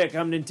 suck my dick.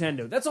 I'm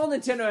Nintendo. That's all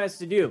Nintendo has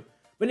to do.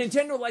 But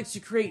Nintendo likes to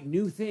create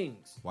new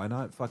things. Why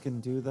not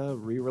fucking do the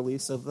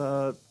re-release of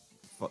the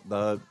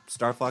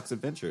Star Fox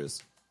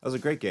Adventures? That was a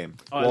great game.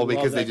 Oh, I Well, love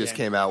because they that just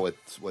game. came out with,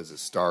 was it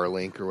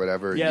Starlink or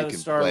whatever? Yeah, you the can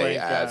Starlink, play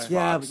as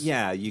Fox.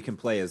 Yeah, you can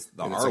play as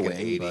the And it's like an Arwing,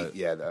 80, but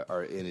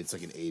and it's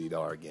like an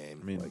 $80 game.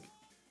 I mean, like,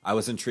 I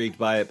was intrigued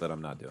by it, but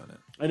I'm not doing it.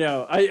 I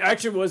know. I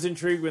actually was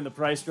intrigued when the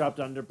price dropped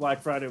under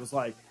Black Friday. It was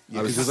like,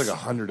 yeah, because it was like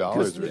 $100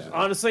 originally.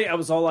 honestly, I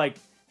was all like,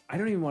 I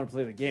don't even want to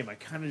play the game. I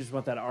kind of just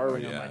want that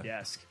R-Wing on yeah. my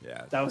desk.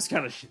 Yeah. That was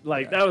kind of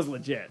that was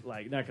legit.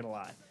 Like, not gonna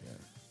lie.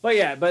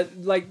 But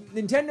like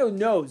Nintendo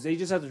knows they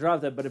just have to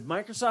drop that. But if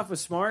Microsoft was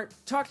smart,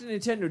 talk to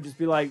Nintendo, just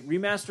be like,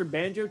 remaster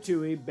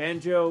Banjo-Tooie,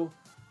 Banjo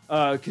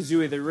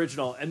Kazooie the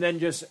original, and then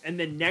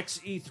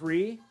next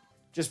E3,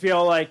 just be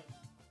all like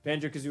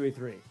Banjo-Kazooie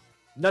 3.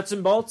 Nuts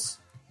and bolts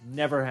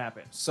never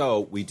happened.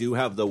 So we do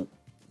have the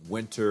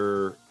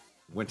Winter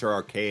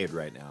Arcade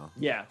right now.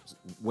 Yeah,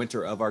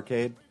 Winter of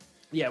Arcade.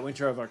 yeah,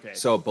 Winter of Arcade.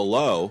 So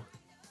Below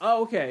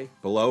okay.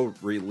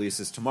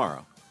 releases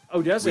tomorrow.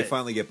 Oh, does We it?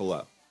 finally get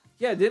Below.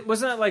 Yeah,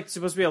 wasn't that like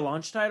supposed to be a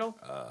launch title?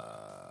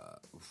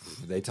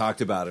 They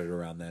talked about it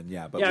around then,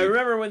 yeah. But Yeah, I we-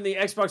 remember when the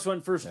Xbox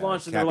One first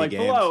launched, and they're Cappy like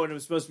Games. below, and it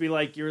was supposed to be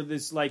like you're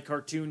this like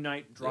cartoon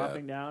knight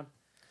dropping down.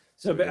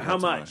 So, we but get how that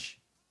tomorrow. much?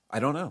 I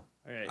don't know.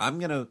 Okay. I'm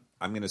gonna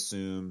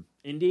assume.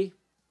 Indie?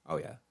 Oh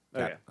yeah,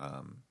 Okay.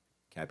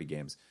 Cappy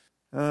Games.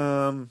 I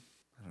don't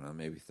know,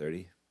 maybe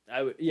 30.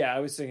 I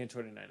was thinking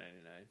 $29.99.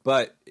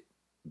 But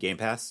Game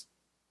Pass.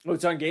 Oh,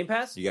 it's on Game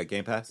Pass. You got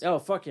Game Pass? Oh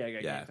fuck yeah, I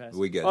got Yeah, Game Pass.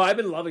 we good. Oh, I've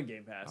been loving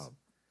Game Pass. Oh,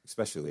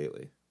 especially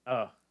lately.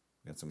 Oh,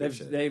 Got some good they've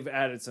shit. they've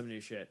added some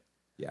new shit.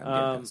 Yeah,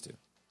 I'm Game Pass too.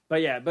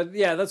 But yeah,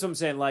 that's what I'm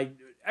saying. Like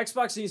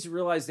Xbox needs to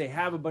realize they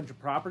have a bunch of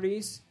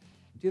properties.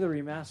 Do the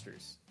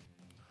remasters.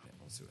 Yeah,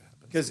 we'll see what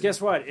happens. Because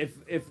guess what?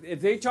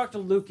 If they talk to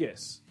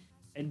Lucas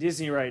and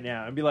Disney right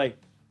now and be like,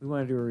 we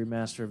want to do a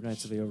remaster of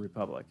Knights of the Old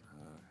Republic,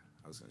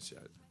 I was gonna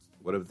shout.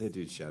 What if they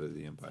do Shadow of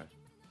the Empire?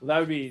 well, that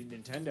would be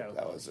Nintendo.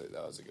 That was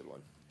a good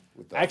one.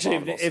 With the Actually,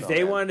 abominable if they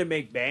snowman. wanted to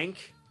make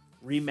bank,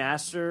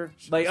 remaster,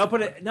 like I'll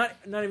put it, not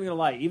even gonna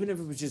lie, even if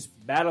it was just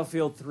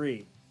Battlefield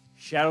 3,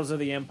 Shadows of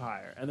the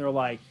Empire, and they're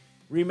like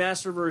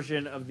remaster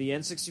version of the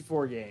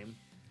N64 game.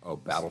 Oh,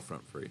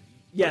 Battlefront free.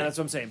 Yeah, that's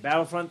what I'm saying.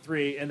 Battlefront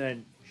 3 and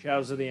then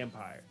Shadows of the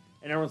Empire.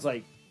 And everyone's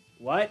like,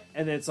 what?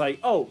 And then it's like,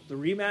 oh, the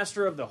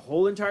remaster of the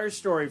whole entire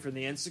story from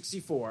the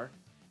N64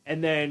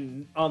 and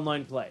then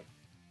online play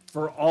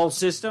for all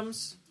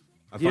systems.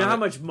 Do you know how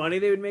much money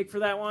they would make for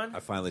that one? I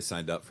finally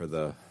signed up for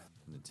the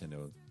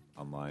Nintendo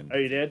Online. Oh,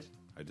 you did?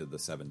 I did the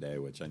 7-day,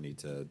 which I need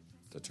to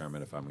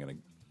determine if I'm going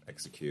to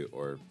execute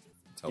or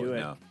tell Do it it.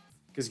 now.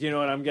 Because you know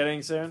what I'm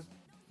getting soon?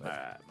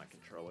 My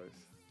controllers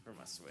for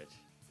my Switch.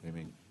 What do you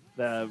mean?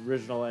 The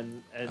original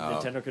and Oh.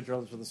 Nintendo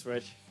controllers for the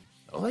Switch.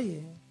 Oh yeah.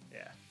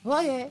 Yeah. Oh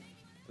yeah.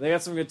 They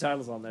got some good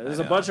titles on there. There's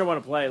a know. bunch I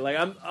want to play. Like,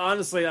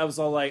 I was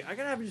all like, I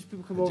gotta have just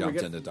people come over and Jumped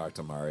get. into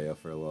Dr. Mario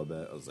for a little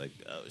bit. I was like,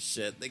 oh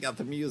shit, they got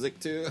the music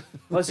too.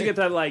 Plus, you get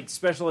that like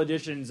special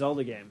edition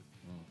Zelda game,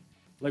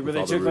 like where With they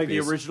all the took like the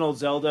rupees. original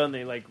Zelda and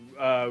they like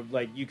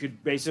you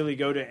could basically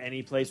go to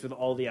any place with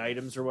all the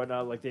items or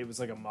whatnot. Like it was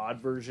like a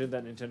mod version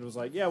that Nintendo was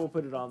like, yeah, we'll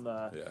put it on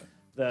the Yeah,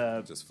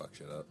 the just fuck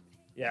shit up.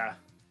 yeah,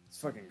 it's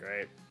fucking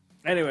great.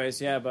 Anyways,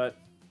 yeah, but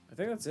I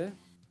think that's it.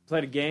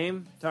 Played a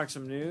game, talked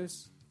some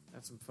news,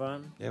 had some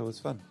fun. Yeah, it was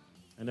fun.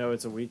 I know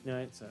it's a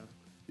weeknight, so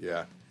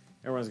Yeah.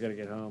 everyone's got to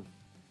get home.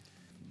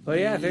 But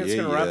yeah, I think that's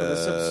going to wrap up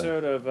this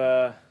episode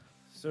of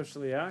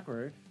Socially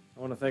Awkward. I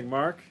want to thank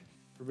Mark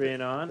for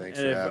being on. Thanks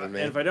and for if, having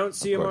me. And if I don't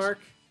see you, course. Mark,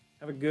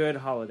 have a good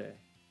holiday.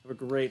 Have a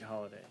great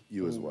holiday.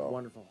 You as A well.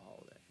 Wonderful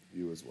holiday.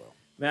 You as well.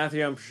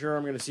 Matthew, I'm sure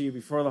I'm going to see you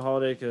before the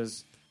holiday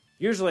because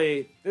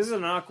usually this is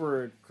an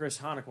awkward Chris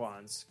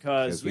Hanukkans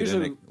because we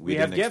usually didn't- we we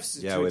have didn't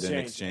gifts yeah, to we exchange,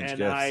 didn't exchange and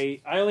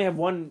gifts. I only have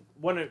one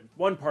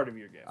part of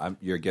your gift.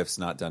 Your gift's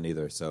not done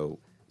either, so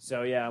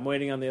So yeah, I'm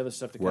waiting on the other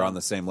stuff to come. we're on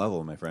the same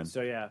level, my friend.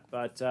 So yeah,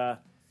 but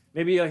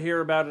maybe you'll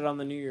hear about it on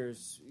the New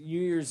Year's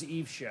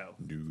Eve show.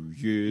 New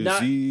Year's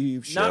Not-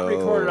 Eve show. not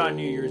recorded on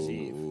New Year's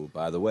Eve.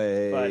 By the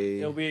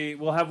way, But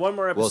we'll have one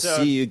more we'll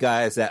episode. see you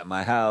guys at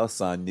my house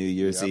on New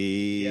Year's Yep.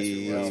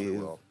 Eve. Yes, Yes, we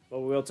will. But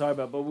we'll talk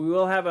about. But we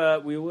will have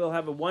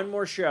a one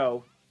more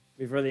show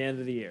before the end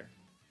of the year.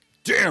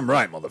 Damn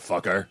right,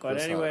 motherfucker. But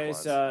Chris anyways,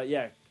 Hanukkans.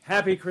 yeah,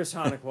 happy Chris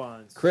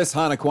Hanukkans. Chris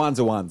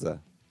Hanukkwanza.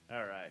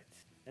 All right,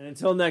 and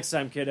until next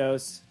time,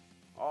 kiddos.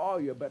 Oh,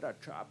 you better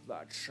chop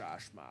that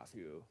sash,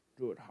 Matthew.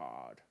 Do it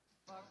hard.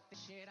 Fuck this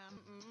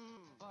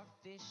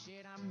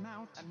shit, I'm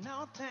out.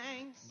 No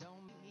thanks. Don't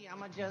me,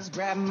 I'ma just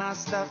grab my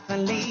stuff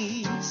and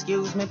leave.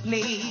 Excuse me,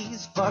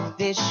 please. Fuck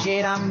this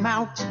shit, I'm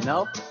out.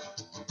 Nope.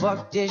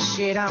 Fuck this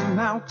shit, I'm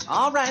out.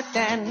 Alright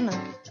then.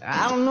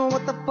 I don't know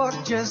what the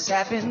fuck just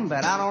happened,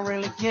 but I don't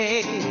really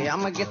care.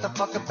 I'ma get the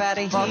fuck up out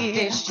of here. Fuck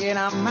this shit,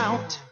 I'm out.